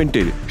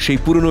ডিপার্টমেন্টের সেই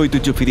পুরনো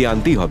ঐতিহ্য ফিরিয়ে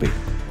আনতেই হবে।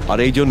 আর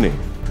এই জন্যে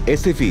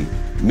এসএফই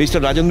মিস্টার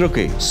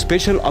রাজেন্দ্রকে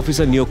স্পেশাল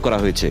অফিসার নিয়োগ করা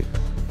হয়েছে।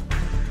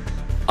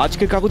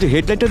 আজকের কাগজে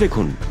হেডলাইনটা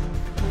দেখুন,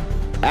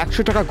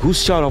 100 টাকা ঘুষ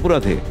চাওয়ার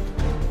অপরাধে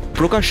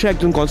প্রকাশ্যে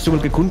একজন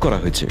কনস্টেবলকে খুন করা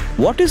হয়েছে।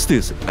 What is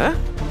this?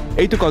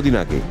 এই তো কদিন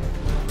আগে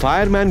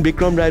ফায়ারম্যান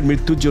বিক্রম রায়ের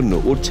মৃত্যুর জন্য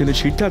ওর ছেলে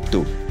সিদ্ধার্থ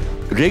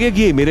রেগে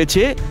গিয়ে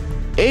মেরেছে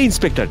এই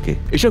ইন্সপেক্টরকে।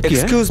 এসব কি?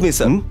 এক্সকিউজ মি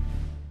স্যার,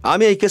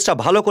 আমি এই কেসটা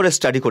ভালো করে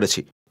স্টাডি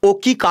করেছি। ও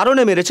কি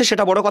কারণে মেরেছে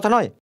সেটা বড় কথা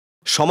নয়,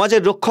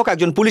 সমাজের রক্ষক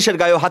একজন পুলিশের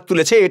গায়ে হাত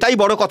তুলেছে এটাই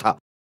বড় কথা।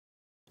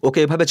 ওকে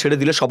এভাবে ছেড়ে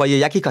দিলে সবাই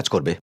এই একই কাজ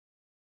করবে।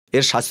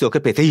 এর শাস্তি ওকে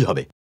পেতেই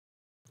হবে।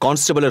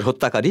 কনস্টেবলের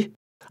হত্যাকারী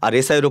আর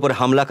এসআইয়ের উপরে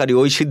হামলাকারী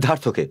ওই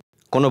সিদ্ধার্থকে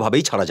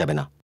কোনোভাবেই ছাড়া যাবে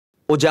না।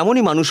 ও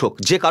যেমনই মানুষ হোক,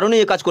 যে কারণে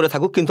এ কাজ করে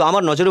থাকুক, কিন্তু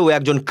আমার নজরে ও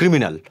একজন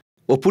ক্রিমিনাল।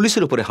 ও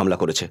পুলিশের উপরে হামলা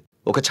করেছে,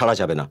 ওকে ছাড়া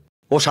যাবে না,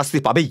 ও শাস্তি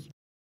পাবেই।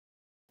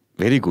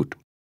 ভেরি গুড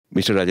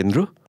মিস্টার রাজেন্দ্র,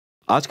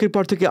 আজকের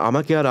পর থেকে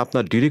আমাকে আর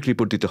আপনার ডিরেক্ট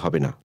রিপোর্ট দিতে হবে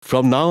না।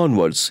 From now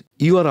onwards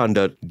you R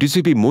under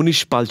DCP Manish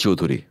Pal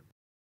Chowdhury.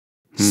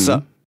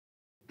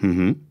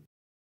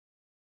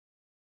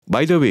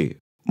 By the way,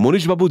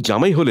 মনীষ বাবু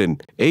জামাই হলেন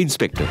এই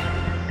ইন্সপেক্টর।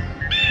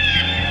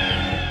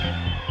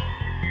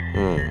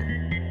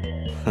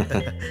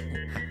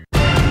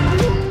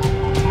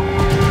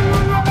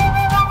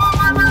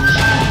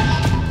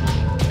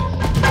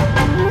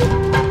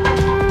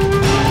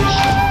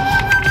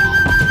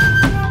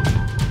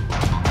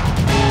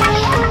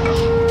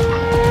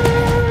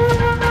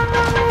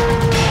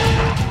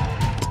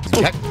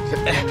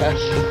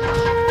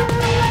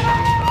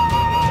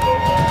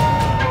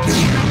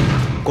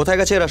 কোথায়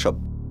গেছে এরা সব?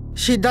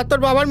 সিদ্ধার্থর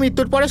বাবার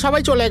মৃত্যুর পরে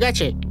সবাই চলে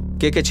গেছে।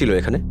 কে কে ছিল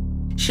এখানে?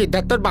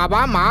 সিদ্ধার্থর বাবা,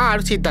 মা আর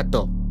সিদ্ধার্থ।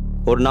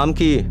 ওর নাম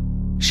কি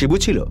শিবু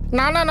ছিল?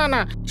 না না না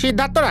না,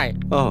 সিদ্ধার্থ রায়।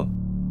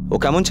 ও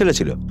কেমন ছেলে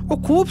ছিল? ও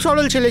খুব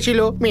সরল ছেলে ছিল,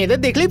 মেয়েদের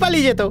দেখলেই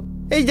পালিয়ে যেত।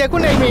 এই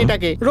দেখুন এই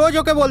মেয়েটাকে, রোজ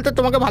ওকে বলতো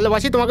তোমাকে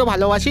ভালোবাসি তোমাকে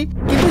ভালোবাসি,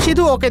 কিন্তু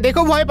শুধু ওকে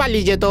দেখো ভয়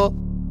পালিয়ে যেত।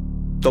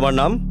 তোমার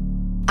নাম?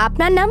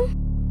 আপনার নাম?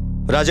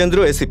 Rajendra,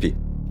 ACP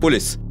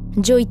police.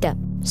 Joyita,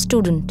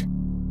 student.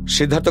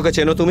 সিদ্ধার্থকে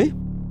চেনো তুমি?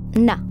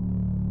 না,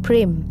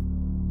 প্রেম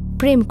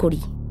প্রেম করি।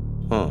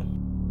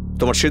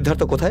 তোমার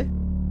সিদ্ধার্থ কোথায়?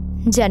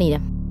 জানি না।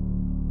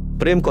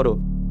 প্রেম করো?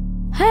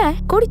 হ্যাঁ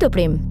করি তো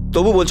প্রেম।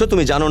 তবু বলছো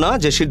তুমি জানো না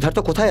যে সিদ্ধার্থ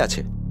কোথায়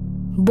আছে?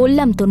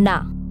 বললাম তো না।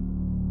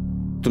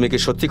 তুমি কি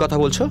সত্যি কথা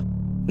বলছো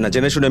না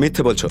জেনে শুনে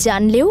মিথ্যে বলছো?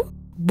 জানলেও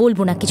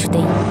বলবো না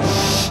কিছুতেই।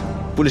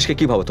 পুলিশকে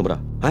কি ভাবো তোমরা?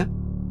 হ্যাঁ,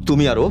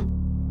 তুমি আর ও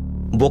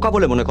বোকা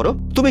বলে মনে করো?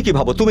 তুমি কি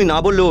ভাবো তুমি না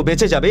বললে ও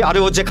বেঁচে যাবে? আরে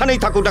ও যেখানেই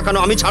থাকুক না কেন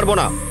আমি ছাড়বো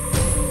না,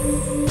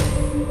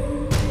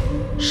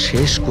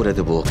 শেষ করে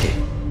দেবো ওকে।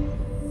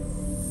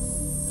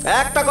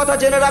 একটা কথা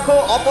জেনে রাখো,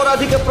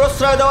 অপরাধীকে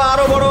প্রশ্রয় দেওয়া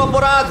আরো বড়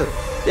অপরাধ।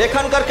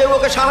 এখানকার কেউ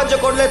ওকে সাহায্য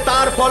করলে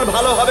তার ফল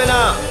ভালো হবে না।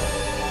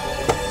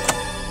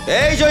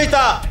 এই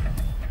জয়িতা,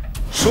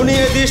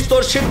 শুনিয়ে দিস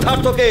তোর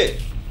সিদ্ধার্থকে,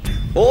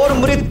 ওর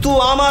মৃত্যু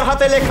আমার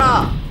হাতে লেখা,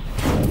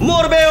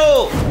 মরবে ও।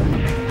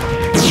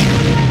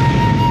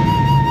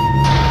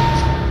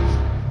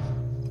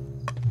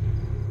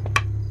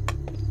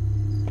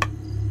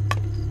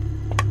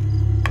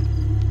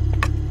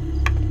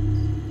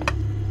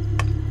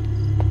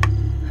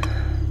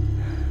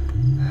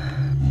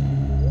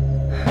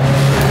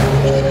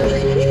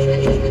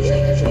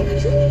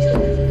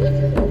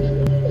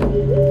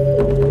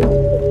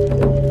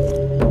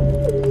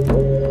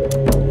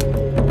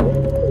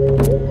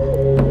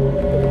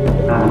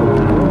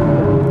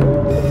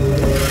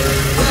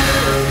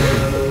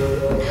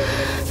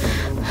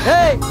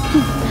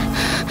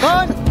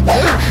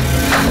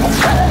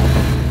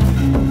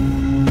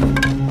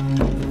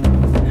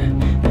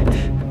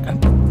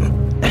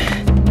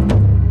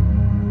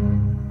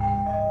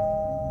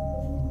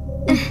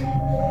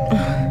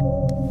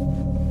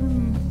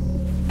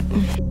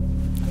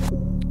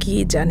 কি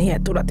জানি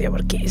এত রাতে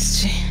আবার কে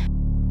এসছে।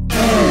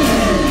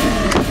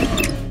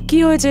 কি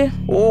হয়েছে?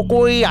 ও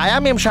কই আয়া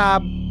মেম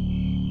সাহেব?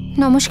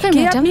 নমস্কার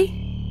ম্যাডাম।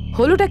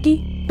 হলোটা কি?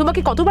 তোমাকে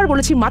কতবার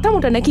বলেছি মাথা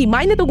মোটা নাকি?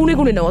 মাইনে তো গুনে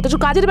গুনে নাও, অথচ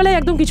কাজের বেলায়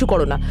একদম কিছু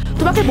করো না।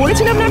 তোমাকে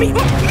বলেছিলাম না আমি।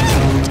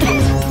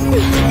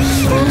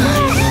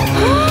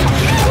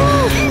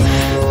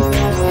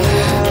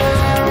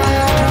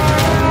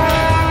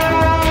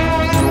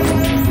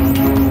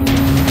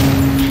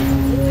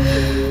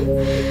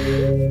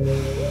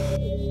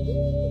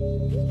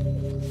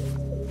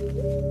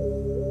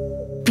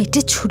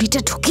 পেটে ছুরিটা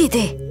ঢুকিয়ে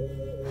দে।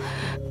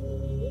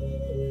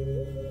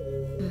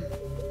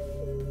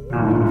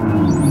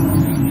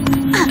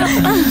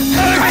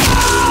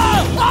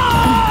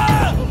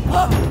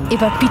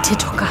 এবার পিঠে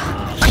ঢোকা।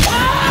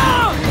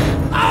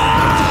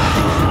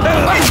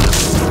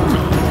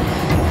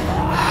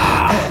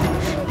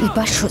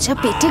 এবার সোজা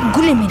পেটে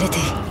গুলে মেরে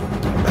দে।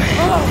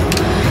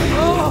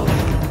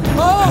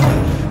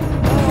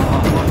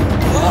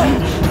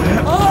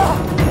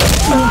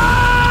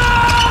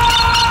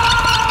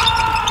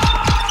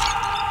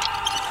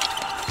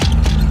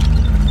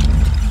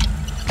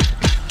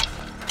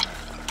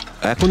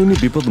 এখন উনি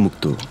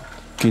বিপদমুক্ত,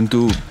 কিন্তু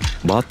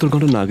 72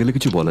 ঘন্টা না গেলে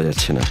কিছু বলা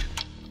যাচ্ছে না।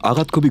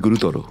 আঘাত খুবই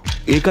গুরুতর।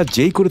 এই কাজ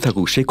যেই করে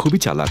থাকুক সে খুবই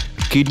চালাক।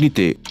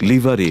 কিডনিতে,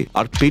 লিভারে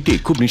আর পেটে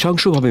খুব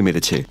নৃশংসভাবে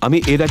মেরেছে। আমি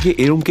এর আগে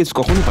এরম কেস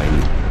কখনো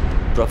পাইনি।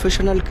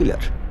 প্রফেশনাল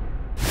কিলার।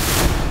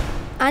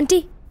 আন্টি,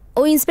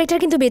 ওই ইন্সপেক্টর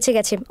কিন্তু বেঁচে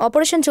গেছে।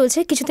 অপারেশন চলছে,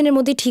 কিছুদিনের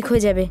মধ্যেই ঠিক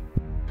হয়ে যাবে।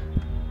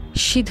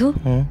 সিধু,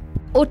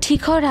 ও ঠিক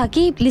হওয়ার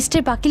আগেই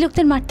লিস্টের বাকি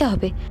লোকদের মারতে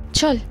হবে।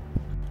 চল,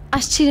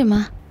 আসছি রে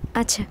মা।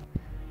 আচ্ছা।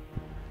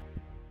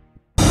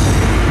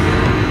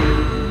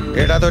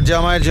 এটা তোর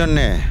জামাইয়ের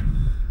জন্যে,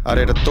 আর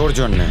এটা তোর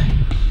জন্যে।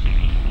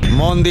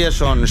 মন দিয়ে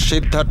শোন,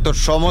 সিদ্ধার্থর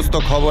সমস্ত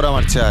খবর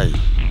আমার চাই।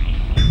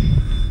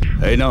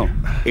 এই নাও,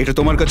 এটা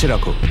তোমার কাছে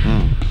রাখো।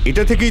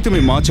 এটা থেকেই তুমি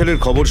মা ছেলের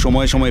খবর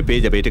সময়ে সময়ে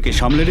পেয়ে যাবে। এটাকে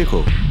সামলে রেখো।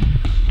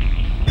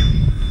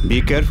 Be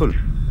careful.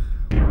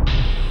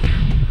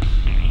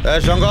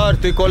 শঙ্কর,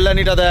 তুই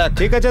কল্যাণীটা দেখ।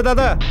 ঠিক আছে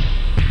দাদা।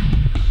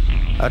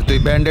 আর তুই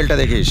ব্যান্ডেলটা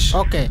দেখিস।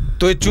 ওকে।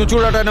 তুই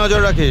চুঁচুড়াটা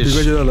নজর রাখিস। ঠিক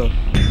আছে দাদা।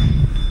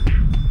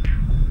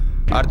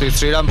 আর তুই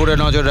শ্রীরামপুরে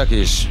নজর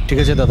রাখিস। ঠিক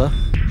আছে দাদা।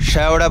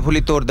 শেওড়া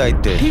ফুলি তোর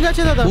দায়িত্বে। ঠিক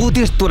আছে দাদা।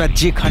 ওদের তোরা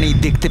যেখানেই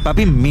দেখতে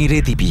পাবি মেরে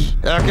দিবি,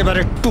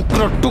 একেবারে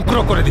টুকরো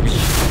টুকরো করে দিবি।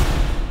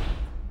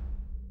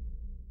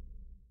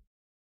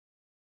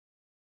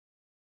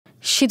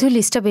 শুধু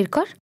লিস্টটা বের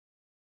কর।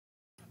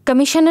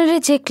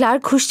 কমিশনারের যে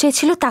ক্লার্ক ঘুষ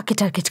চেয়েছিল তাকে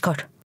টার্গেট কর।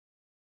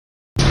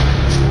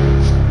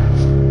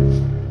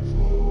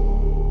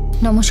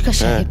 নমস্কার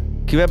সাহেব।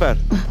 কি ব্যাপার?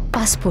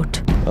 পাসপোর্ট।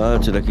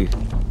 আচ্ছা দেখি।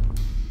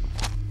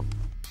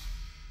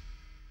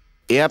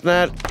 এ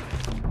আপনার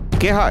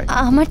কে হয়?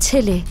 আমার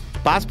ছেলে।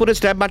 পাসপোর্টের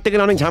স্ট্যাম্প মারতে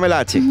গেলে অনেক ঝামেলা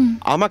আছে।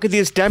 আমাকে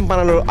দিয়ে স্ট্যাম্প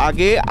বানানোর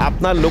আগে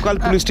আপনার লোকাল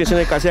পুলিশ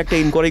স্টেশনের কাছে একটা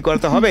ইনকোয়ারি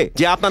করতে হবে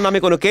যে আপনার নামে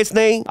কোনো কেস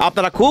নেই,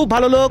 আপনারা খুব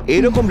ভালো লোক।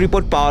 এরকম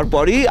রিপোর্ট পাওয়ার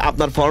পরই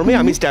আপনার ফর্মে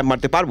আমি স্ট্যাম্প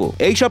মারতে পারবো।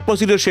 এই সব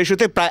প্রসিডিউর শেষ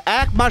হতে প্রায়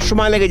 1 মাস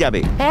সময় লেগে যাবে।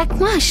 1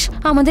 মাস?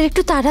 আমাদের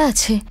একটু তাড়া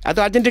আছে। এত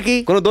আর্জেন্টে কি?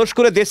 কোনো দোষ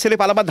করে দেশ ছেড়ে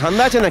পালাবার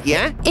ধান্দা আছে নাকি?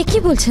 হ্যাঁ, এ কি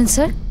বলছেন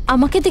স্যার?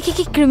 আমাকে দেখে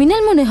কি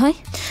ক্রিমিনাল মনে হয়?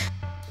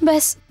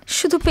 ব্যাস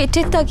শুধু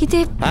পেটের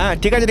তাগিদে। হ্যাঁ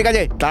ঠিক আছে ঠিক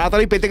আছে,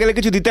 তাড়াতাড়ি পেতে গেলে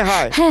কিছু দিতে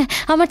হয়। হ্যাঁ,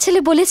 আমার ছেলে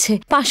বলেছে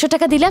 500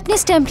 টাকা দিলে আপনি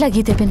স্ট্যাম্প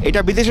লাগিয়ে দেবেন।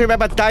 এটা বিদেশের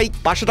ব্যাপার, তাই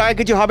 500 টাকা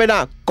কিছু হবে না,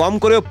 কম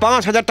করেও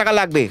 5000 টাকা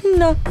লাগবে।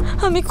 না,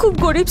 আমি খুব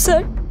গরিব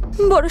স্যার,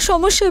 বড়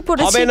সমস্যায়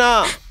পড়েছি। হবে না,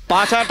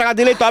 5000 টাকা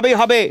দিলেই তবেই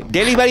হবে,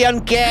 ডেলিভারি অন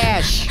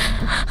ক্যাশ।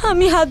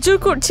 আমি হাত জোর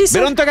করছি স্যার।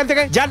 বেরোন তো এখান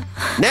থেকে, যান।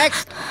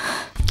 নেক্সট।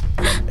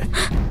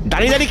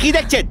 দাঁড়িয়ে দাঁড়িয়ে কি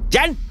দেখছেন?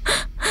 যান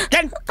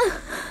যান।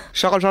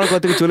 সকাল সকাল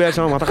করে থেকে চলে আসে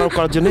আমার মাথা খারাপ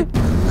করার জন্য।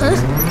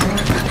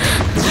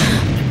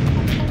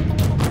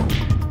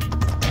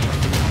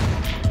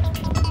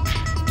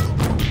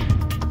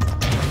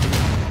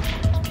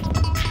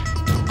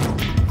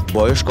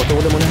 বয়স কত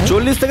বলে মনে হয়?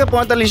 40 থেকে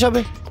 45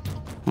 হবে।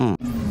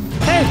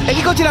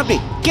 কি করছেন আপনি?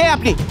 কে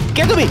আপনি?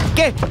 কে তুমি?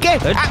 কে কে?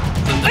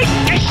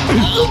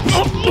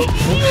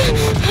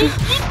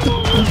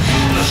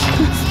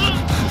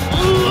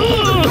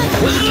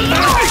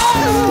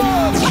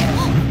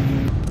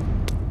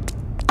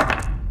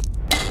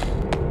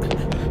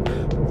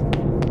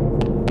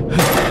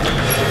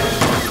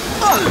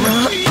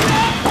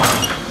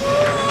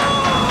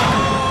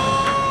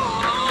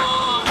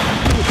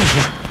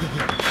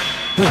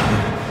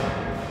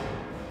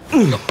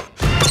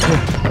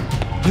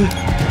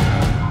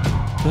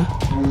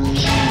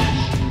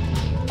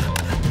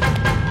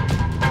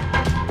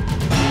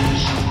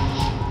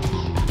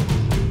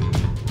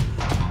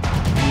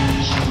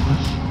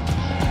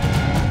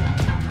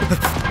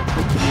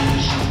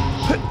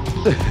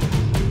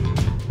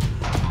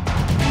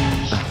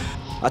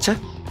 আচ্ছা,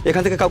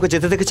 এখান থেকে কাউকে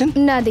যেতে দেখেছেন?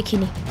 না,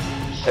 দেখিনি।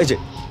 এই যে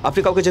আপনি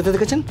কাউকে যেতে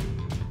দেখেছেন?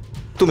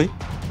 তুমি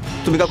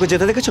তুমি কাউকে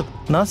যেতে দেখেছো?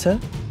 না স্যার।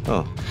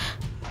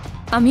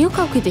 আমিও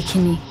কাউকে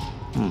দেখিনি।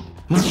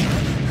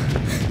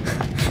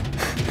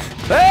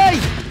 এই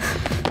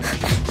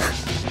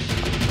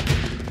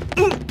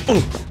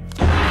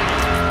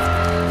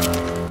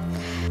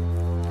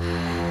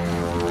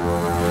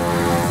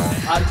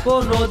আর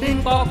কোনোদিন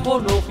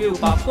কখনো কেউ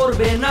পাপ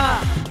করবে না,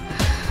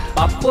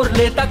 পাপ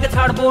করলে তাকে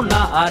ছাড়বো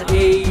না। আর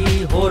এই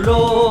হলো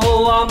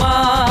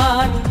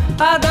আমার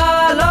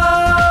আদালত।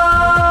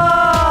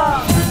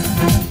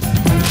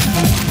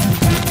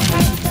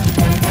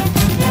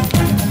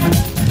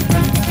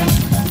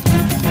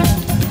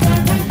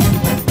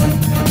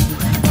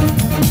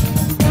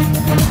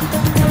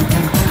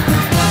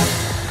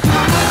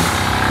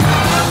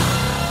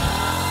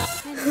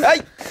 এই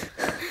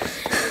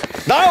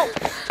দাঁড়াও,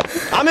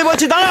 আমি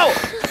বলছি দাঁড়াও,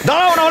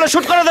 দাঁড়াও না হলে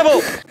শুট করে দেবো।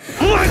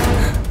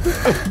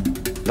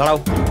 দাঁড়াও।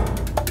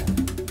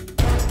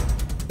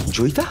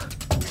 জয়িতা?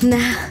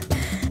 না,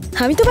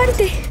 আমি তো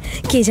বাড়িতে।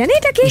 কে জানে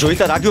এটাকে?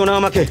 জয়িতা, রাগিও না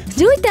আমাকে।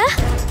 জয়িতা?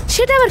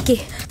 সেটা আবার কে?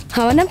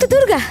 আমার নাম তো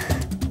দুর্গা।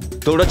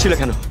 দৌড়াচ্ছিলে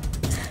কেন?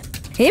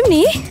 এমনি।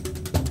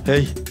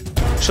 এই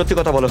সত্যি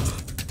কথা বলো।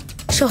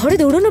 শহরে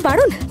দৌড়ানো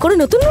বারণ? কোনো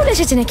নতুন রুল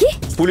এসেছে নাকি?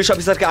 পুলিশ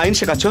অফিসারকে আইন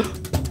শেখাচ্ছ?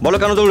 বলো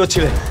কেন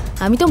দৌড়াচ্ছিলে?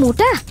 আমি তো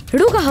মোটা,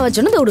 রোগা হওয়ার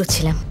জন্য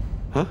দৌড়চ্ছিলাম।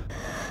 হ্যাঁ,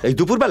 এই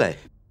দুপুর বেলায়?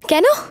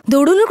 কেন,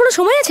 দৌড়ানোর কোনো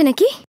সময় আছে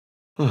নাকি?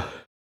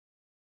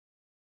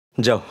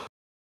 যাও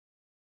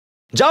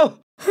যাও।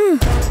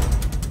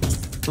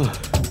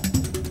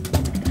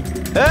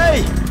 এই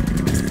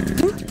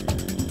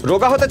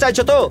রোগা হতে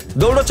চাইছো তো?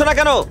 দৌড়চ্ছ না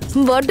কেন?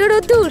 বড্ড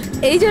রোদ্দুর,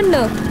 এই জন্য।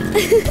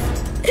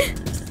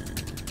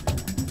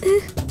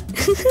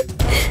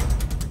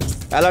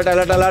 Alert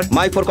alert alert,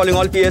 mic for calling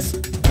all PS.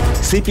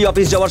 CP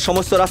office যাওয়ার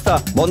সমস্ত রাস্তা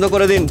বন্ধ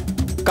করে দিন।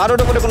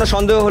 কারোর উপরে কোনো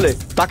সন্দেহ হলে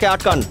তাকে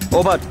আটকান।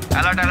 Over.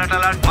 Alert alert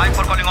alert, mic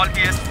for calling all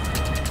PS.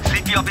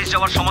 CP office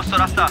যাওয়ার সমস্ত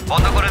রাস্তা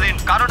বন্ধ করে দিন।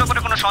 কারোর উপরে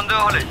কোনো সন্দেহ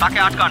হলে তাকে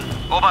আটকান।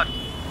 ওভার।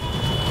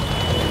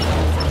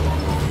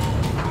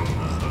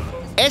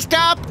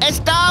 Stop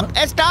stop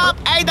stop.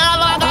 এই দাঁড়া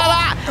দাঁড়া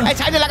দাঁড়া, এই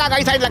সাইডে লাগা,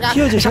 গাড়ি সাইড লাগা।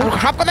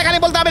 সব কথা এখানে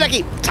বলতে হবে নাকি?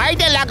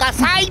 সাইডে লাগা,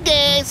 সাইডে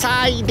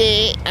সাইডে।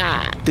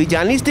 তুই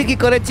জানিস তুই কি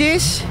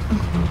করেছিস?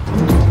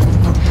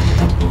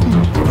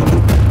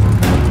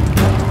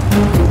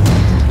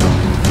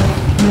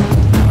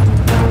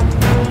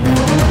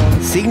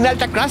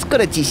 সিগন্যালটা ক্রস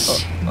করেছিস।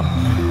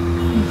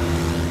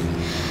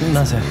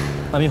 না স্যার,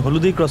 আমি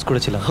হলুদেই ক্রস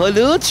করেছিলাম।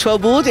 হলুদ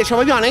সবুজ এসব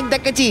আমি অনেক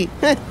দেখেছি।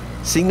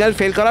 সিগন্যাল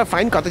ফেল করার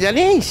ফাইন কত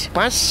জানিস?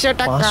 500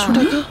 টাকা। 500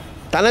 টাকা?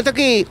 তাহলে তো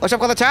কি ওসব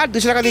কথা ছাড়,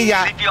 200 টাকা দিয়ে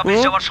যা।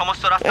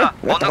 সমস্ত রাস্তা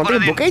বন্ধ করে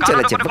দিন। বুকেই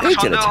চলেছে, বুকেই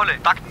চলেছে।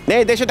 নে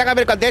 150 টাকা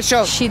বের কর।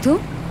 150 সিধু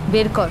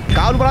বের কর।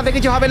 কাউল বলাতে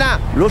কিছু হবে না।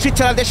 রসিদ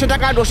ছাড়া 150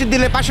 টাকা, রসিদ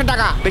দিলে 500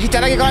 টাকা। বেশি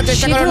চালাকি করার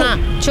চেষ্টা করো না।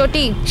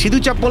 চটি সিধু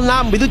চপ্পল না,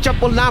 মৃদু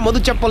চপ্পল না, মধু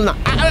চপ্পল না।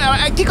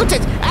 কি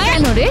করছিস?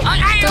 কেন রে?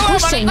 তো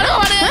ঘুষ চাই না?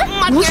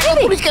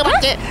 পুলিশকে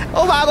মারছে।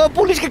 ও বাবা,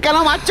 পুলিশকে কেন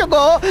মারছো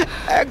গো?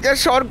 একটা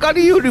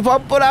সরকারি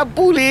ইউনিফর্ম পরা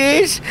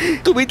পুলিশ,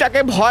 তুমি তাকে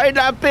ভয়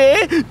না পেয়ে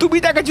তুমি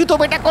তাকে জুতো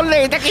পেটা করলে,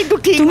 এটা কিন্তু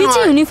ঠিক নয়। তুমি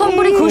যে ইউনিফর্ম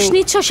পরে ঘুষ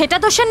নিচ্ছ সেটা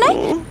দোষের নয়,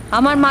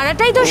 আমার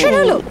মারাটাই দোষের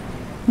হলো।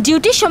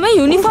 ডিউটির সময়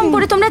ইউনিফর্ম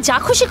পরে তোমরা যা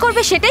খুশি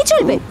করবে সেটাই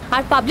চলবে,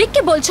 আর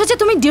পাবলিককে বলছো যে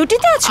তুমি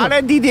ডিউটিতে আছো। আরে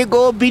দিদি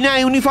গো, বিনা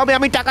ইউনিফর্মে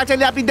আমি টাকা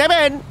চাইলে আপনি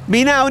দেবেন?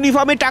 বিনা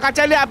ইউনিফর্মে টাকা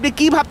চাইলে আপনি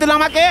কি ভাবতেন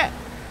আমাকে?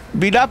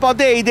 বিনা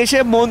পদে এই দেশে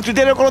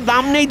মন্ত্রীদের কোনো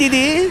দাম নেই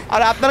দিদি।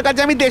 আর আপনার কাছে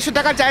আমি 150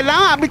 টাকা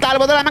চাইলাম, আপনি তার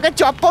বদলে আমাকে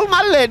চপ্পল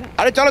মারলেন।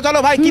 আরে চলো চলো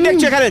ভাই, কি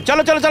দেখছো এখানে?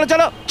 চলো চলো চলো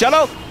চলো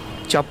চলো।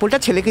 চপ্পলটা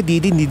ছেলেকে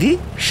দিয়ে দিন দিদি।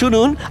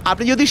 শুনুন,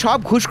 আপনি যদি সব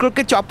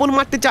ঘুষখোরকে চপ্পল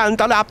মারতে চান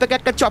তাহলে আপনাকে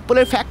একটা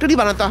চপ্পলের ফ্যাক্টরি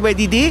বানাতে হবে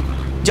দিদি।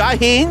 জয়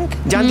হিন্দ।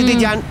 যান দিদি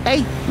যান। এই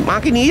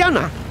মাকে নিয়ে যাও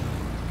না।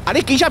 আরে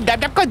কি সব ড্যাপ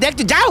ড্যাপ করে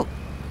দেখছো, যাও।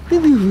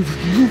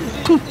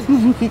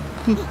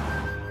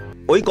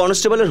 ওই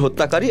কনস্টেবলের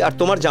হত্যাকারী আর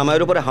তোমার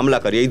জামাইয়ের উপরে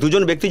হামলাকারী, এই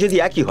দুজন ব্যক্তি যদি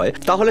একই হয়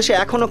তাহলে সে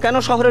এখনো কেন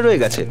শহরে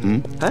রয়ে গেছে?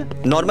 হ্যাঁ,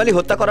 নর্মালি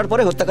হত্যা করার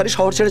পরে হত্যাকারী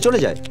শহর ছেড়ে চলে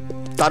যায়।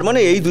 তার মানে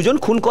এই দুজন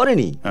খুন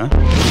করেনি,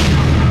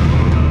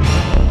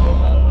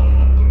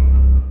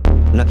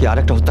 নাকি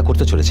আরেকটা হত্যা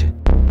করতে চলেছে?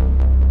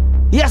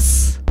 ইয়েস,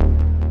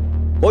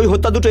 ওই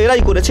হত্যা দুটো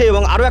এরাই করেছে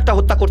এবং আরো একটা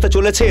হত্যা করতে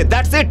চলেছে।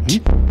 That's it.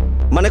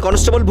 মানে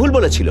কনস্টেবল ভুল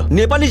বলেছিল,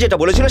 নেপালি যেটা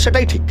বলেছিল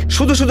সেটাই ঠিক।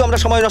 শুধু শুধু আমরা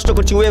সময় নষ্ট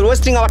করছি, we are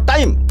wasting our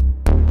time.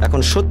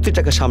 এখন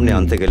সত্যিটাকে সামনে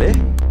আনতে গেলে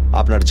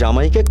আপনার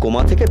জামাইকে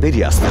কোমা থেকে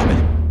বেরিয়ে আসতে হবে।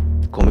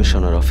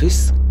 কমিশনার অফিস,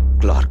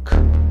 ক্লার্ক,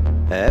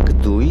 1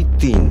 2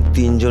 3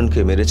 তিনজনকে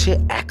মেরেছে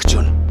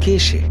একজন। কে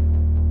সে?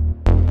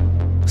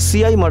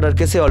 সিআই মার্ডার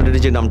কেসে অলরেডি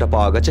যে নামটা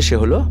পাওয়া গেছে সে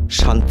হলো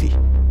শান্তি।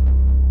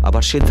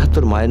 আবার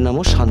সিদ্ধার্থর মায়ের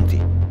নামও শান্তি,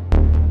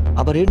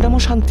 আবার এর নামও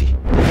শান্তি।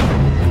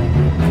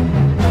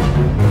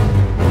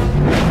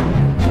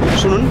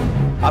 শুনুন,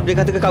 আপনি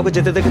এখান থেকে কাউকে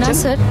যেতে দেখেছেন?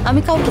 না স্যার,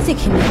 আমি কাউকে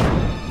দেখিনি।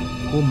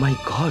 ও মাই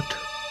গড,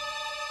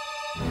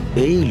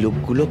 এই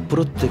লোকগুলো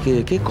প্রত্যেকে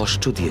একে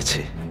কষ্ট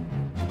দিয়েছে,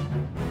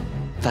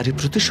 তারই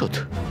প্রতিশোধ।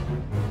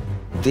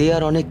 দে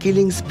আর on a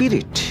killing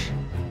spirit.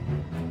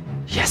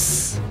 Yes,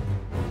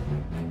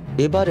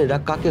 এবার এরা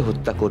কাকে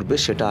হত্যা করবে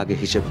সেটা আগে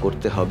হিসেব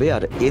করতে হবে,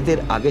 আর এদের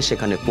আগে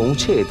সেখানে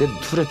পৌঁছে এদের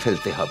ধরে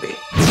ফেলতে হবে।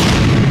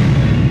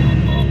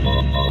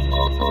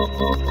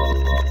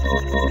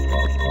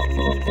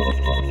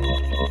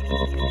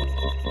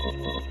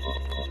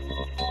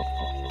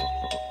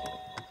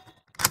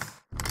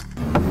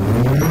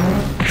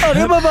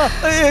 আরে বাবা,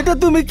 এটা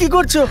তুমি কি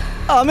করছো?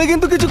 আমি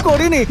কিন্তু কিছু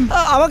করিনি,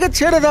 আমাকে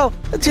ছেড়ে দাও,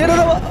 ছেড়ে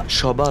দাও।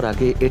 সবার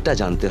আগে এটা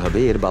জানতে হবে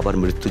এর বাবার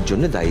মৃত্যুর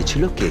জন্য দায়ী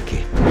ছিল কে কে।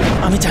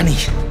 আমি জানি,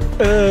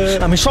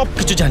 আমি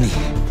সবকিছু জানি।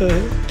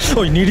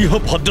 ওই নিরীহ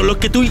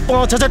ভদ্রলোককে তুই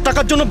 5000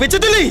 টাকার জন্য বেচে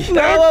দিলি?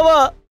 না বাবা,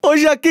 ওই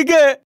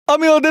সাক্ষীকে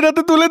আমি ওদের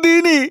হাতে তুলে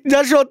দিইনি। যা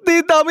সত্যি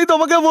তা আমি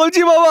তোমাকে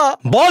বলছি বাবা।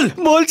 বল।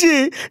 বলছি,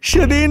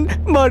 সেদিন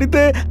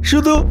বাড়িতে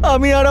শুধু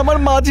আমি আর আমার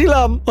মা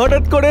ছিলাম।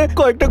 হঠাৎ করে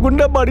কয়েকটা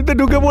গুন্ডা বাড়িতে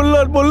ঢুকে পড়লো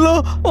আর বললো,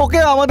 ওকে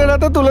আমাদের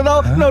হাতে তুলে দাও,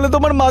 নাহলে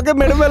তোমার মাকে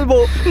মেরে ফেলবো।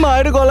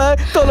 মায়ের গলায়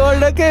তলোয়ার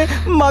রেখে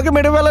মাকে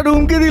মেরে ফেলার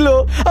হুমকি দিল।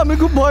 আমি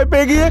খুব ভয়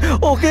পেয়ে গিয়ে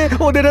ওকে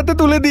ওদের হাতে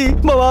তুলে দিই।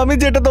 বাবা, আমি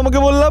যেটা তোমাকে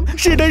বললাম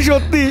সেটাই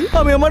সত্যি।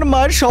 আমি আমার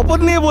মায়ের শপথ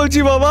নিয়ে বলছি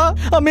বাবা,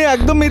 আমি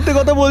একদম মিথ্যে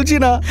কথা বলছি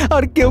না।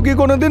 আর কেউ কি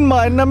কোনোদিন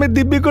মায়ের নামে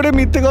দিব্যি করে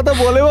মিথ্যে কথা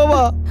বলে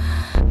বাবা?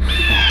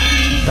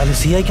 তাহলে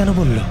সিআই কেন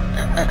বললো?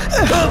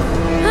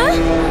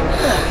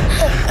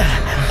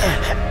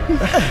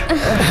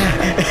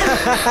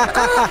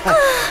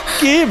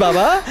 কি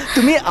বাবা,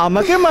 তুমি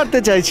আমাকে মারতে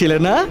চাইছিলে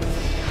না?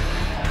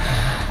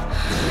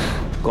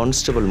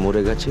 কনস্টেবল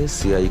মরে গেছে,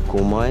 সিআই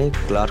কোমায়,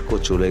 ক্লার্কও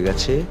চলে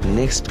গেছে।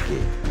 নেক্সট কে?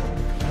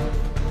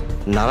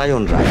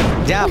 নারায়ণ রায়।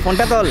 যা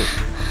ফোনটা তোল,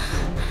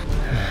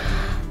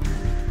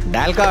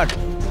 ডায়াল কর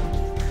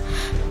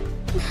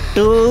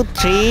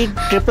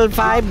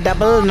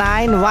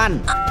 23555991।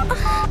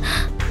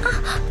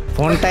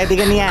 ফোনটা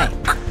এদিকে নিয়ে আয়।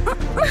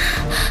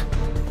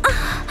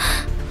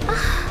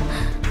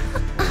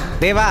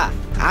 দেবা,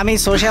 আমি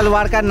সোশ্যাল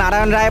ওয়ার্কার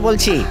নারায়ণ রায়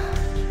বলছি।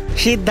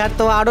 সিদ্ধার্থ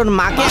আরুণ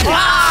মাকে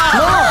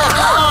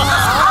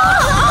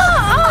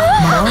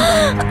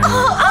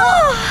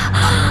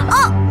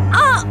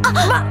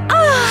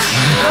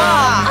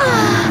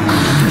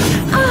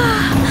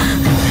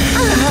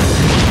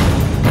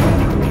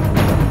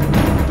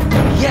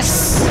Yes!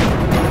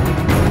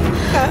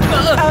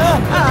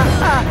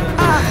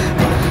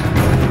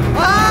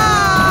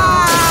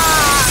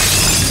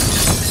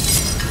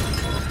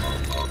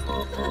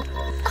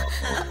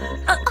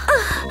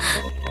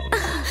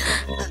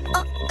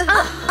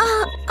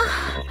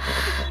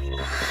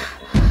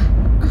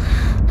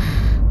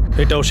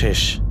 এটাও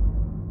শেষ।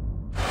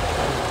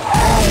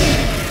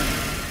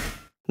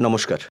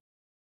 নমস্কার।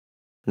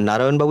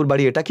 নারায়ণ বাবুর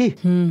বাড়ি এটা কি?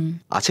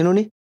 আছেন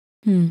উনি?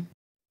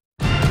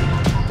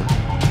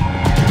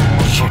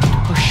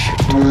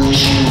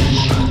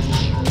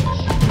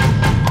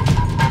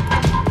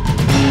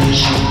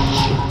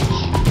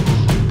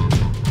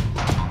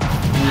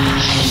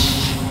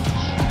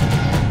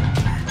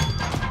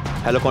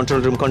 Hello,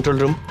 control room, control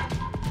room.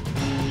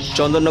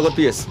 Chandannagar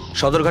PS,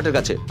 সদরঘাটের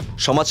কাছে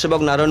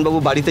সমাজসেবক নারায়ণবাবু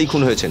বাড়িতেই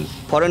খুন হয়েছেন।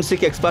 ফরেন্সিক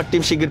এক্সপার্ট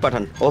টিম শিগগির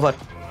পাঠান। ওভার।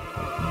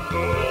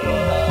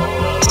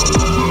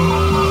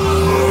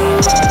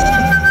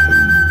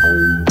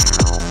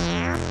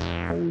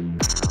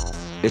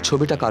 এই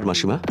ছবিটা কার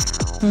মাসিমা?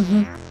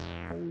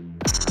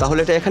 তাহলে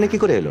এটা এখানে কি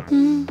করে এলো?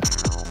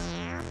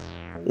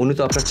 উনি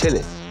তো আপনার ছেলে।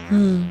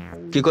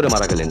 কি করে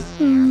মারা গেলেন?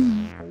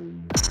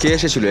 কে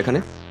এসেছিল এখানে?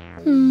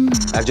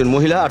 একজন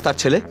মহিলা আর তার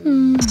ছেলে।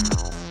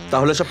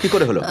 তাহলে সব কি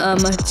করে হলো?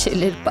 আমার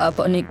ছেলের পাপ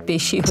অনেক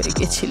বেশি হয়ে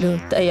গেছিল,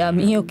 তাই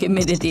আমি ওকে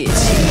মেরে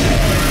দিয়েছি।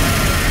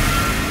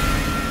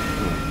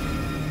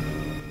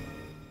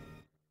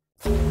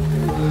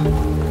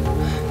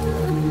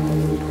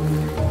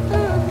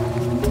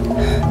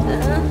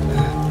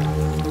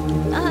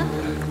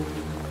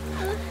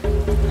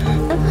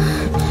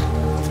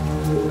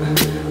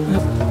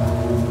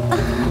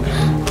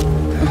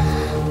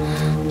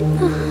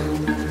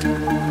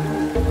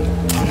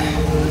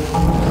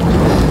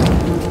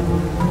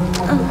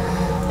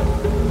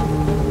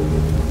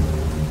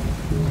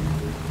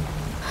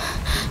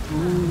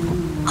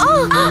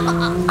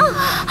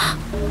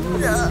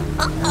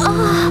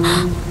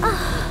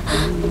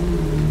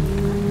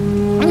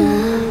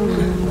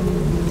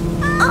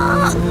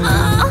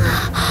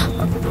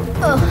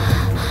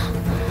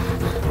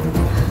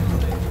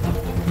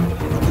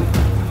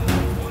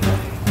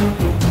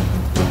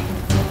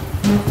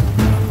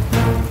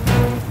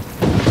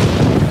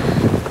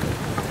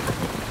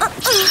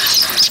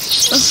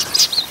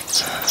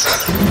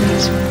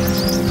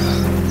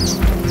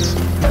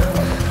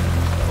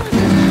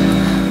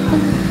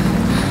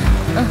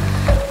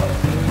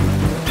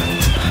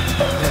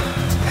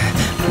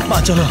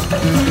 চলো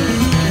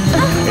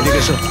এদিকে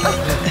এসো,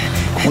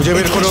 খুঁজে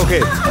বের করো ওকে।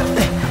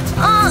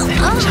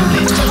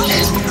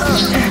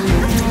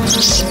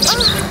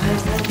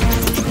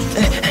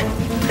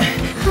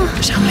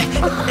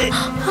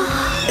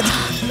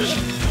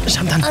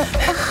 সাবধান,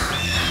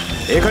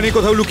 এখানে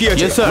কোথাও লুকিয়ে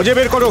আছে, খুঁজে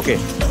বের করো ওকে।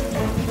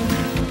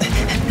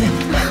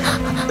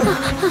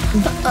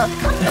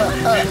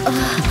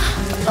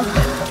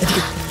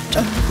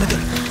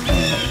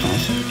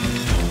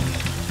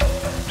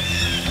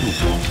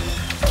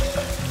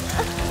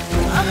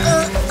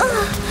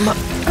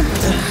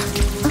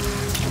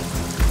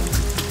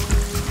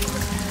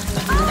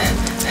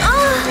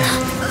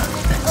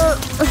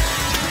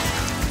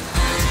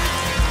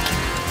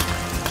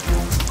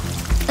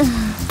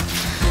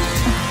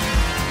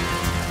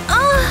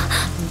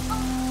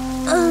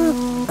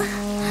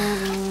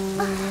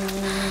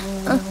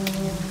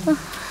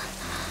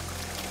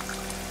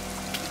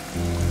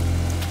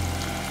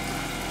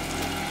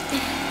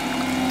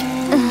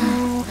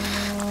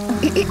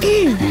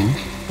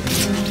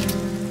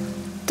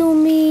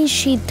 তুমি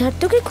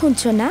সিদ্ধার্থকে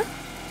খুঁজছো না,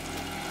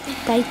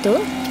 তাই তো?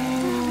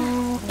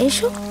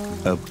 এসো।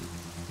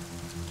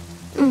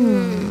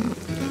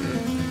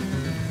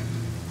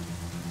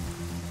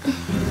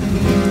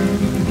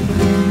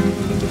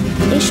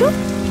 এসো।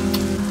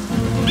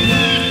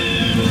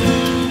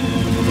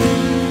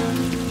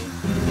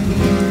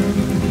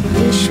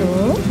 এসো,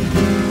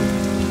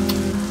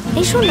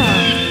 এসো না,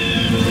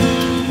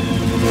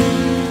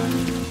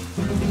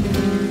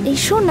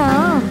 এসো না,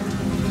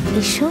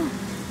 এসো,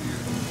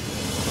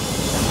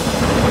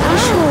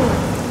 এসো,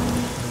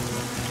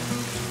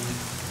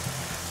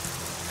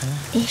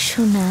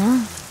 এসো না,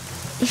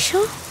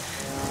 এসো।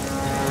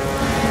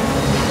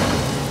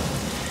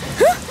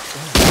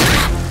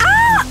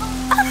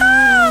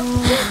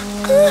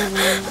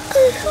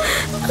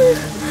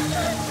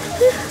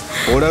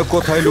 ওরা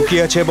কোথায়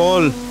লুকিয়ে আছে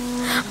বল,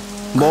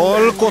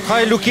 বল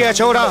কোথায় লুকিয়ে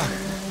আছে ওরা,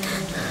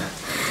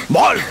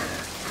 বল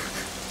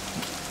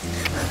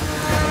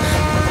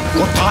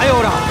কোথায়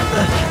ওরা,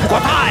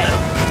 কোথায়?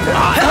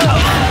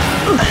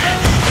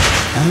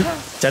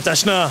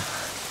 চেঁচাস না।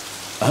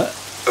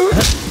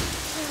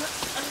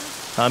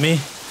 আমি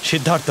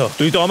সিদ্ধার্থ,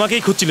 তুই তো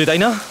আমাকেই খুঁজছিলি তাই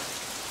না?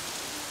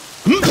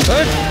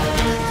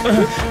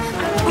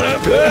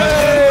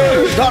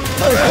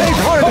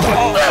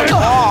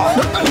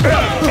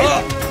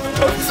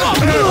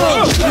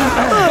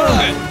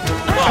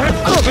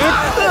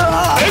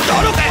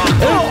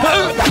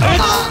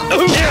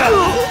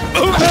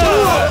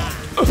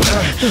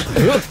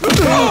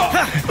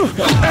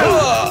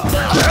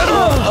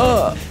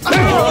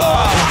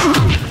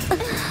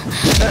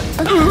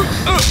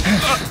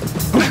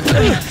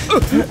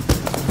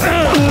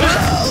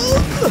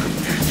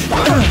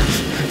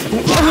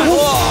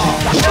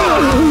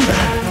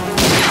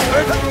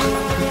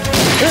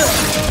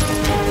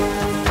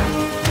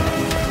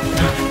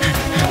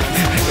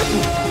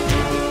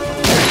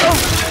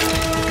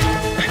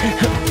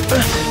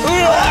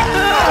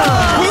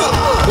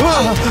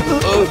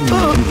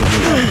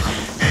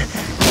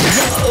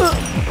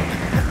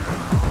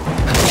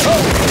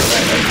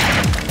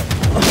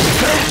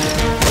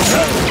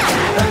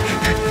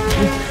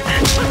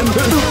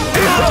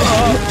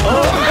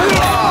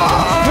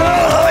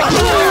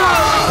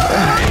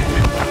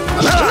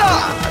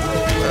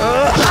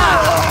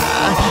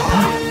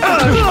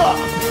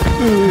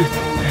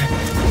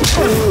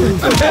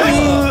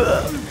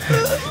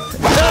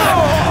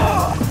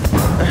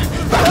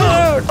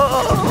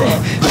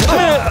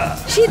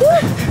 সিধু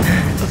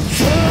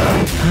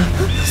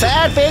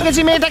স্যার পেয়ে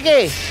গেছি মেয়েটাকে।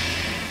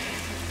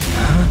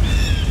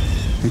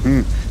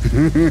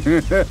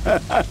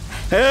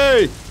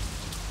 এই,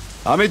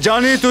 আমি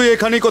জানি তুই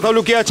এখানে কোথাও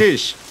লুকিয়ে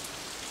আছিস।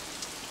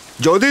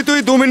 যদি তুই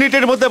 2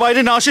 মিনিটের মধ্যে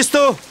বাইরে না আসিস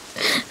তো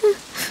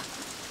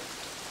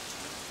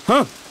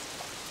হ্যাঁ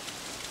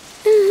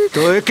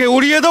তো একে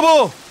উড়িয়ে দেবো।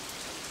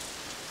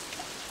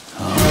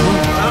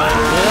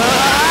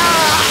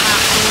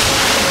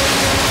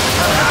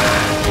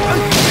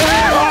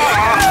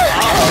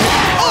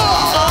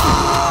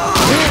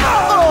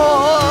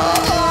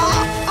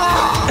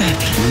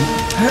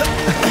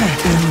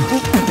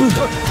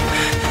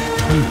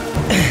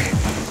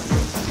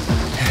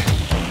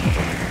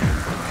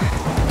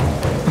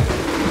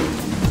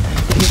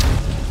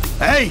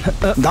 এই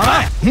দাঁড়া।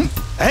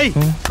 এই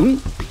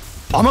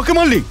আমাকে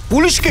মারলি,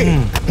 পুলিশকে?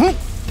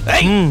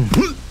 এই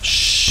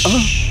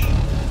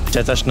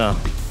চেঁচাস না,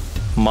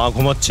 মা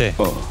ঘুমাচ্ছে।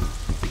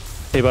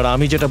 এবার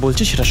আমি যেটা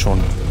বলছি সেটা শোন।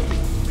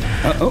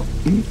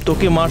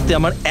 তোকে মারতে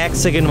আমার 1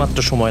 সেকেন্ড মাত্র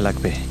সময়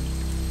লাগবে,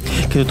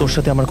 কিন্তু তোর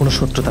সাথে আমার কোনো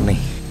শত্রুতা নেই,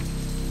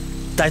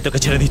 তাই তোকে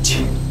ছেড়ে দিচ্ছি।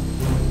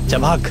 যা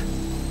ভাগ।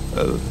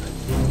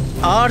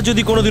 আর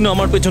যদি কোনোদিনও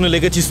আমার পেছনে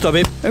লেগেছিস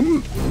তবে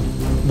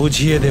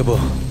বুঝিয়ে দেব।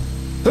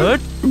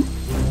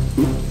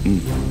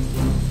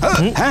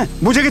 হ্যাঁ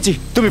বুঝে গেছি,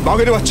 তুমি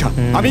বাঘের বাচ্চা।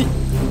 আমি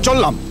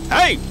চললাম।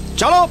 এই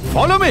চলো,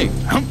 ফলো মি।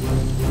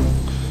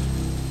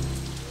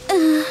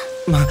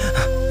 মা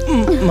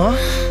মা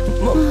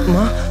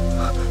মা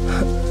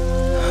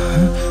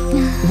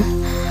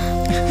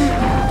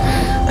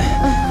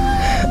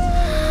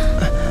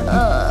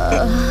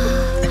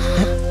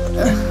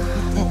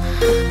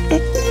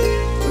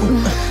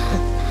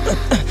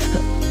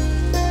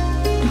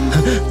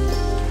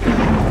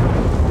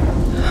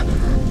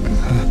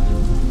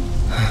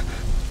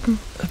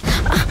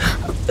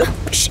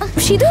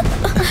সিধু,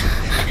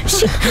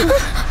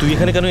 তুই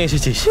এখানে কেন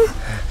এসেছিস?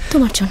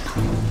 তোমার জন্য।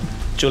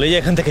 চলে যা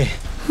এখান থেকে।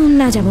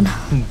 না যাব না।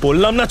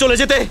 বললাম না চলে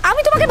যেতে।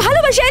 আমি তোমাকে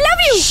ভালোবাসি, আই লাভ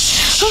ইউ।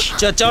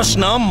 চেঁচাস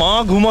না, মা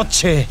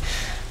ঘুমাচ্ছে।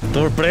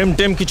 তোর প্রেম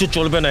টেম কিছু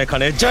চলবে না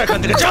এখানে। যা এখান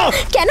থেকে, যাও।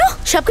 কেন?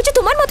 সবকিছু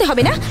তোমার মতে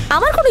হবে না?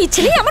 আমার কোনো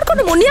ইচ্ছে নেই, আমার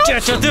কোনো মন নেই।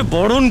 চেঁচাতে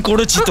বারণ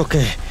করেছি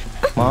তোকে।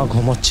 মা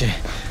ঘুমাচ্ছে,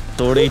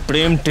 তোর এই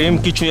প্রেম টেম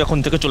কিছু এখন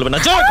থেকে চলবে না।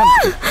 যা এখান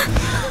থেকে।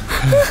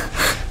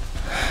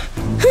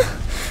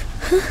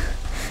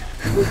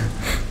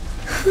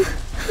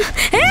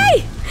 এই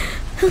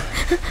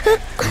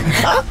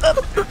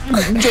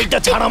জয়টা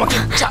ছাড় আমাকে,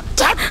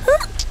 ছাড়।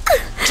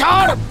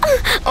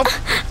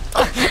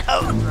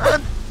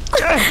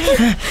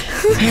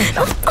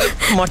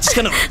 মারছিস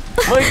কেন?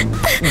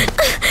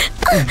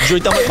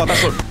 জয়িতা আমার কথা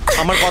শোন,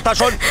 আমার কথা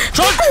শোন।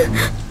 শোন,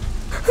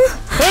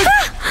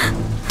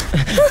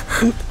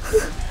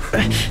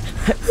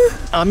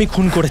 আমি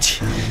খুন করেছি,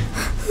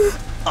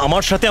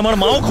 আমার সাথে আমার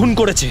মাও খুন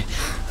করেছে।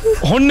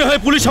 হন্য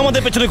হয়ে পুলিশ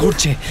আমাদের পেছনে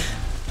ঘুরছে।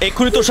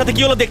 এক্ষুনি তোর সাথে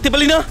কি হলো দেখতে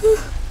পেলি না?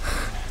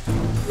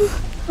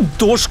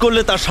 দোষ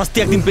করলে তার শাস্তি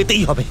একদিন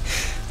পেতেই হবে।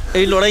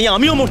 এই লড়াইয়ে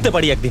আমিও মরতে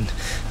পারি একদিন,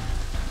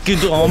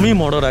 কিন্তু আমি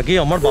মরার আগে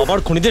আমার বাবার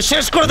খুনিদের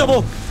শেষ করে দেব।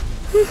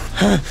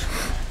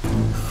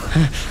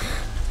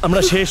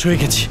 আমরা শেষ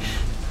হয়ে গেছি,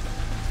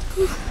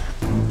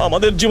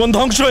 আমাদের জীবন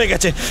ধ্বংস হয়ে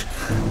গেছে।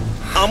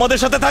 আমাদের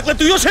সাথে থাকলে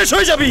তুইও শেষ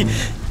হয়ে যাবি।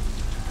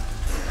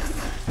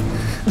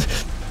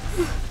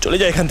 চলে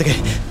যা এখান থেকে।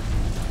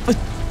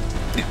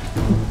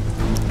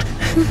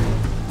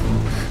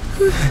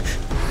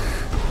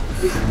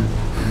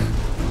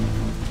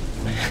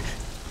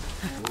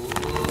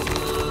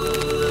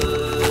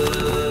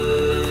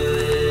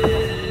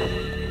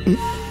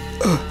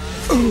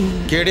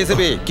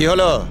 কি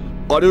হলো?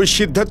 আরে ওই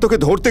সিদ্ধার্থকে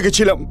ধরতে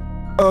গেছিলাম।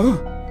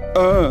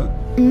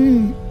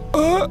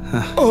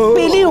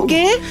 পেলি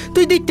ওকে?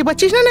 তুই দেখতে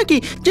পাচ্ছিস না নাকি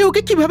যে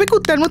ওকে কিভাবে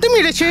কুত্তার মতো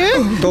মেরেছে?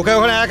 তোকে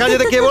ওখানে একা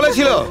যেতে কে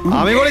বলেছিল?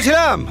 আমি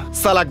বলেছিলাম?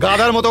 সালা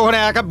গাধার মতো ওখানে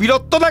একা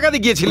বিরক্ত দেখাতে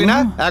গিয়েছিলি না?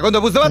 এখন তো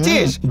বুঝতে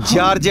পারছিস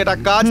যার যেটা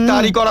কাজ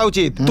তারই করা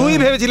উচিত। তুই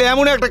ভেবেছিলি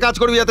এমন একটা কাজ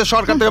করবি যাতে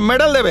সরকার থেকে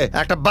মেডেল দেবে।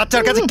 একটা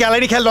বাচ্চার কাছে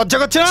ক্যালারি খেয়ে লজ্জা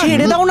করছে না?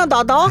 ছেড়ে দাও না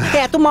দাদা,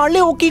 এত মারলে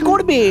ও কি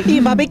করবে?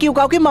 এভাবে কেউ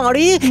কাউকে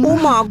মারে? ও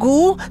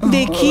মাগো,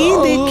 দেখি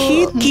দেখি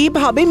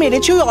কিভাবে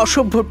মেরেছে ওই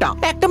অসভ্যটা।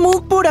 একটা মুখ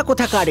পোড়া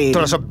কোথাকারে।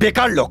 তোরা সব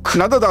বেকার লোক।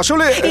 না দাদা,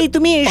 আসলে এই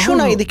তুমি এসো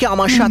না এদিকে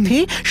আমার সাথে।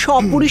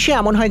 সব পুরুষে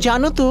এমন হয়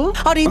জানো তো?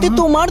 আর এতে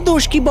তোমার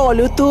দোষ কি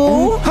বলো তো?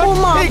 ও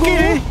মা গো।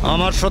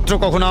 আমার শত্রু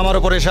কখনো আমার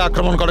উপর এসে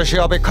আক্রমণ করে সে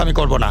অপেক্ষা আমি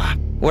করবো না।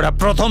 ওরা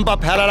প্রথম পা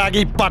ফেলার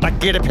আগেই পাটা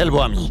কেটে ফেলবো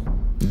আমি।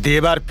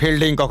 দেবার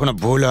ফিল্ডিং কখনো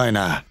ভুল হয়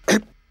না।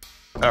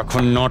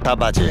 এখন 9টা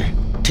বাজে,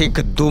 ঠিক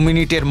 2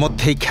 মিনিটের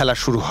মধ্যেই খেলা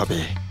শুরু হবে।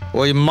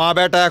 ওই মা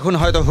বেটা এখন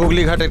হয়তো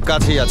হুগলি ঘাটের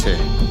কাছেই আছে।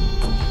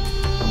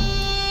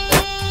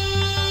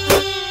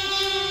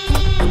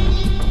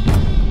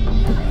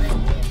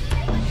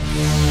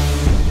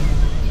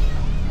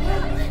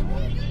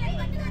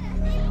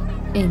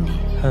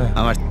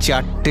 আমার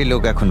 4টে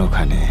লোক এখন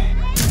ওখানে।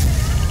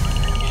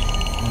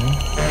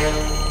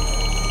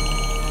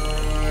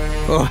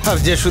 ও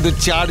ভাবছে শুধু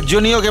 4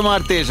 জনই ওকে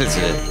মারতে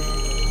এসেছে,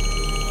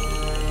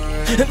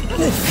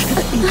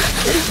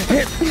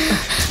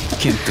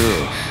 কিন্তু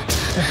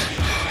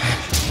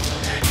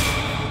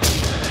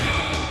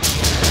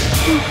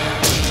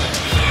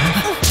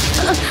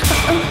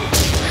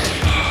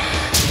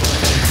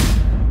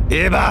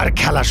এবার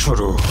খেলা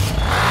শুরু।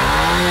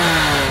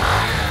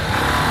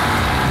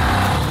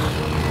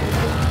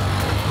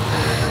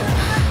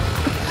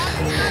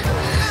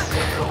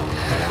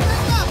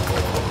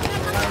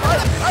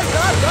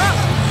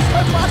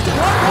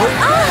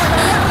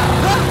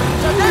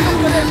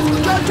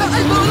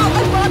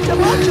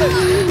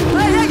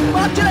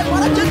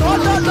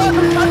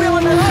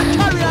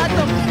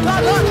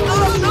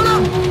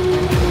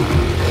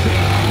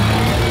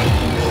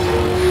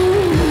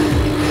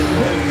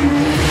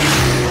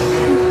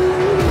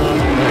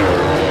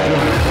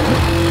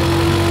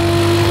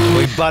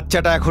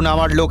 বাচ্চাটা এখন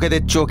আমার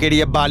লোকেদের চোখ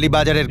এড়িয়ে বালি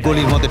বাজারের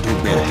গলির মধ্যে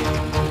ঢুকবে,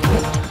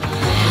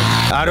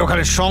 আর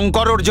ওখানে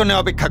শঙ্কর ওর জন্য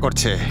অপেক্ষা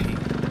করছে।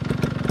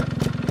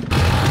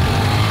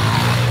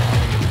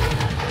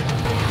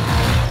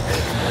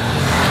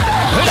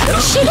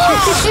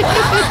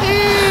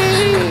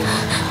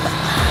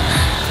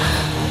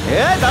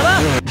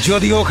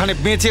 যদি ওখানে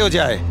বেঁচেও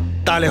যায়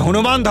তাহলে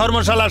হনুমান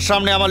ধর্মশালার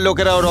সামনে আমার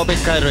লোকেরা ওর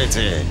অপেক্ষায়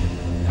রয়েছে।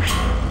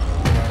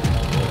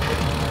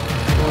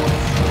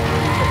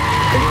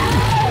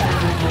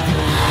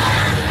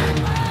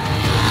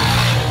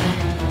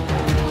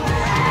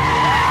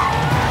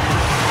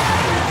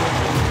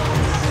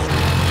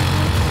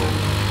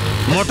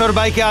 মোটর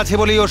বাইকে আছে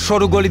বলেই ওর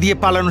সরু গলি দিয়ে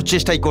পালানোর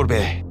চেষ্টাই করবে।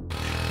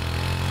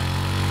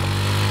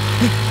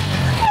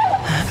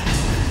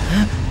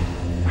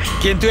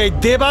 কিন্তু এই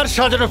দেবার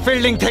সাজানো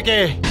ফিল্ডিং থেকে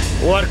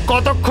ও আর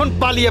কতক্ষণ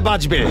পালিয়ে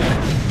বাঁচবে?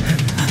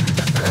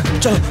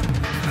 চলো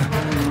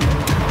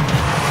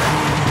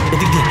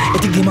এদিক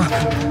দিয়ে মা,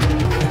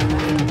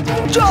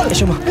 চল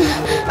এসো মা।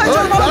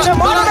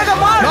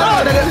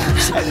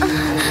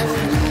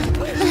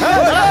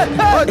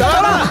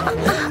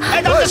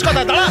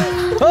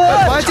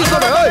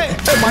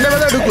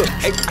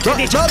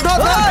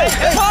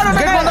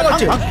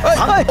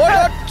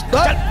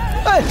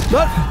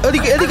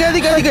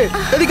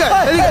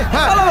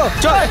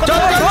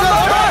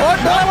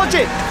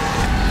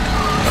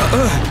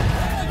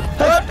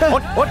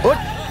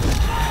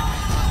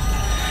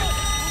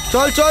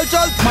 চল চল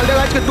চল, মালটা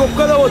গাছকে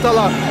টপকে দেবো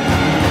তালা।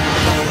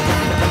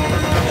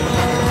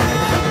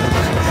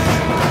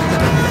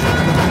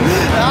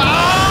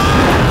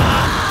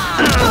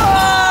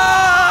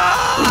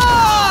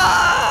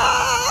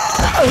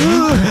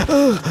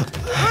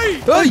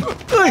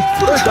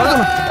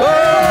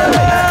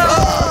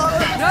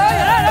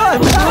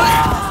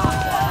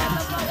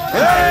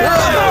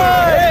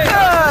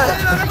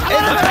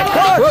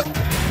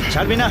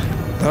 ছাড়বি না?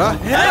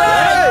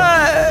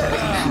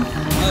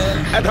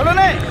 ধরো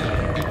নে।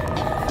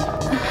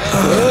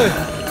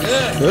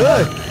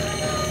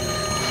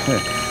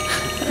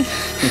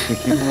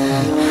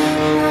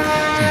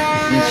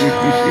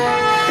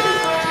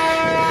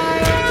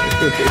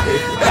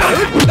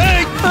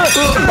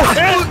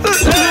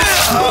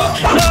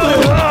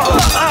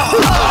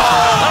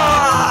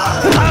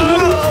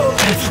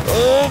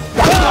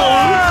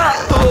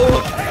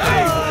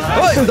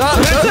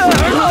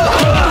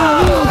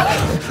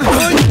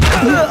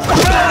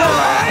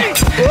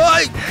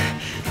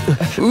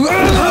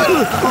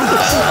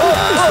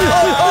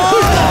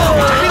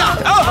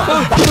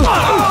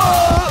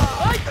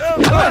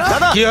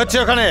 কি হচ্ছে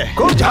ওখানে?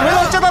 খুব ঝামেলা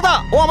হচ্ছে দাদা,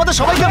 ও আমাদের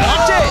সবাইকে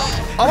মারছে।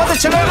 আমাদের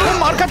ছেলে খুব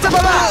মার খাচ্ছে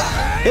দাদা।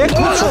 এ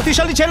খুব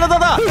শক্তিশালী ছেলে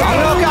দাদা,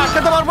 আমরা ওকে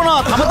আটকাতে পারবো না,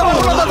 থামাতে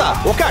পারবো না দাদা,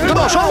 ওকে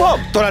আটকানো অসম্ভব।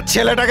 তোরা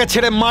ছেলেটাকে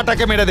ছেড়ে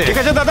মাটাকে মেরে দে। ঠিক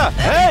আছে দাদা।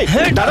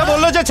 এই দাদা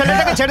বললো যে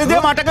ছেলেটাকে ছেড়ে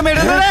দিয়ে মাটাকে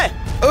মেরে দে রে।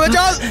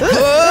 চল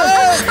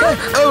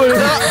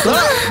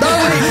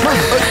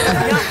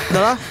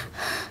দাদা।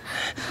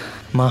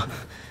 মা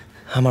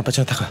আমার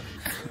পেছনে থাকা।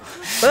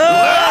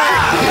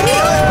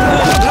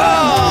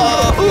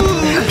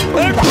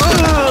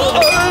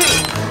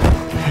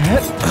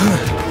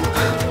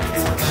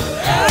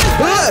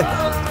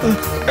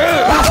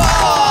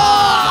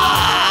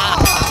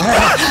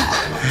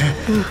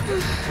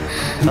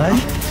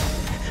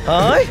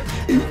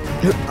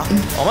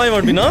 আমায়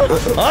মারবি না?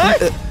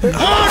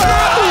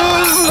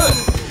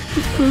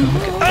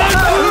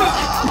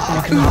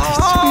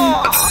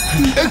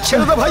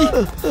 ছেড়ে দে ভাই।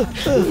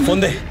 ফোন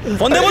দে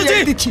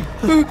বলছি।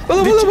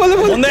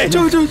 ফোন দে।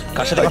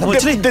 কার সাথে কথা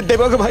বলছিস?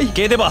 দেবাকে ভাই।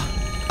 কে দেবা?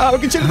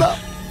 আমাকে ছেড়ে দাও।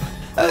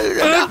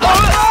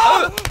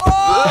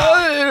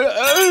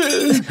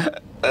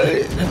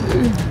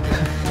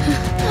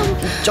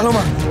 চলো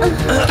মা।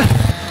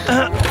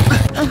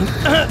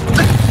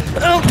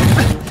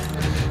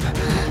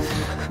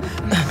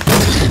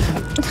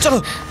 চলো।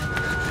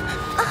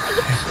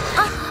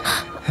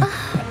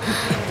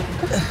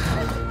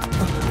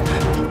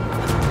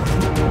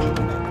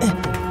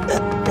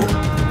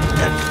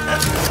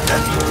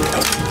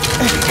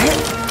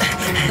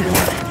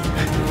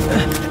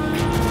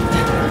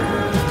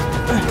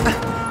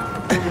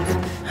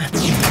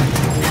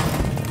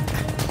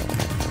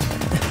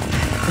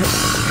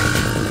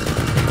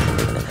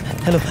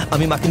 হ্যালো,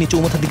 আমি মাকে নিয়ে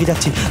চৌমাথার দিকে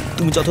যাচ্ছি।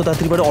 তুমি যত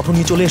তাড়াতাড়ি পারো অটো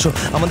নিয়ে চলে এসো,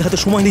 আমাদের হাতে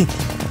সময় নেই।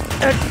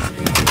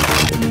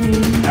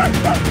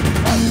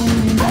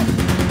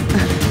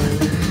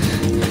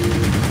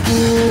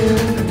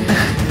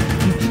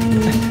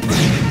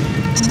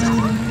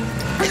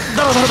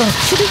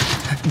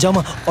 যাও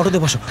মা, অটোতে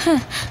বসো।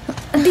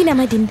 দিন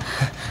আমায় দিন।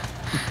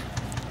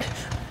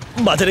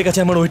 বাজারের কাছে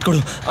আমার ওয়েট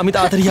করো, আমি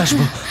তাড়াতাড়ি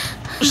আসবো।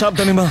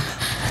 সাবধানে মা।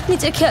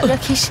 নিজের খেয়াল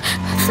রাখিস।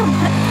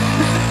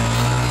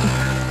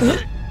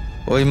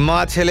 ওই মা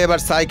ছেলে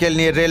এবার সাইকেল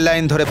নিয়ে রেল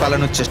লাইন ধরে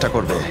পালানোর চেষ্টা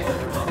করবে,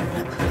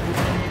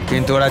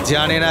 কিন্তু ওরা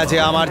জানে না যে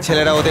আমার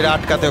ছেলেরা ওদের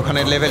আটকাতে ওখানে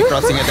লেভেল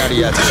ক্রসিং এ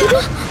দাঁড়িয়ে আছে।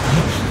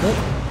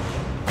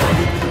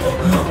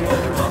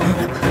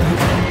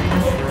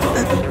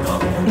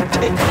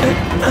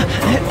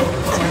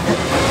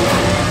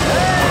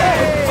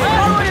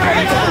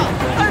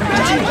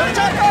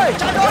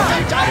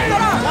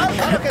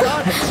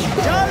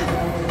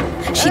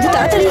 সিধু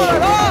তাড়াতাড়ি,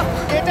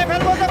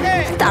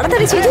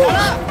 তাড়াতাড়ি সিধু,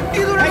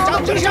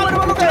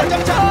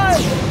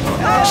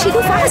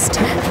 সিধু ফাস্ট,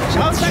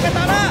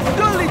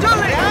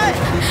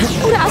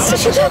 ওরা আসছে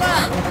সিধু,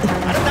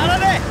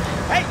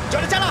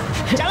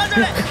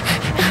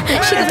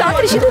 সিধু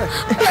তাড়াতাড়ি সিধু,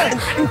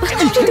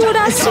 সিধু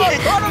ওরা আসছে,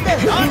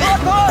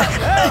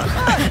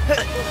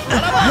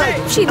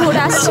 সিধু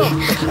ওরা আসছে,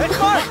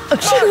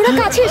 সিধু ওরা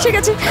কাছে এসে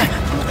গেছে,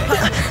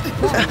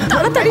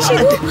 তাড়াতাড়ি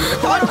সিধু।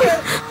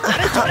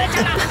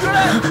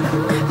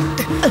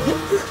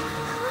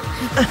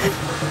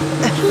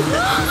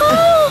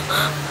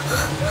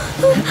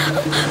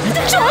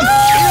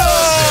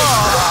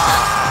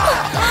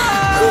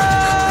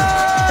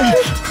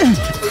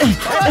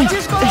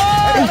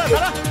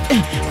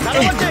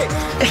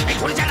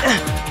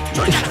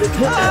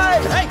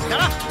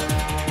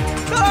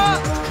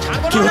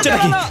 কি হচ্ছে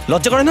নাকি?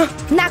 লজ্জা করে না?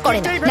 না করে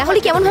না, না হলে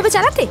কেমন ভাবে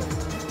চালাতে?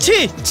 ছি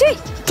ছি,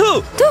 থু,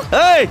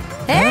 এই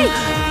এই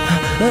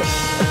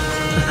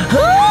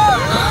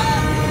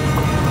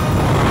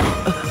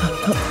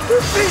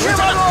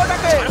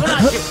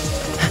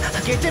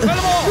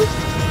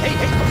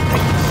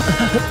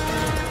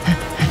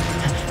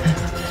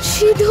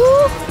সিধু,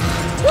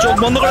 চোখ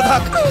বন্ধ করে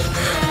থাক।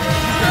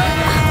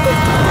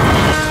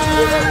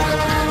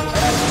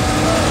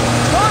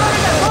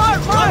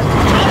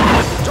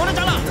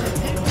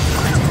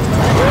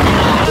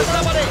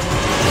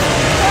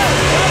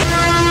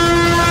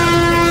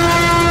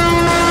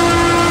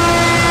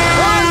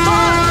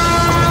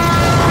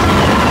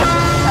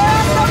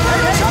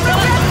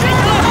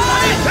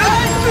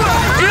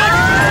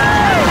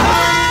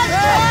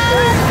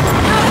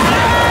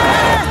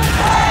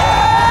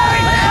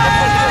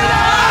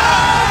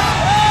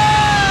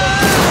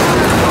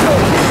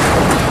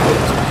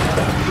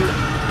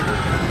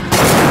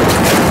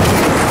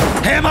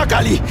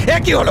 কালী, এ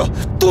কি হলো?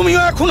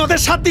 তুমিও এখন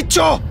ওদের সাথ দিচ্ছ?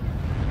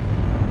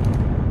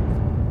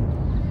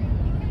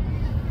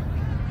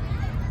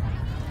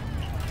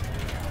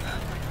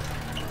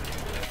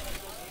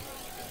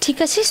 ঠিক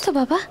আছিস তো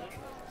বাবা?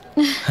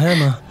 হ্যাঁ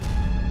মা।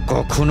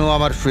 কখনো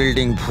আমার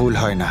ফিল্ডিং ভুল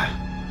হয় না,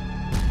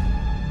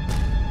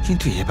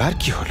 কিন্তু এবার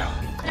কি হলো?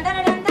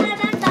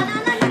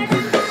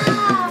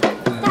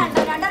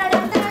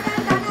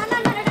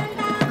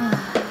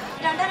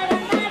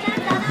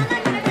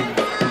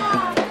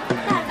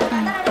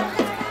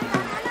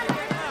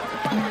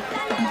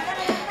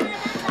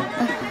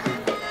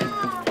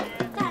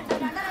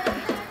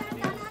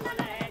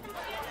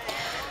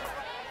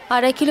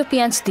 আড়াই কিলো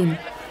পেঁয়াজ দিন।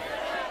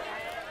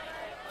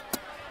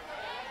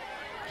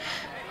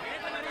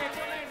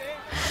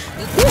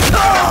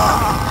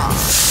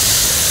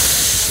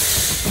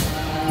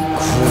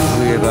 খুব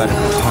এবার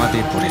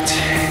ফাঁদে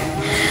পড়েছে।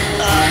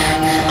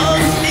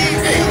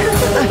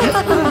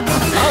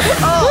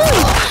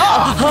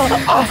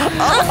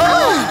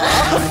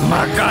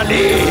 মা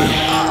কালী,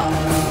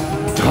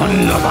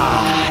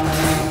 ধন্যবাদ।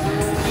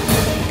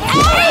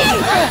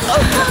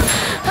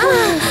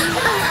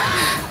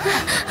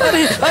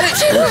 আরে আরে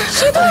সিধু,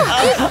 সিধু,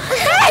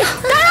 এই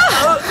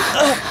দাঁড়াও,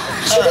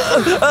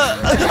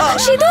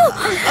 সিধু,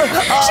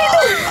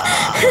 সিধু,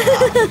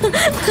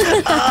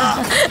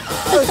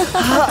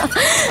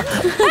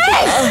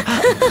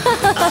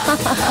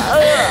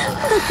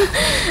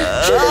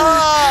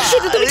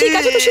 সিধু তুমি ঠিক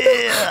আছো তো?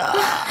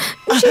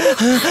 সিধু,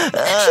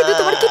 সিধু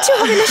তোমার কিছু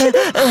হবে না।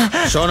 সিধু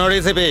শোনো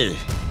রেসিপি,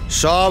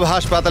 সব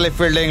হাসপাতালে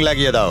ফিল্ডিং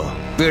লাগিয়ে দাও।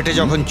 পেটে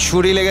যখন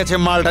ছুরি লেগেছে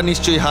মালটা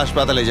নিশ্চয়ই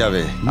হাসপাতালে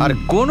যাবে, আর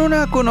কোনো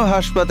না কোনো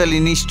হাসপাতালে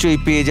নিশ্চয়ই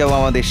পেয়ে যাবো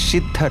আমাদের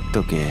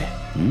সিদ্ধার্থকে।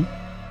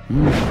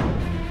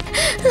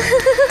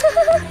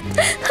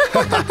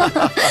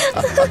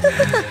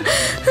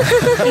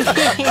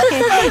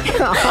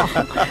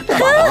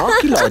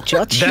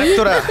 দেখ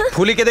তোরা,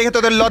 ফুলিকে দেখে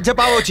তোদের লজ্জা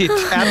পাওয়া উচিত।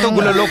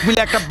 এতগুলো লোক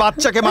মিলে একটা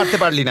বাচ্চাকে মারতে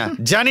পারলি না।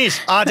 জানিস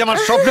আজ আমার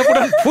স্বপ্ন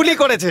পূরণ ফুলি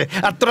করেছে,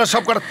 আর তোরা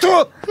সব কর তো।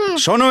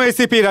 শোনো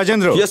এসিপি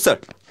রাজেন্দ্র। Yes sir.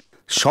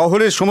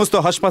 শহরের সমস্ত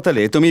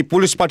হাসপাতালে তুমি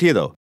পুলিশ পাঠিয়ে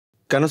দাও।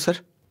 কেন স্যার?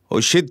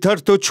 ওই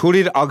সিদ্ধার্থ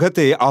ছুরির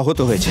আঘাতে আহত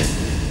হয়েছে।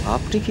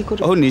 আপনি কি করে?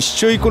 ও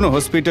নিশ্চয়ই কোনো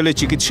হসপিটালে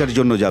চিকিৎসার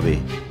জন্য যাবে।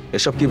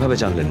 এসব কিভাবে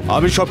জানলেন?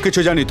 আমি সবকিছু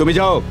জানি, তুমি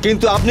যাও।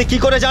 কিন্তু আপনি কি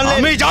করে জানলেন?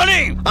 আমি জানি।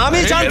 আমি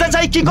জানতে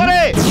চাই কি করে।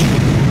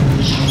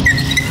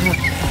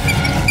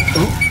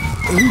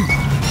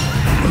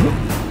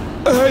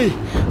 এই,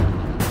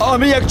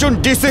 আমি একজন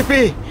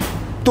ডিসিপি,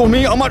 তুমি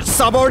আমার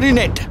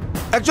সাবঅর্ডিনেট।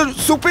 একজন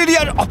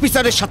সুপিরিয়র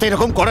অফিসারের সাথে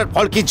এরকম করার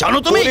ফল কি জানো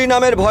তুমি?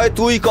 পরিণামের ভয়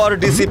তুই কর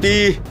ডিসিপি।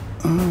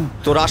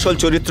 তোর আসল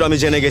চরিত্র আমি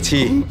জেনে গেছি।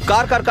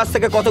 কার কার কাছ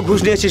থেকে কত ঘুষ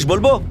নিয়েছিস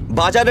বলবো?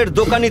 বাজারের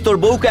দোকানি তোর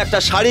বউকে একটা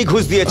শাড়ি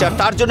ঘুষ দিয়েছে, আর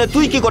তার জন্য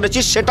তুই কি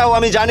করেছিস সেটাও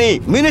আমি জানি।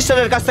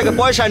 মিনিস্টারের কাছ থেকে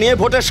পয়সা নিয়ে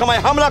ভোটের সময়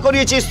হামলা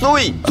করিয়েছিস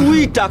তুই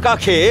টাকা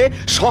খেয়ে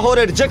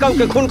শহরের যে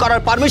কাউকে খুন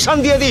করার পারমিশন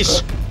দিয়ে দিস।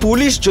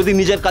 পুলিশ যদি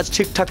নিজের কাজ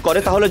ঠিকঠাক করে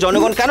তাহলে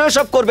জনগণ কেন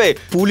এসব করবে?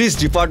 পুলিশ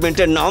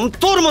ডিপার্টমেন্টের নাম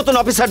তোর মতন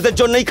অফিসারদের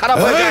জন্যই খারাপ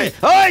হয়ে যায়।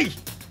 এই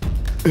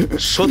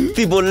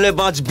সত্যি বললে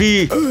বাঁচবি,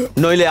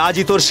 নইলে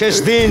আজই তোর শেষ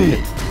দিন।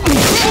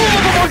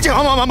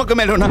 আমাকে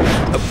মেরো না।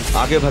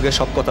 আগে ভাগে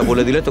সব কথা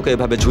বলে দিলে তোকে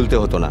এভাবে ঝুলতে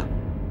হতো না।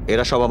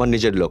 এরা সব আমার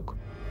নিজের লোক,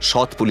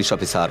 সৎ পুলিশ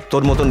অফিসার,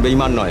 তোর মতন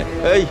বেঈমান নয়।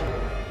 এই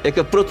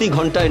একে প্রতি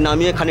ঘন্টায়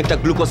নামিয়ে খানিকটা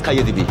গ্লুকোজ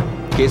খাইয়ে দিবি,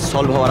 কেস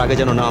সলভ হওয়ার আগে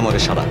যেন না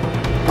মরে সারা।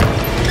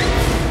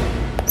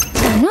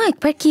 জানো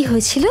একবার কি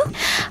হয়েছিল?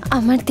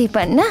 আমার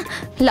দেবার না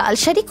লাল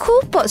শাড়ি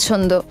খুব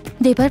পছন্দ।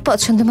 দেবার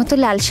পছন্দ মতো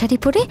লাল শাড়ি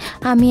পরে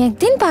আমি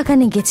একদিন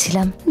বাগানে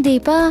গেছিলাম।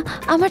 দেবা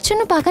আমার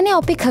জন্য বাগানে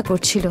অপেক্ষা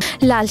করছিল।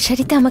 লাল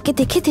শাড়িতে আমাকে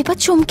দেখে দেবা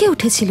চমকে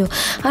উঠেছিল,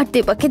 আর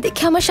দেবাকে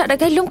দেখে আমার সারা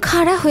গায়ের লোম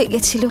খাড়া হয়ে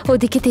গেছিল।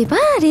 ওদিকে দেবা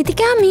আর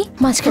এদিকে আমি।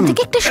 মাঝখান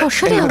থেকে একটা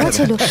সরসরে আওয়াজ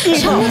এলো,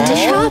 সামনে একটা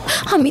সাপ।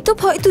 আমি তো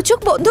ভয় দু চোখ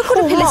বন্ধ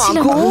করে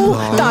ফেলেছিলাম।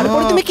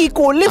 তারপরে তুমি কি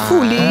করলে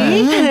ফুলি?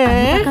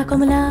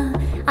 কমলা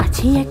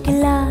আছি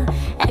একলা,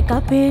 একা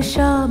পেয়ে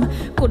সব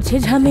করছে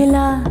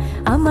ঝামেলা।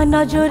 আমার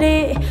নজরে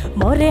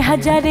মরে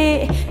হাজারে,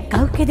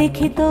 কাউকে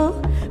দেখি তো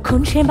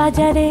খুনছে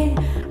বাজারে।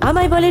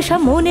 আমায় বলে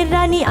সব মনের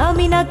রানী,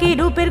 আমি নাকি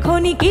রূপের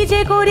খনি। কি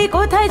যে করি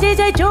কোথায় যে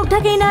যাই, চোখ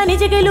ঢাকি না,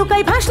 নিজেকে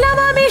লুকাই। ফাঁসলাম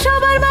আমি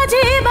সবার মাঝে,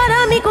 এবার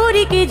আমি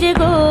করি কি যে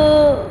গো।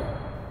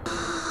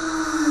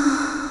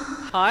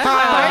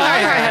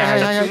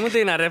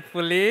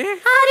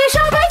 আরে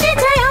সবাই যে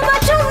চাই আমার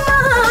চুম্মা,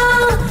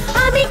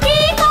 আমি কি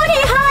করি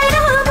হায়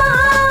রামা।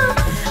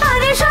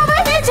 আরে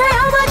সবাই যে চাই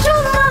আমার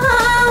চুম্মা,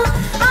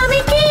 আমি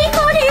কি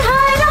করি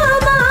হায়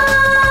রামা।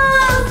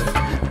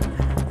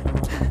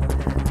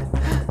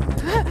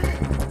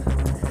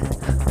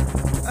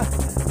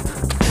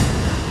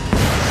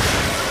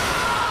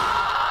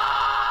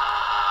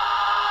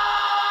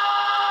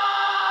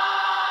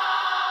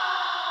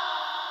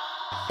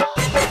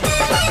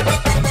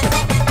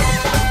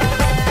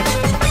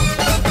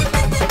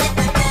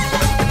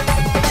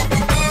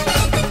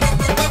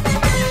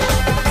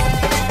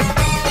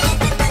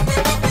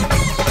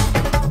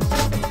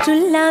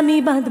 আমি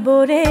বাঁধবো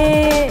রে,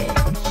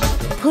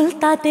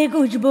 ফুলতাতে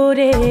গুজবো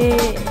রে।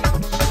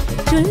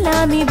 চুল্লা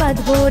আমি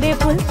বাঁধবো রে,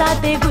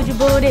 ফুলতাতে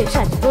গুজবো রে।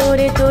 সাজবো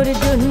রে তোর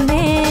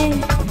জন্যে,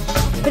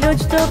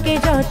 রোজ তোকে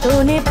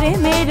যতনে,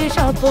 প্রেমের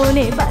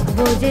স্বপনে।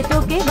 বাঁধবো যে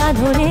তোকে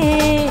বাঁধনে,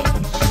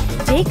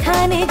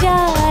 যেখানে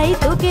যাই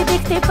তোকে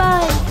দেখতে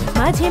পাই।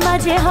 মাঝে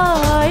মাঝে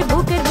হয়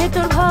বুকের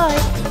ভেতর ভয়,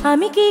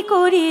 আমি কি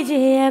করি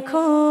যে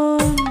এখন।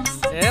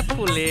 এ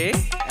ফুলে,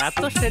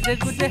 এত সেজে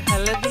গুজে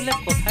হেলে দুলে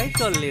কোথায়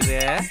চললি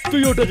রে?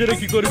 তুই ওটা জেনে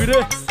কি করবি রে?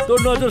 তোর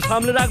নজর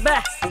সামনে রাখবে।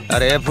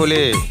 আরে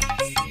ফুলি,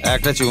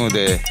 একটা চুমু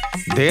দে,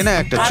 দে না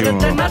একটা চুমু।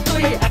 আরে না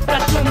তুই একটা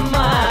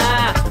চুম্মা,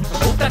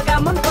 বুকটা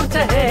কেমন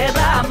করছে হে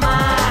রামা।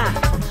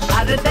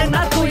 আরে দে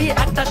না তুই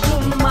একটা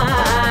চুম্মা,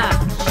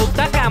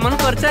 বুকটা কেমন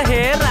করছে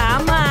হে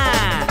রামা।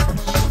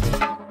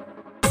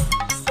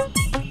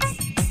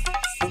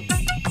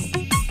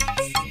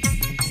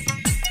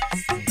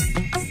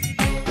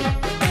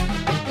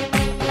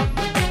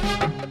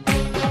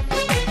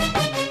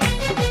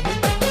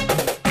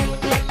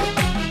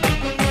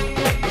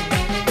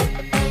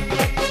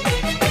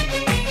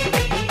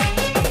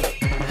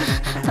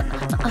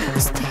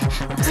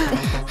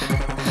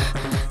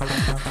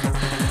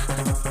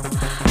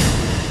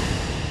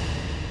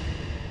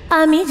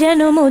 আমি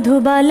যেন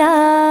মধুবালা,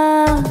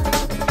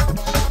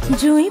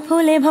 জুঁই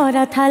ফুলে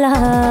ভরা থালা।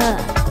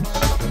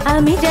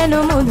 আমি যেন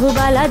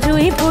মধুবালা,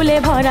 জুঁই ফুলে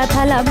ভরা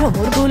থালা।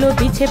 ভ্রমরগুলো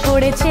পিছে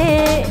পড়েছে,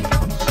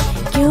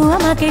 কেউ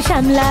আমাকে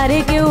সামলারে,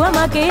 কেউ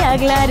আমাকে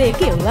আগলারে,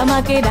 কেউ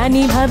আমাকে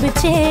রানী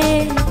ভাবছে।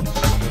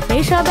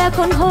 এসব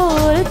এখন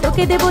ভোল,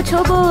 তোকে দেবো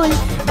ছবল।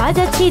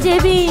 বাজাচ্ছি যে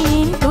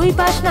বিন, তুই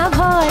পাস না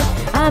ভয়।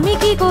 আমি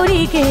কি করি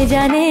কে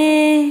জানে।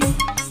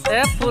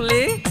 এ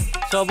ফুলি,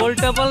 চবল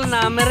টবল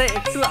না মেরে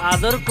একটু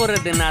আদর করে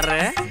দে না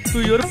রে।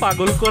 তুই ওর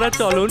পাগল করা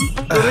চলন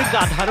তোর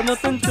গাধার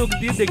মতন চোখ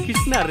দিয়ে দেখিস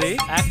না রে।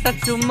 একটা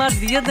চুম্মা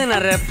দিয়ে দে না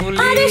রে ফুলি।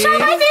 আরে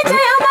সবাই যে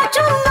চায় আমার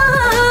চুম্মা,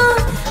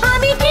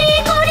 আমি কি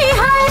করি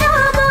হায়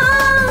রামা।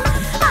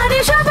 আরে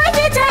সবাই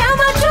যে চায়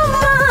আমার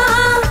চুম্মা,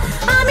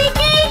 আমি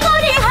কি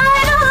করি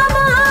হায়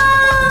রামা।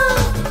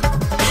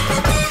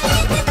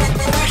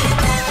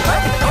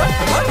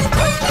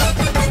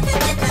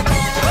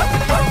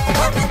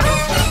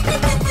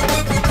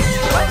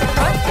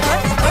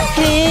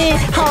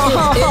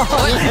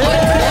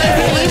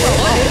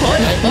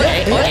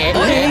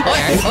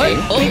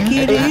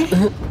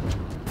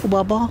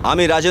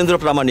 আমি রাজেন্দ্র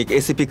প্রামাণিক,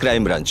 এসিপি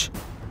ক্রাইম ব্রাঞ্চ।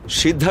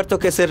 সিদ্ধার্থ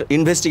কেসের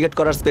ইনভেস্টিগেট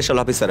করার স্পেশাল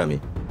অফিসার আমি।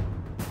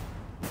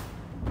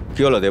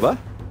 কি হলো দেবা,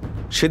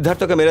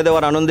 সিদ্ধার্থকে মেরে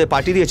দেওয়ার আনন্দে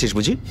পার্টি দিয়েছিস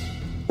বুঝি?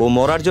 ও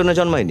মরার জন্য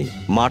জন্মায়নি,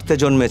 মারতে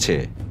জন্মেছে।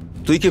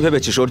 তুই কি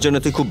ভেবেছিস ওর জন্য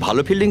তুই খুব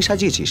ভালো ফিল্ডিং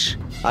সাজিয়েছিস?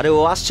 আরে ও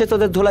আসছে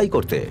তোদের ধোলাই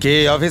করতে। কে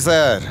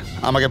অফিসার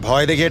আমাকে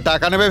ভয় দেখিয়ে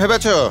টাকা নেবে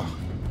ভেবেছো?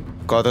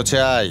 কত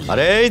চাই?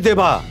 আরে এই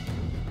দেবা,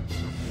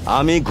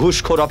 আমি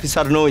ঘুষখোর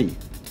অফিসার নই।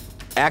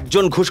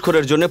 একজন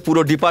ঘুষখোরের জন্য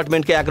পুরো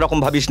ডিপার্টমেন্টকে একরকম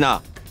ভাবিস না।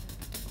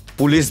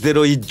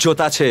 পুলিশদেরও ইজ্জত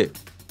আছে,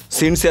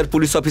 সিনসিয়ার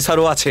পুলিশ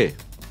অফিসারও আছে।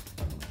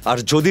 আর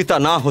যদি তা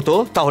না হতো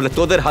তাহলে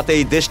তোদের হাতে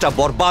এই দেশটা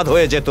বরবাদ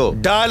হয়ে যেত।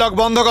 ডায়লগ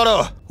বন্ধ করো।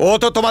 ও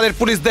তো তোমাদের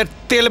পুলিশদের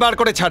তেল বার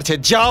করে ছাড়ছে,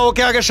 যাও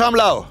ওকে আগে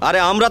সামলাও। আরে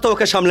আমরা তো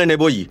ওকে সামলে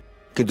নেবই,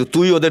 কিন্তু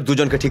তুই ওদের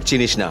দুজনকে ঠিক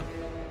চিনিস না।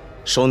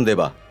 শোন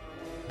দেবা,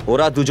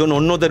 ওরা দুজন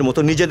অন্যদের মতো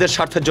নিজেদের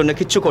স্বার্থের জন্য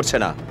কিচ্ছু করছে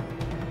না।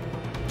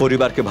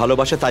 পরিবারকে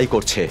ভালোবাসে তাই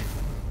করছে,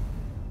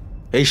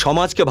 এই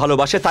সমাজকে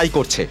ভালোবাসে তাই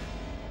করছে।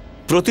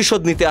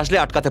 প্রতিশোধ নিতে আসলে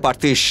আটকাতে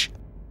পারতিস,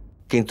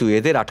 কিন্তু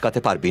এদের আটকাতে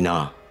পারবি না।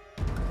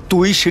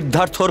 তুই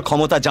সিদ্ধার্থর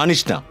ক্ষমতা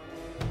জানিস না,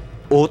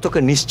 ও তোকে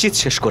নিশ্চিত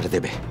শেষ করে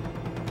দেবে।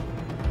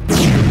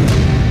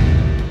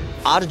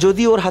 আর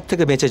যদি ওর হাত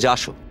থেকে বেঁচে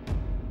যাস,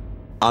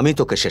 আমি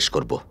তোকে শেষ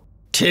করব।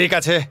 ঠিক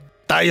আছে,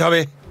 তাই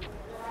হবে।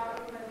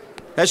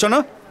 এই শোনো,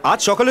 আজ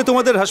সকালে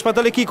তোমাদের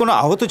হাসপাতালে কি কোনো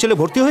আহত ছেলে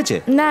ভর্তি হয়েছে?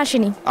 না,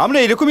 আসেনি। আমরা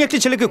এরকমই একটা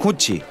ছেলেকে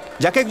খুঁজছি,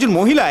 যাকে একজন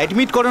মহিলা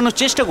অ্যাডমিট করানোর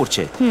চেষ্টা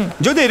করছে।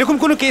 যদি এরকম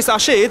কোনো কেস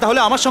আসে তাহলে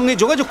আমার সঙ্গে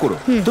যোগাযোগ করো।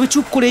 তুমি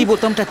চুপ করে এই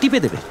বোতামটা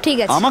টিপে দেবে। ঠিক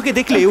আছে। আমাকে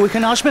দেখলে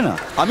ওইখানে আসবে না,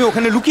 আমি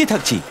ওখানে লুকিয়ে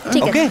থাকছি।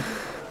 ওকে?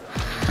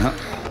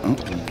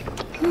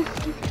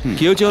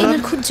 কি হচ্ছে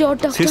ওনার? খুব জ্বর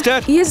doctor. Sister,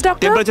 yes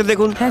doctor. Temperature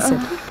দেখুন। হ্যাঁ স্যার।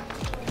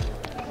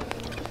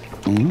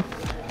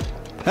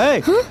 এই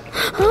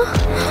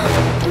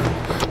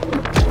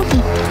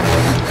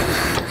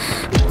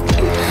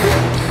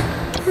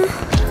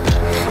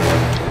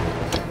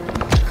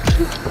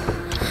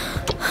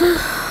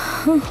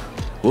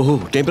ওহো,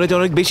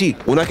 টেম্পারেচার অনেক বেশি,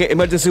 ওনাকে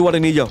এমার্জেন্সি ওয়ার্ডে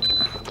নিয়ে যাও।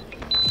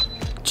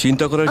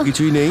 চিন্তা করার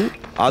কিছুই নেই,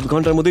 আধ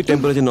ঘন্টার মধ্যেই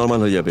টেম্পারেচার নর্মাল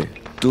হয়ে যাবে।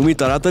 তুমি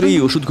তাড়াতাড়ি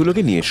এই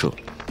ওষুধগুলোকে নিয়ে এসো।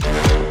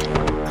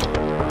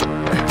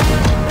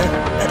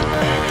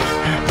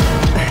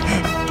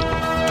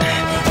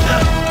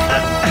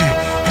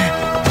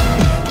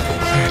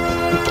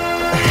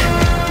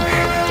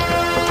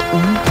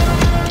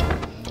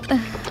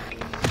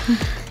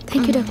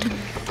 Thank you doctor.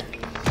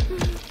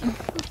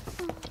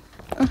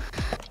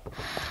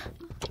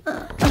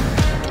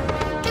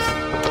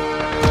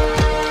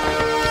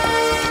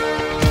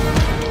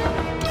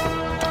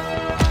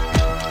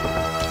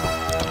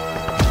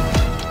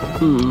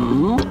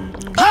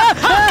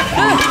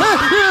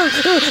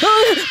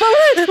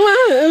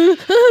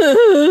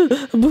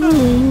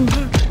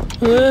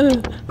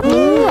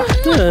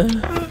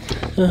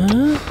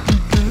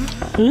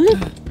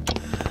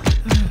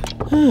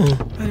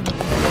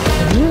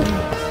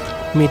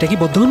 মেয়েটা কি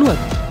বদ্ধ হনুমান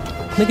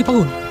নাকি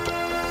পাগল?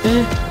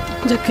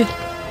 যাকে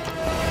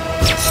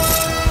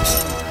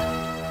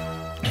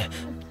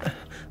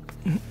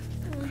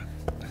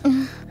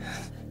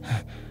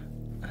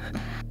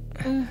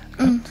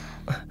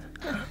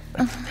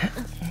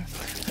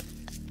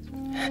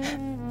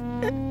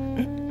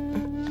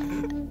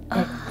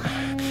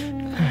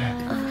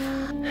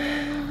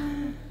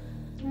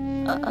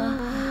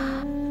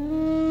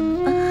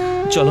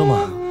চলো মা।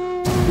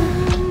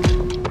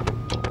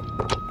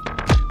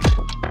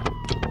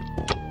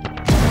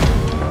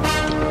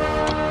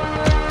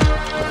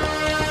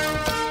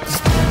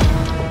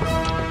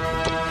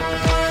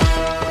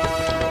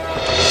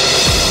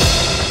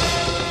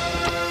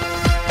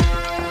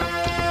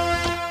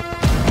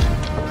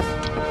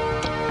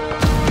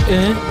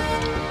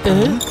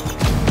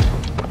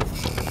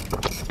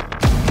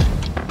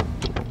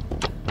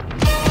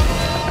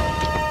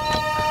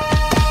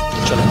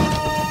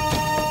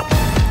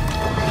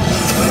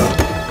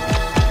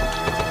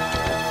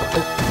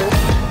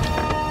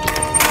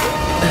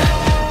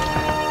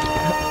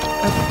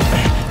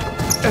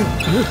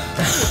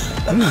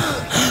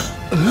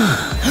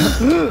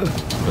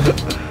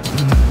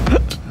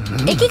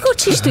 এ কি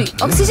করছিস তুই?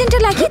 অক্সিজেনটা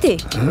লাগিয়ে দে।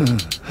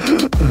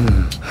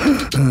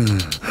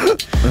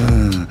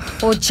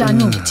 ও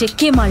জানুক যে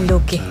কে মারলো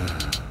ওকে।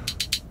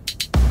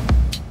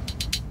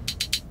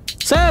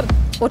 স্যার,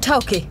 ওঠা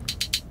ওকে।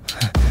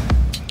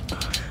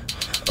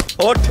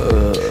 ওঠ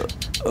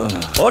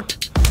ওঠ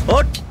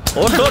ওঠ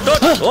ওঠ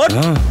ওঠ ওঠ।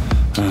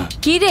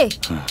 কি রে,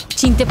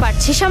 চিনতে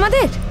পারছিস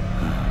আমাদের?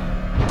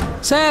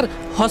 স্যার,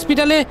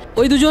 হসপিটালে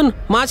ওই দুজন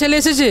মা ছেলে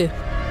এসেছে।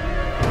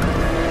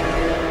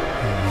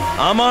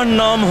 আমার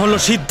নাম হলো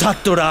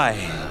সিদ্ধার্থ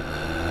রায়,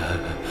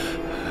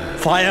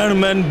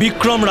 ফায়ারম্যান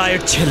বিক্রম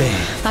রায়ের ছেলে।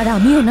 আর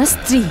আমি ওনার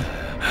স্ত্রী।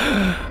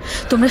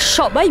 তোমরা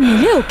সবাই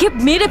মিলে ওকে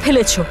মেরে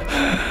ফেলেছো।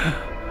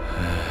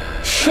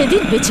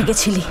 সেদিন বেঁচে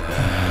গেছিলি,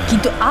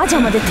 কিন্তু আজ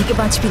আমাদের থেকে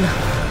বাঁচবি না।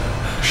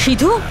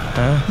 সিধু,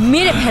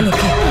 মেরে ফেল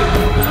ওকে।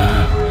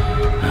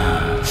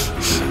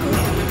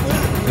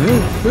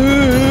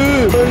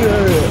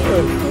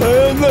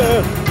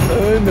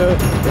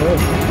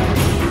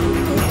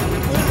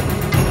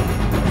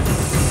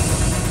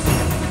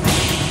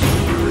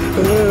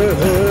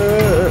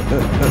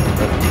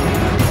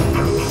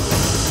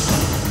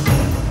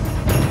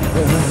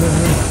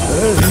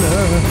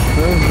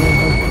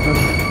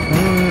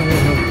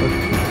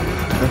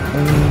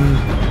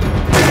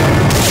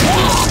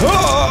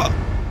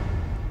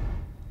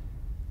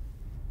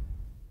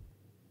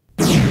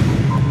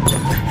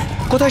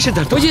 কোথায়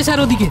সিদ্ধার্থ? ওই যে স্যার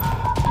ওদিকে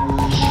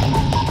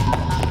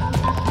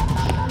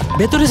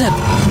ভেতরে স্যার।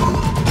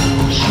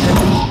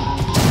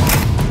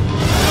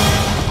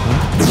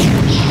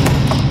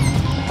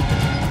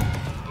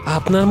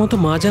 আপনার মতো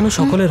মা যেন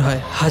সকলের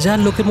হয়, হাজার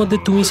লোকের মধ্যে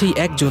তুমি সেই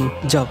একজন।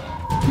 যাও।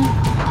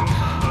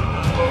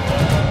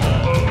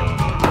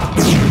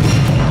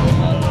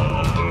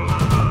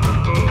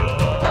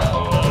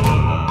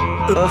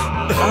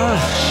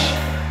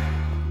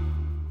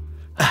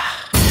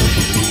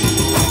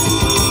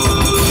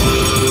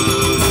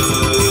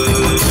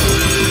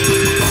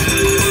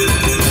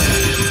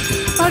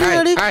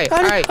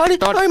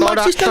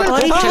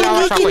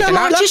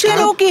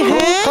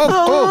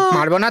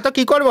 মারবো না তো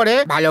কি করবো রে?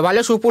 ভালো ভালো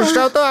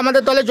সুপুরুষরাও তো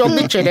আমাদের দলে যোগ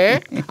দিচ্ছে রে।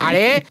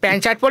 আরে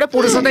প্যান্ট শার্ট পরে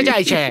পুরুষ হতে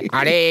চাইছে।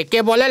 আরে একে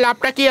বলে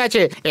লাভটা কি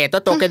আছে? এ তো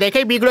তোকে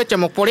দেখেই বিগড়েছে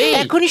মুখ পড়ি।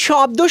 এখনই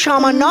শব্দ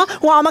সামান্য,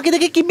 ও আমাকে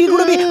দেখে কি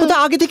বিগড়বে? ও তো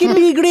আগে থেকে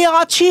বিগড়ে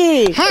আছে,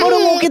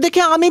 বরং ওকে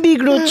দেখে আমি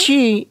বিগড়ছি।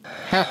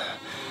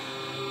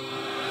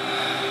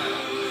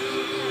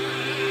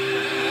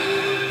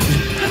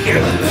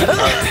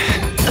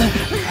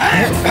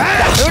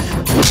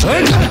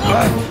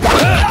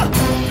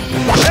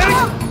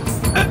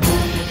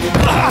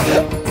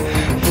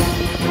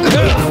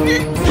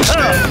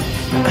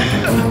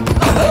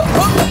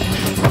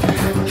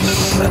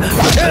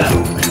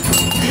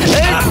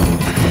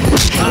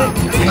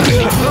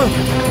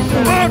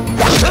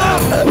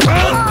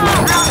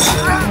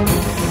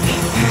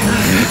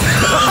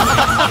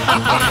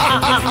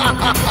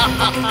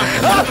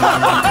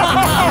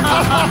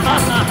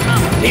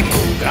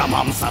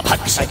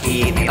 भक्षकी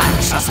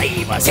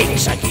निराक्षसैव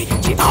शिक्षकी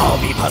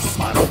चितावि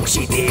भस्म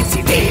रोक्षिते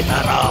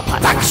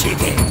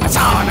सितेतरापदक्षिते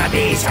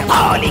प्रसानदेश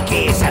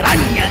कालिके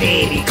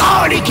शरण्यदेवी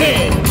कालिके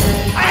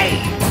ऐ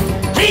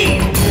ह्रीं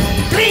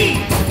क्लीं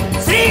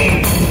श्रीं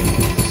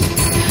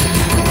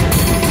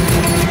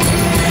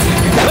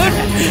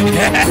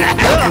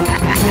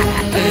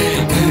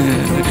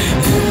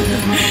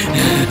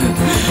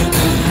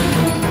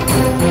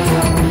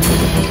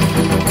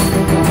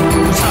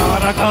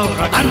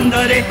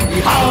गौरकन्दरे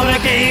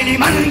विहारकेलि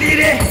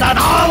मन्दिरे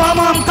सदा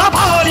मां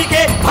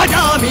कपालिके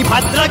भजामि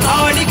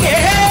भद्रकालिके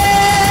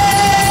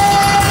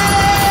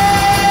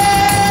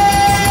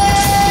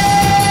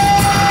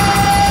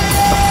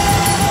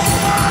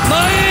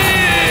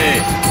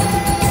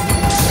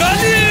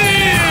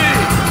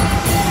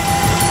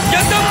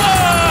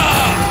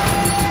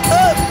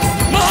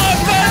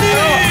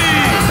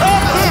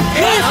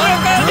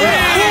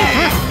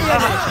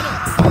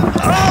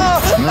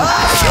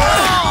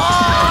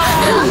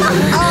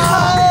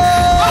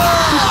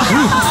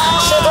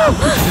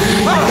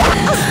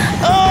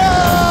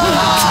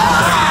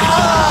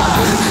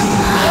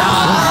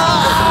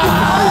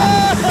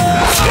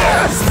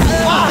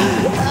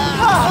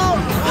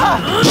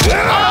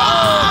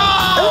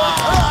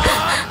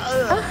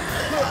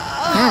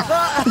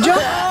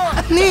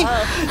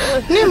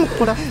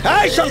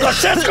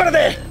শেষ করে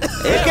দে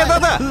একে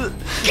দাদা,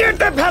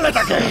 কেটে ফেলে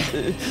তাকে।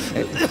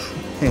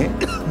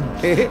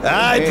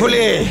 এই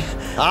ফুলি,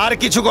 আর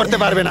কিছু করতে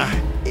পারবে না,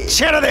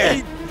 ছেড়ে দে।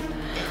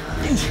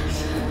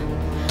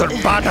 তোর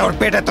পাটা ওর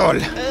পেটে তোল,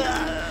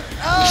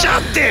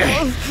 চাপ দে,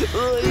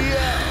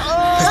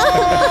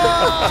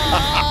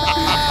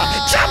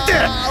 চাপ দে।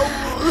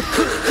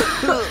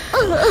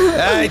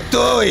 এই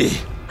তুই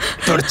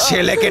তোর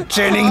ছেলেকে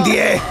ট্রেনিং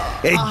দিয়ে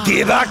এই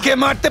দেবাকে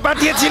মারতে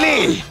পাঠিয়েছিলি?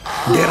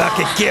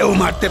 দেবাকে কেউ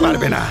মারতে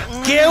পারবে না,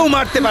 কেউ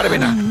মারতে পারবে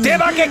না,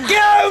 দেবাকে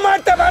কেউ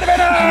মারতে পারবে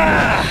না।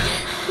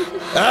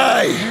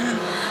 এই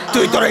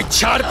তুই তোর এই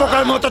ছাড়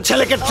পোকার মতো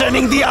ছেলেকে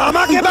ট্রেনিং দিয়ে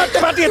আমাকে মারতে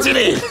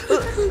পাঠিয়েছিলি।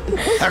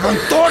 এখন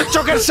তোর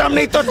চোখের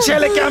সামনেই তোর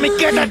ছেলেকে আমি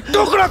কেটে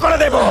টুকরো করে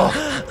দেব।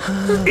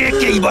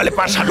 একেই বলে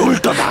পাশার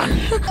উল্টো দান।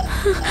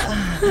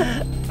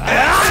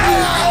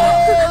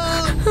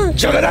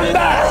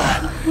 জগদম্বা,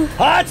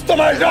 আজ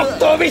তোমার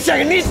রক্ত অভিষেক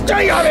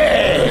নিশ্চয়ই হবে।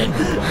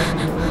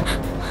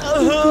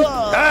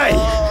 এই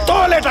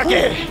তোল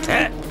এটাকে।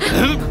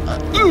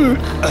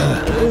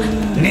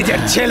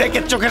 নিজের ছেলেকে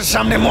চোখের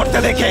সামনে মরতে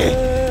দেখে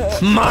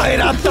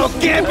মায়ের আত্মা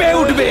কেঁপে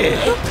উঠবে।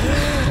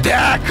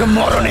 দেখ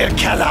মরণের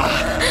খেলা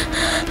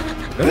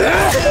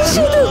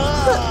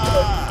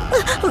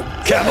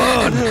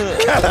কেমন,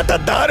 খেলাটা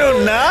দারুণ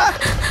না?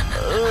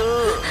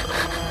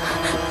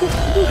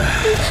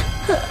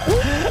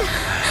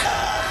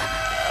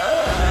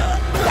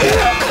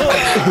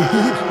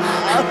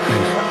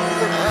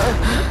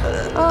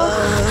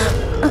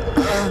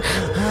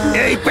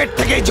 এই পেট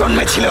থেকেই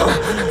জন্মেছিল।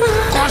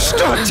 কষ্ট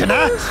হচ্ছে না?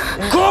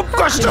 খুব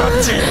কষ্ট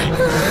হচ্ছে।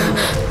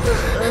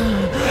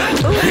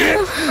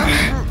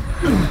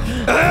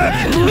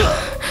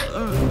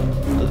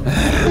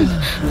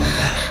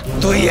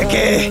 তুই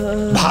একে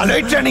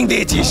ভালোই ট্রেনিং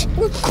দিয়েছিস,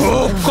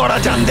 খুব কড়া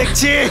জান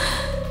দেখছি।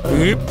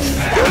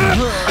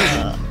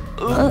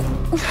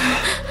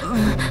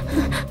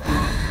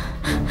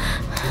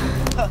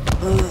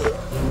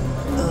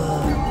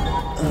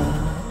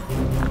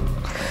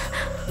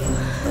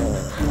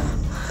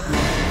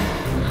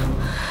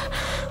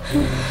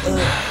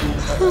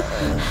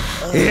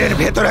 এর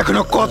ভেতর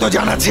এখনো কত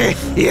জান আছে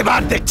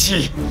এবার দেখছি।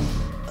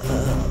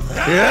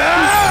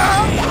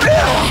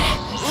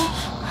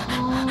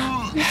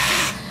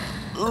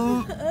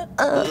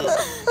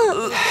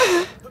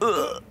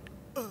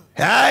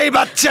 এই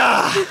বাচ্চা,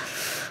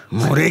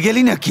 মরে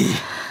গেলি নাকি?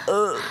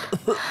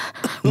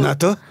 না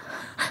তো,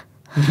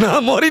 না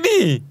মরিনি।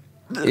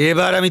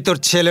 এবার আমি তোর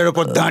ছেলের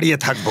ওপর দাঁড়িয়ে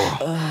থাকবো,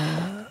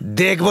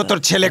 দেখবো তোর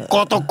ছেলে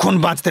কতক্ষণ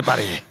বাঁচতে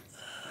পারে।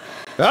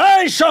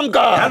 এই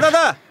শঙ্কর,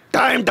 দাদা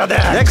টাইমটা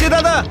দেখ। দেখছি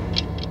দাদা।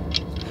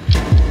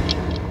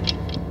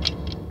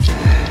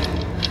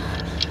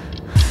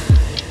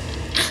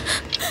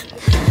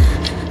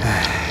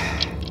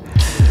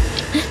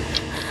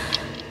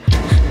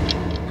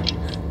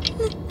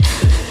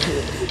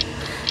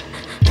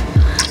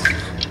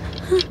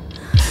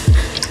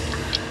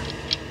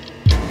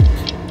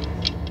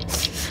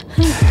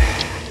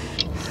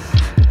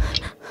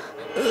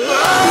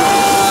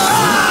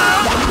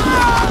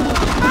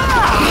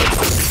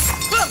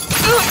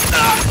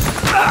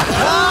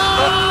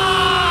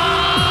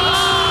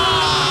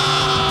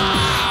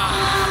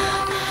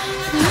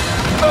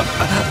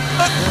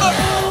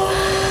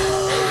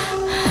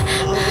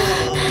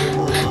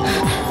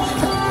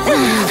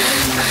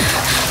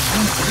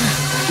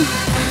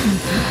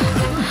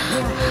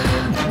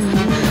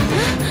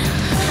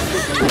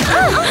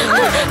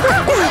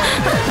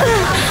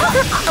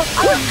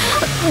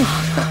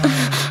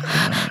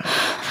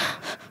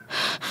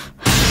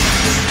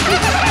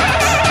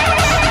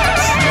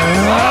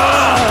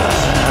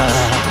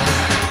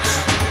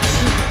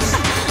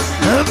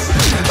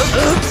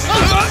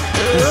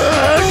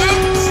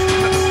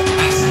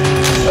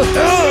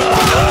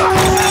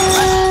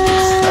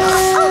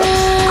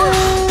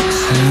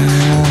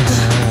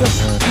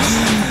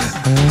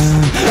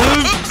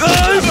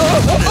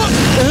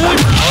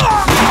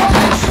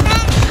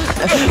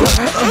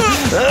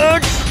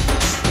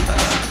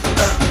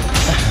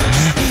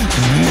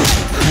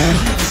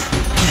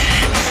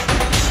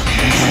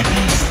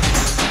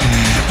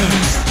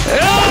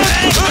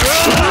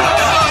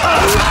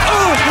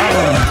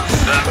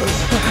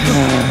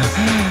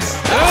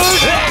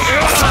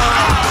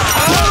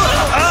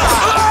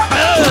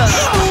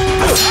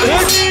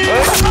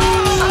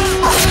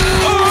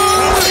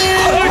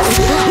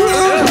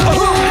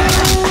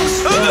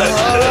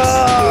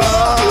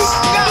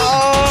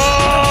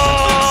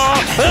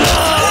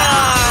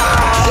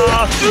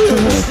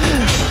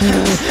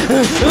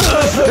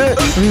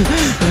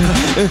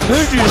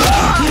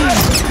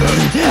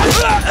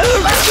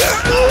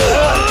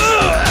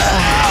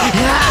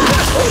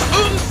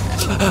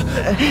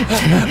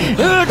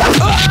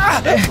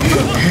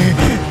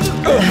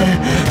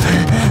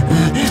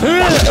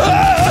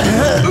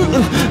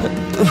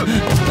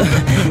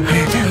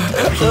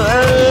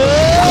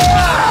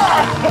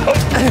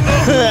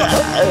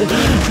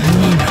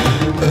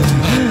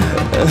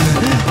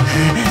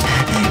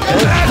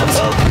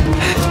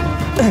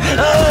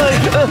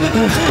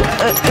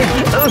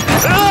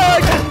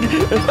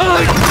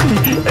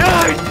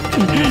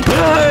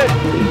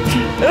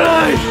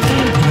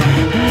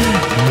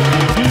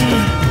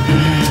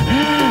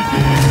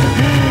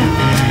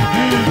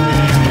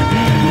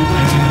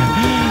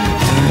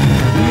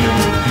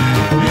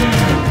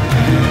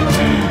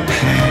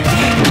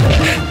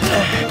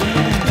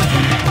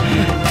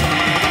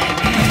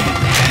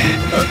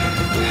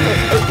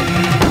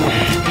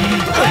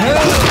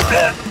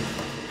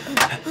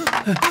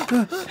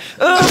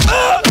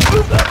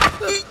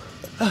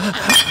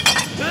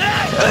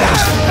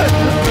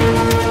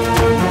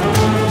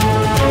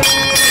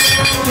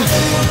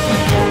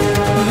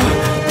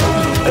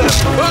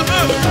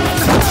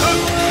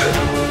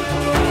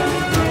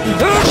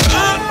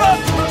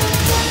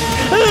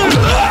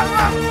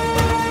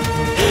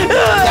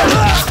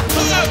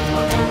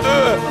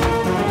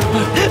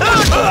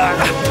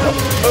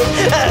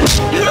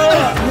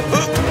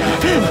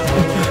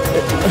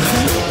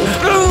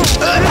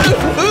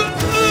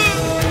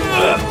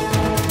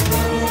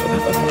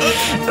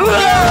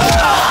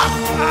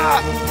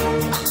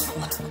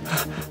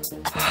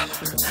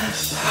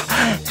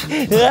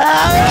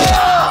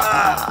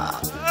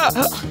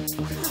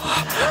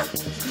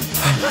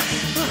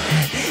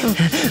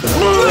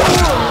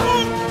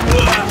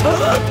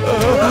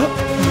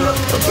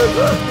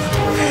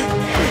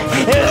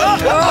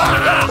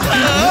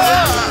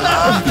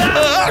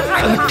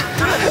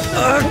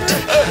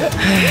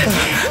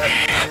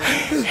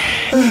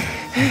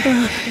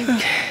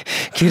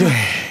 কিরে,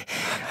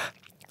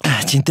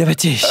 চিনতে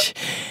পারছিস?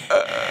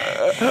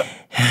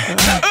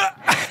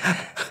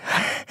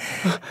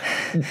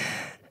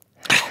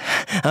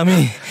 আমি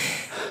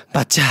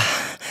বাচ্চা।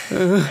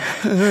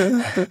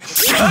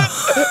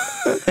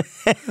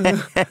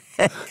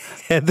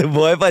 এত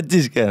ভয়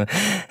পাচ্ছিস কেন?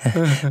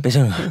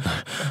 পেছন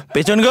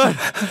পেছন কর।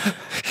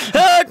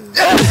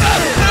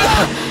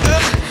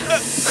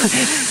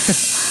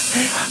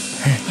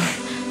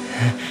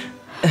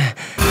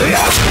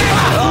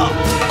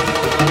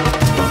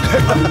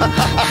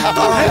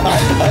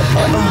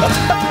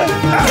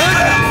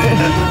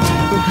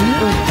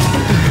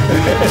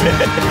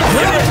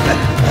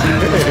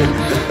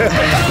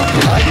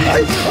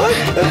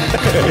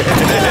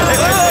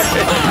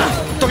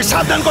 তোকে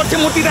সাবধান করছে,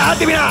 মূর্তিতে হাত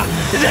দিবি না,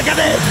 রেখে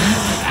দে।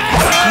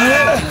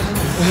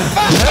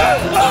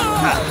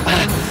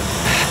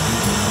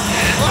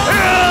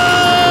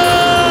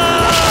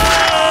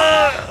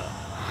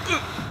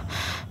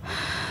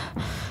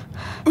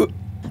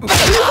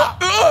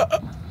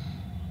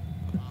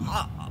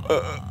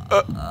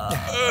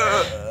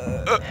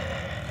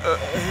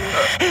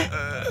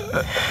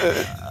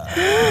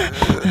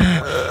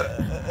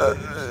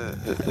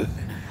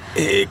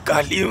 এ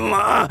কালী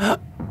মা,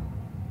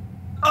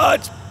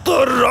 আজ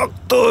তোর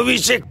রক্ত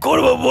অভিষেক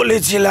করব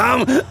বলেছিলাম,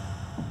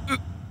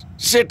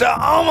 সেটা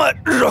আমার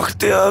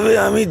রক্তে হবে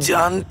আমি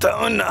জানতাম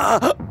না।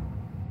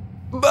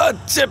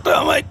 বাচ্চাটা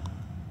আমায়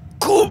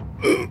খুব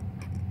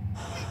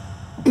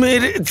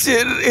মেরেছে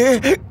রে।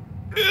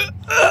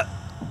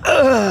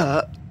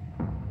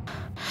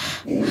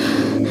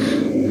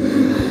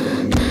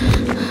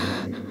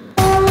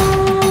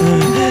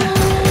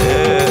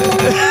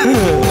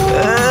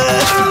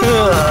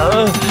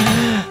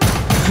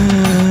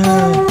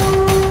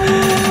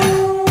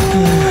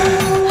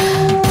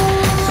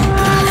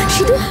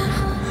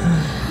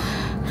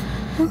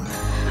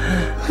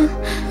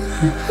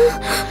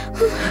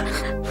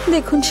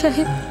 দেখুন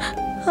সাহেব,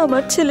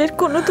 আমার ছেলের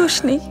কোনো দোষ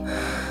নেই,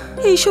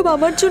 এইসব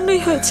আমার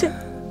জন্যই হয়েছে।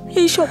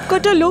 এই সব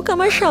কটা লোক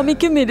আমার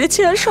স্বামীকে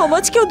মেরেছে আর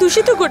সমাজকেও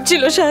দূষিত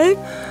করছিল সাহেব।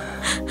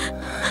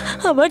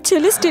 আমার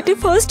ছেলে স্টেটে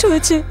ফার্স্ট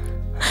হয়েছে,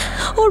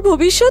 ওর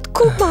ভবিষ্যৎ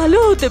খুব ভালো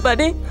হতে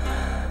পারে।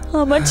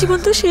 আমার জীবন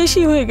তো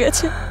শেষই হয়ে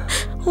গেছে,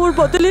 ওর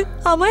বদলে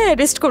আমায়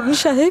অ্যারেস্ট করুন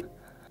সাহেব।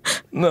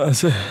 না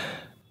স্যার,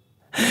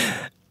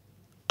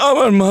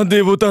 আমার মা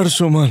দেবতার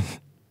সমান,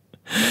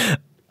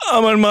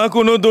 আমার মা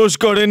কোনো দোষ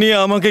করেনি,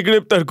 আমাকে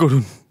গ্রেপ্তার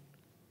করুন।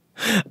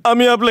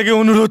 আমি আপনাকে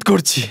অনুরোধ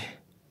করছি,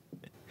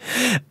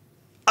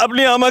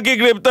 আপনি আমাকে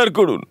গ্রেপ্তার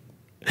করুন,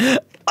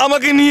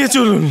 আমাকে নিয়ে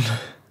চলুন।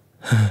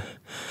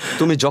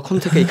 তুমি যখন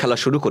থেকে এই খেলা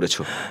শুরু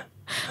করেছো,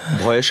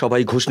 ভয়ে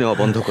সবাই ঘুষ নেওয়া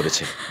বন্ধ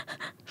করেছে,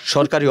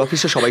 সরকারি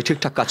অফিসে সবাই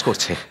ঠিকঠাক কাজ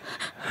করছে।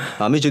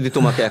 আমি যদি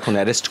তোমাকে এখন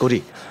অ্যারেস্ট করি,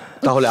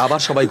 তাহলে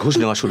আবার সবাই ঘুষ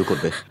নেওয়া শুরু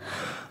করবে,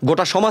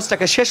 গোটা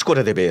সমাজটাকে শেষ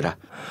করে দেবে এরা।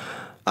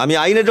 আমি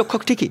আইনের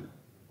রক্ষক ঠিকই,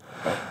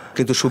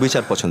 কিন্তু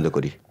সুবিচার পছন্দ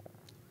করি।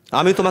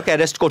 আমি তোমাকে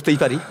অ্যারেস্ট করতেই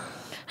পারি।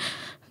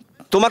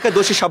 তোমাকে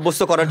দোষী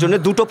সাব্যস্ত করার জন্য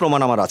দুটো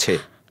প্রমাণ আমার আছে,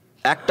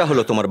 একটা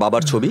হলো তোমার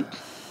বাবার ছবি,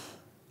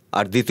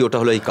 আর দ্বিতীয়টা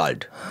হলো এই card.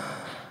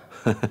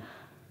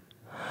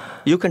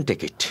 You can take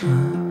it.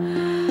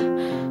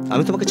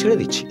 আমি তোমাকে ছেড়ে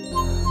দিচ্ছি,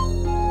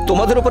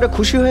 তোমাদের উপরে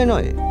খুশি হয়ে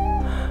নয়,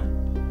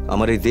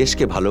 আমার এই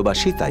দেশকে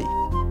ভালোবাসি তাই।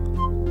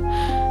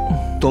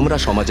 তোমরা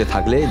সমাজে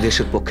থাকলে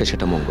দেশের পক্ষে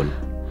সেটা মঙ্গল।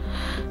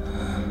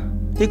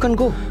 You can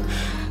go.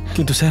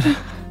 কিন্তু স্যার,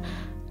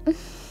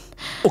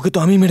 ওকে তো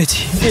আমি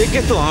মেরেছি।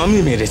 একে তো আমি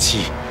মেরেছি।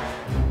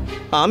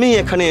 আমি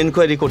এখানে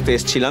এনকোয়ারি করতে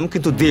এসেছিলাম,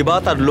 কিন্তু দেবা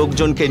তার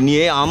লোকজনকে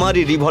নিয়ে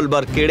আমারই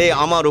রিভলভার কেড়ে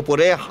আমার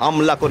উপরে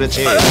হামলা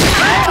করেছে।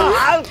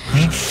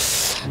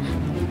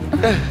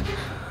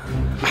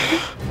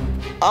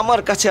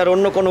 আমার কাছে আর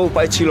অন্য কোনো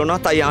উপায় ছিল না,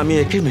 তাই আমি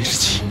একে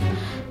মেরেছি।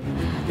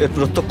 এর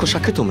প্রত্যক্ষ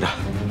সাক্ষী তোমরা।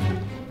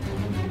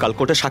 কাল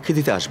কোর্টে সাক্ষী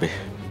দিতে আসবে।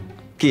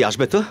 কি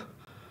আসবে তো?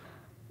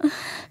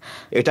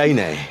 এটাই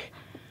নেয়।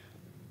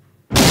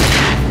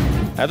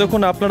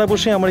 এতক্ষণ আপনারা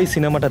বসে আমার এই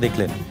সিনেমাটা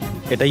দেখলেন,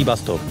 এটাই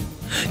বাস্তব।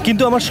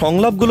 কিন্তু আমার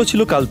সংলাপগুলো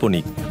ছিল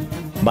কাল্পনিক।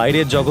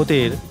 বাইরের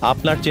জগতের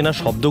আপনার চেনা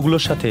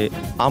শব্দগুলোর সাথে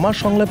আমার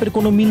সংলাপের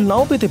কোনো মিল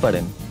নাও পেতে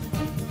পারেন।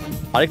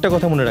 আরেকটা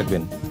কথা মনে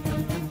রাখবেন,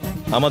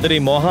 আমাদের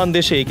এই মহান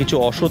দেশে কিছু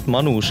অসৎ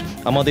মানুষ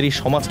আমাদের এই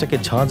সমাজটাকে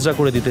ঝাঁঝরা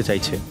করে দিতে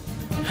চাইছে।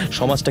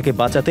 সমাজটাকে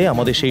বাঁচাতে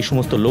আমাদের সেই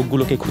সমস্ত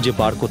লোকগুলোকে খুঁজে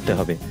বার করতে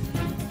হবে।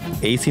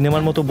 এই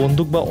সিনেমার মতো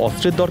বন্দুক বা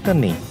অস্ত্রের দরকার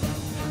নেই,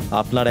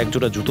 আপনার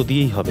একজোড়া জুতো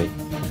দিয়েই হবে।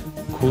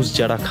 ঘুষ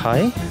যারা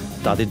খায়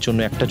তাদের জন্য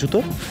একটা জুতো,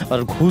 আর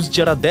ঘুষ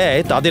যারা দেয়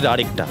তাদের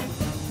আরেকটা।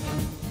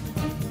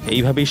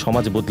 এইভাবেই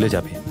সমাজ বদলে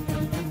যাবে,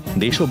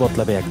 দেশও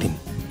বদলাবে একদিন।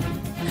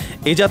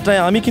 এই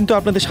যাত্রায় আমি কিন্তু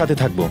আপনাদের সাথে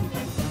থাকব।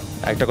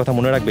 একটা কথা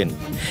মনে রাখবেন,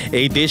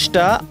 এই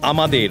দেশটা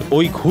আমাদের,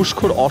 ওই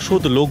ঘুষখোর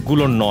অসৎ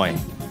লোকগুলোর নয়।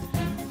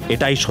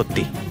 এটাই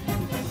সত্যি।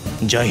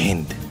 জয়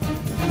হিন্দ।